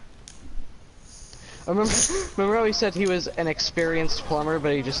 Remember how he said he was an experienced plumber,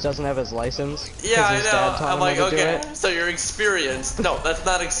 but he just doesn't have his license? Yeah, I know. I'm like, okay, so you're experienced. No, that's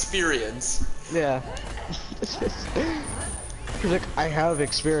not experience. Yeah. He's like, I have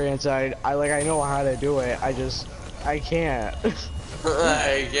experience. I know how to do it. I can't.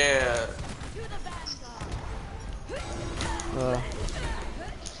 I can't.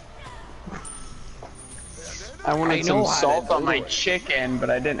 I wanted some salt on my chicken, but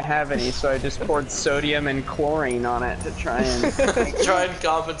I didn't have any, so I just poured sodium and chlorine on it to try and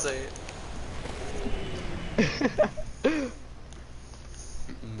compensate.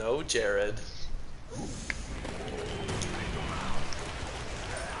 No, Jared.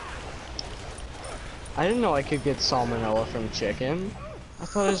 I didn't know I could get salmonella from chicken. I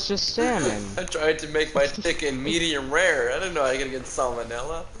thought it was just salmon. I tried to make my chicken medium rare. I didn't know I could get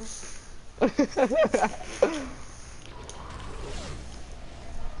salmonella.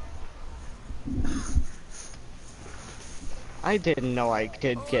 I didn't know I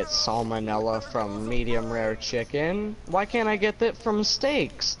could get salmonella from medium rare chicken. Why can't I get that from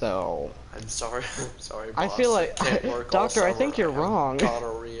steaks, though? I'm sorry. I'm sorry, boss. I feel like, Doctor, I think you're wrong.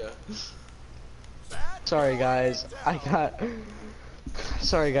 Gonorrhea. Sorry, guys.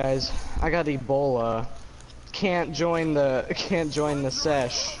 Sorry, guys. I got Ebola. Can't join the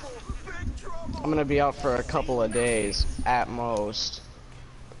sesh. I'm gonna be out for a couple of days at most.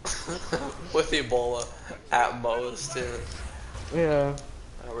 With Ebola at most, yeah. Yeah.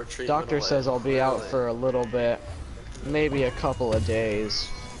 Our treatment Doctor away. says I'll be out for a little bit, maybe a couple of days.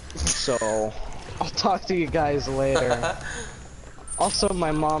 So I'll talk to you guys later. Also,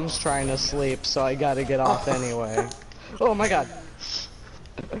 my mom's trying to sleep, so I gotta get off anyway. Oh my god.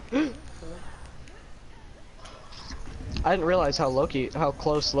 I didn't realize how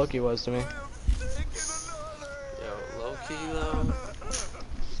close Loki was to me. Yo, Loki though.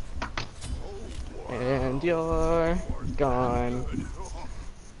 And you're gone.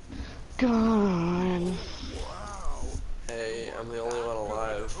 Gone. Hey, I'm the only one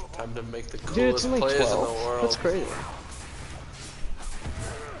alive. Time to make the Dude, it's coolest only plays in 12. the world. That's crazy.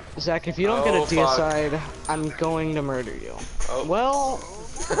 Zach, if you don't get Oh, a deicide, I'm going to murder you. Oh. Well...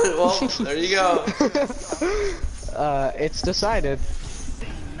 Well, there you go. It's decided.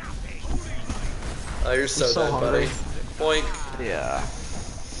 Oh, you're so, so dead, hungry. buddy. Boink. Yeah.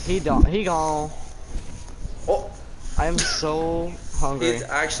 He gone. Oh, I'm so hungry. he's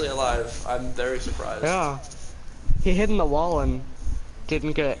actually alive. I'm very surprised. Yeah. He hid in the wall and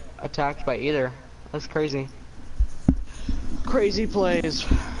didn't get attacked by either. That's crazy. Crazy plays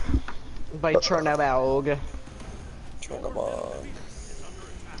by Chernabog. Chernabog.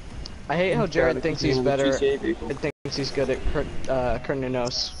 I hate how Jared thinks he's better He's and thinks he's good at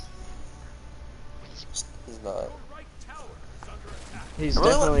Kernunos. He's not. He's I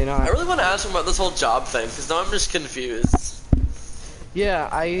really definitely not. I really want to ask him about this whole job thing, because now I'm just confused.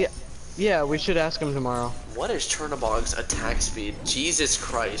 Yeah, we should ask him tomorrow. What is Chernabog's attack speed? Jesus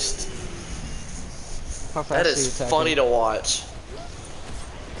Christ. How fast That is he is attacking? funny to watch.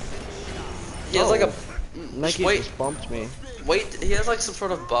 He has like a... Nike wait. just bumped me. Wait, he has like some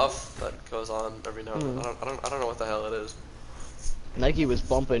sort of buff that goes on every now and then. Hmm. I don't know what the hell it is. Nike was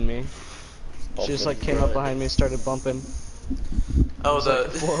bumping me. She just like came up behind me and started bumping. Oh, was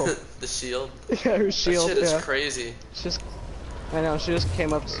like, whoa. the shield. Yeah, her shield. That shit is yeah. crazy. I know. She just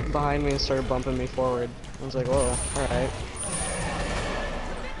came up behind me and started bumping me forward. I was like, whoa, all right.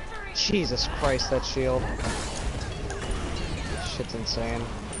 Jesus Christ, that shield. Shit's insane.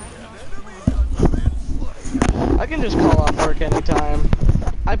 I can just call off work anytime.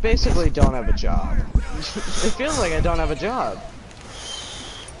 I basically don't have a job. It feels like I don't have a job.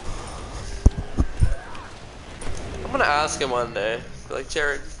 I'm gonna ask him one day. Be like,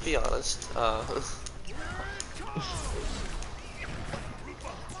 Jared, be honest. I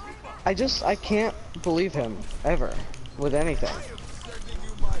can't believe him, ever, with anything.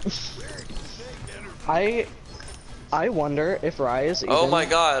 I wonder if Rye is even... Oh my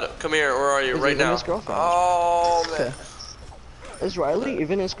god, come here, where are you? Right now. His girlfriend. Oh, man. Is Riley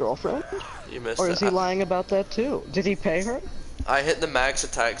even his girlfriend? You missed Or it. is he lying about that too? Did he pay her? I hit the max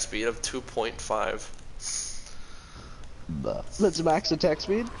attack speed of 2.5. That's max attack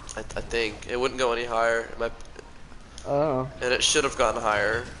speed? I think. It wouldn't go any higher. Oh. And it should have gone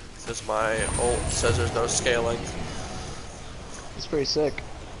higher. Because my ult says there's no scaling. It's pretty sick.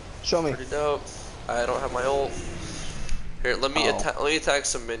 Show me. Pretty dope. I don't have my ult. Here, let me attack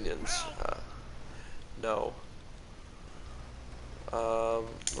some minions. No. I'm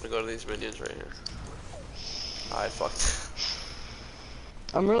gonna go to these minions right here. I fucked.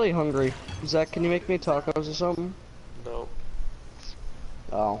 I'm really hungry. Zach, can you make me tacos or something? No.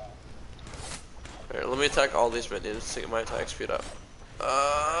 Oh. Here, let me attack all these minions to get my attack speed up.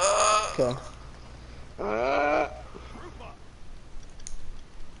 Okay.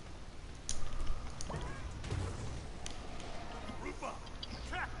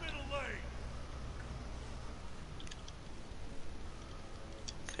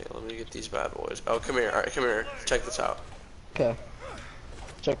 Okay, let me get these bad boys. Oh, come here. Alright, come here. Check this out. Okay.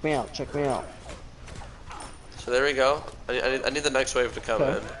 Check me out. Check me out. So there we go. I need the next wave to come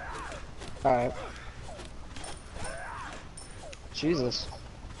in. Alright. Jesus.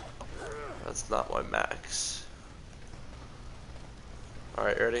 That's not my max.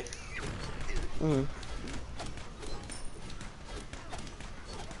 Alright, ready? Mm.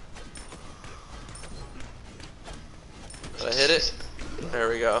 Did I hit it? There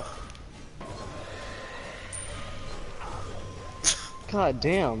we go. God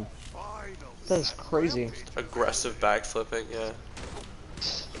damn. That is crazy. Aggressive backflipping, yeah.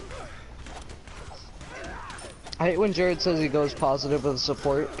 I hate when Jared says he goes positive with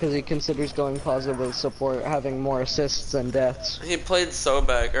support, because he considers going positive with support having more assists than deaths. He played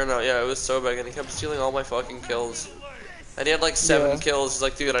Sobek, or no, yeah, it was Sobek, and he kept stealing all my fucking kills. And he had like 7 kills. He's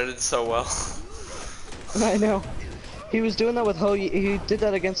like, dude, I did so well. I know. He was doing that with Ho Yi. He did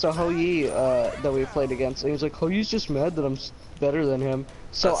that against a Ho Yi that we played against. And he was like, Ho Yi's just mad that I'm better than him.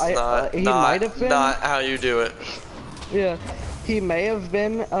 So That's he might have been. not how you do it. Yeah. He may have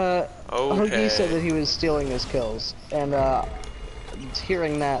been. Hoagie said that he was stealing his kills, and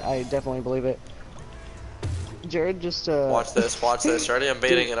hearing that, I definitely believe it. Jared just Watch this. Watch this. Ready? I'm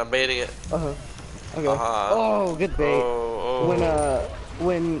baiting it. I'm baiting it. Okay. Oh, good bait. Oh.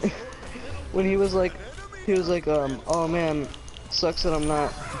 When he was like, oh man, sucks that I'm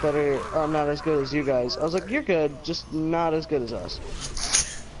not better, or I'm not as good as you guys. I was like, you're good, just not as good as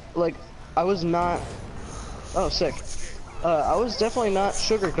us. Like, I was not. Oh, sick. I was definitely not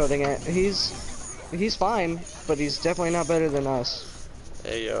sugarcoating it. He's fine, but he's definitely not better than us.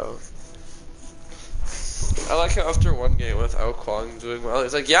 Hey yo. I like how after one game with Ao Kwang doing well,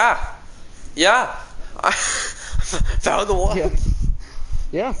 he's like, yeah, I found the one.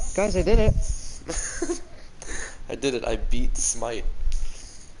 Yeah, guys, I did it. I did it. I beat Smite.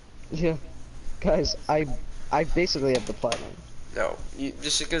 Yeah, guys, I basically have the platinum. No,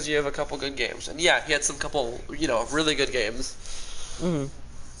 just because you have a couple good games, and yeah, he had some couple, really good games.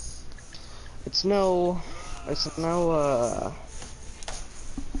 It's no, no,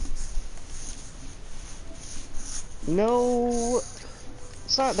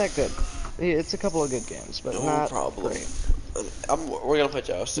 it's not that good. It's a couple of good games, but No not problem. great. We're gonna play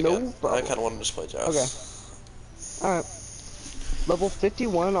Joust again. No problem. I kind of want to just play Joust. Okay. All right. Level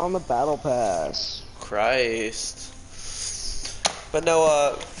 51 on the battle pass. Christ. But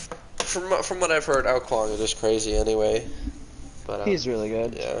no, from what I've heard, Ao Kwang is just crazy anyway. But he's really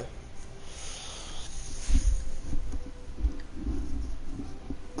good. Yeah.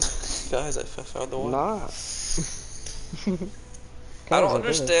 Guys, I found the one. Nah. I don't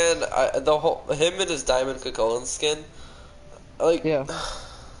understand him and his Diamond Kakulin skin. Like, yeah.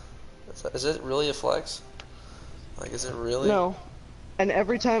 Is it really a flex? Like, is it really? No. And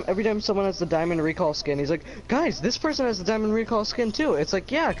every time someone has the Diamond Recall skin, he's like, guys, this person has the Diamond Recall skin too. It's like,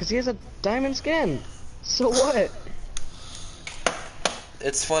 yeah, because he has a diamond skin. So what?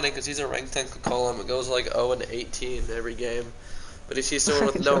 It's funny because he's a rank 10 Kakulin. It goes like 0 and 18 every game. But if he's someone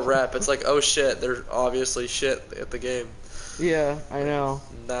with no rep, it's like, oh shit, they're obviously shit at the game. Yeah, I know.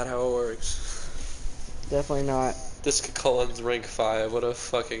 Not how it works. Definitely not. This Kakulin's rank 5. What a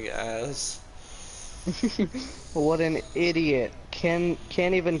fucking ass. What an idiot. Can't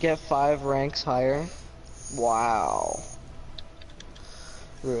even get 5 ranks higher. Wow.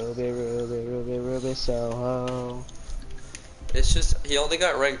 Ruby Soho. It's just, he only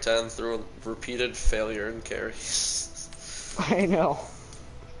got rank 10 through repeated failure in carries. I know.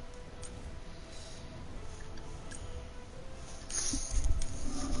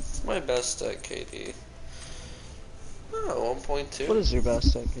 My best at KD. Oh, 1.2. What is your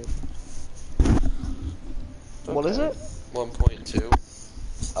best at, kid? Okay. What is it? 1.2.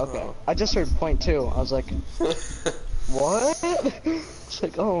 Okay. Oh. I just heard 0.2. I was like, what? It's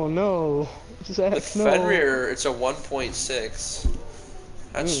like, oh no. Zach, With no. Fenrir, it's a 1.6.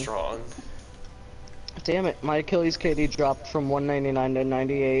 That's strong. Damn it, my Achilles KD dropped from 199 to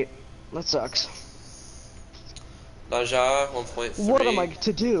 98. That sucks. Naja, 1.3. What am I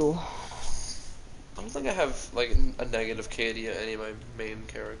to do? I don't think I have like a negative KD at any of my main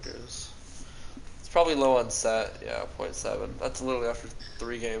characters. It's probably low on set, yeah, 0.7. That's literally after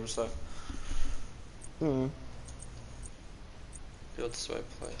 3 games, so. Field swipe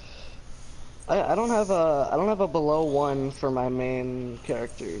play. I don't have a below 1 for my main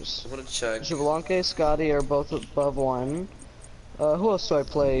characters. I'm gonna check. Jablonke, Scotty are both above 1. Who else do I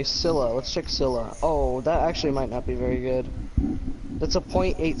play? Scylla. Let's check Scylla. Oh, that actually might not be very good. That's a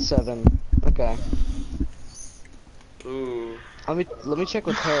 0.87. Okay. Ooh. Let me check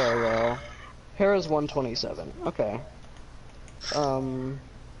with Hera though. Hera's 127. Okay.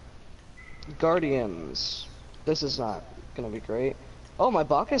 Guardians. This is not gonna be great. Oh, my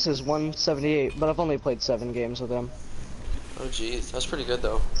Bacchus is 178, but I've only played 7 games with him. Oh jeez, that's pretty good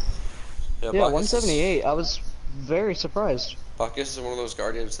though. Yeah, 178. I was very surprised. Bacchus is one of those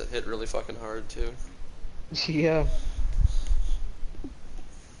guardians that hit really fucking hard too. Yeah.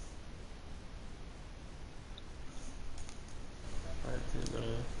 I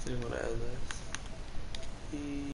do want to add that.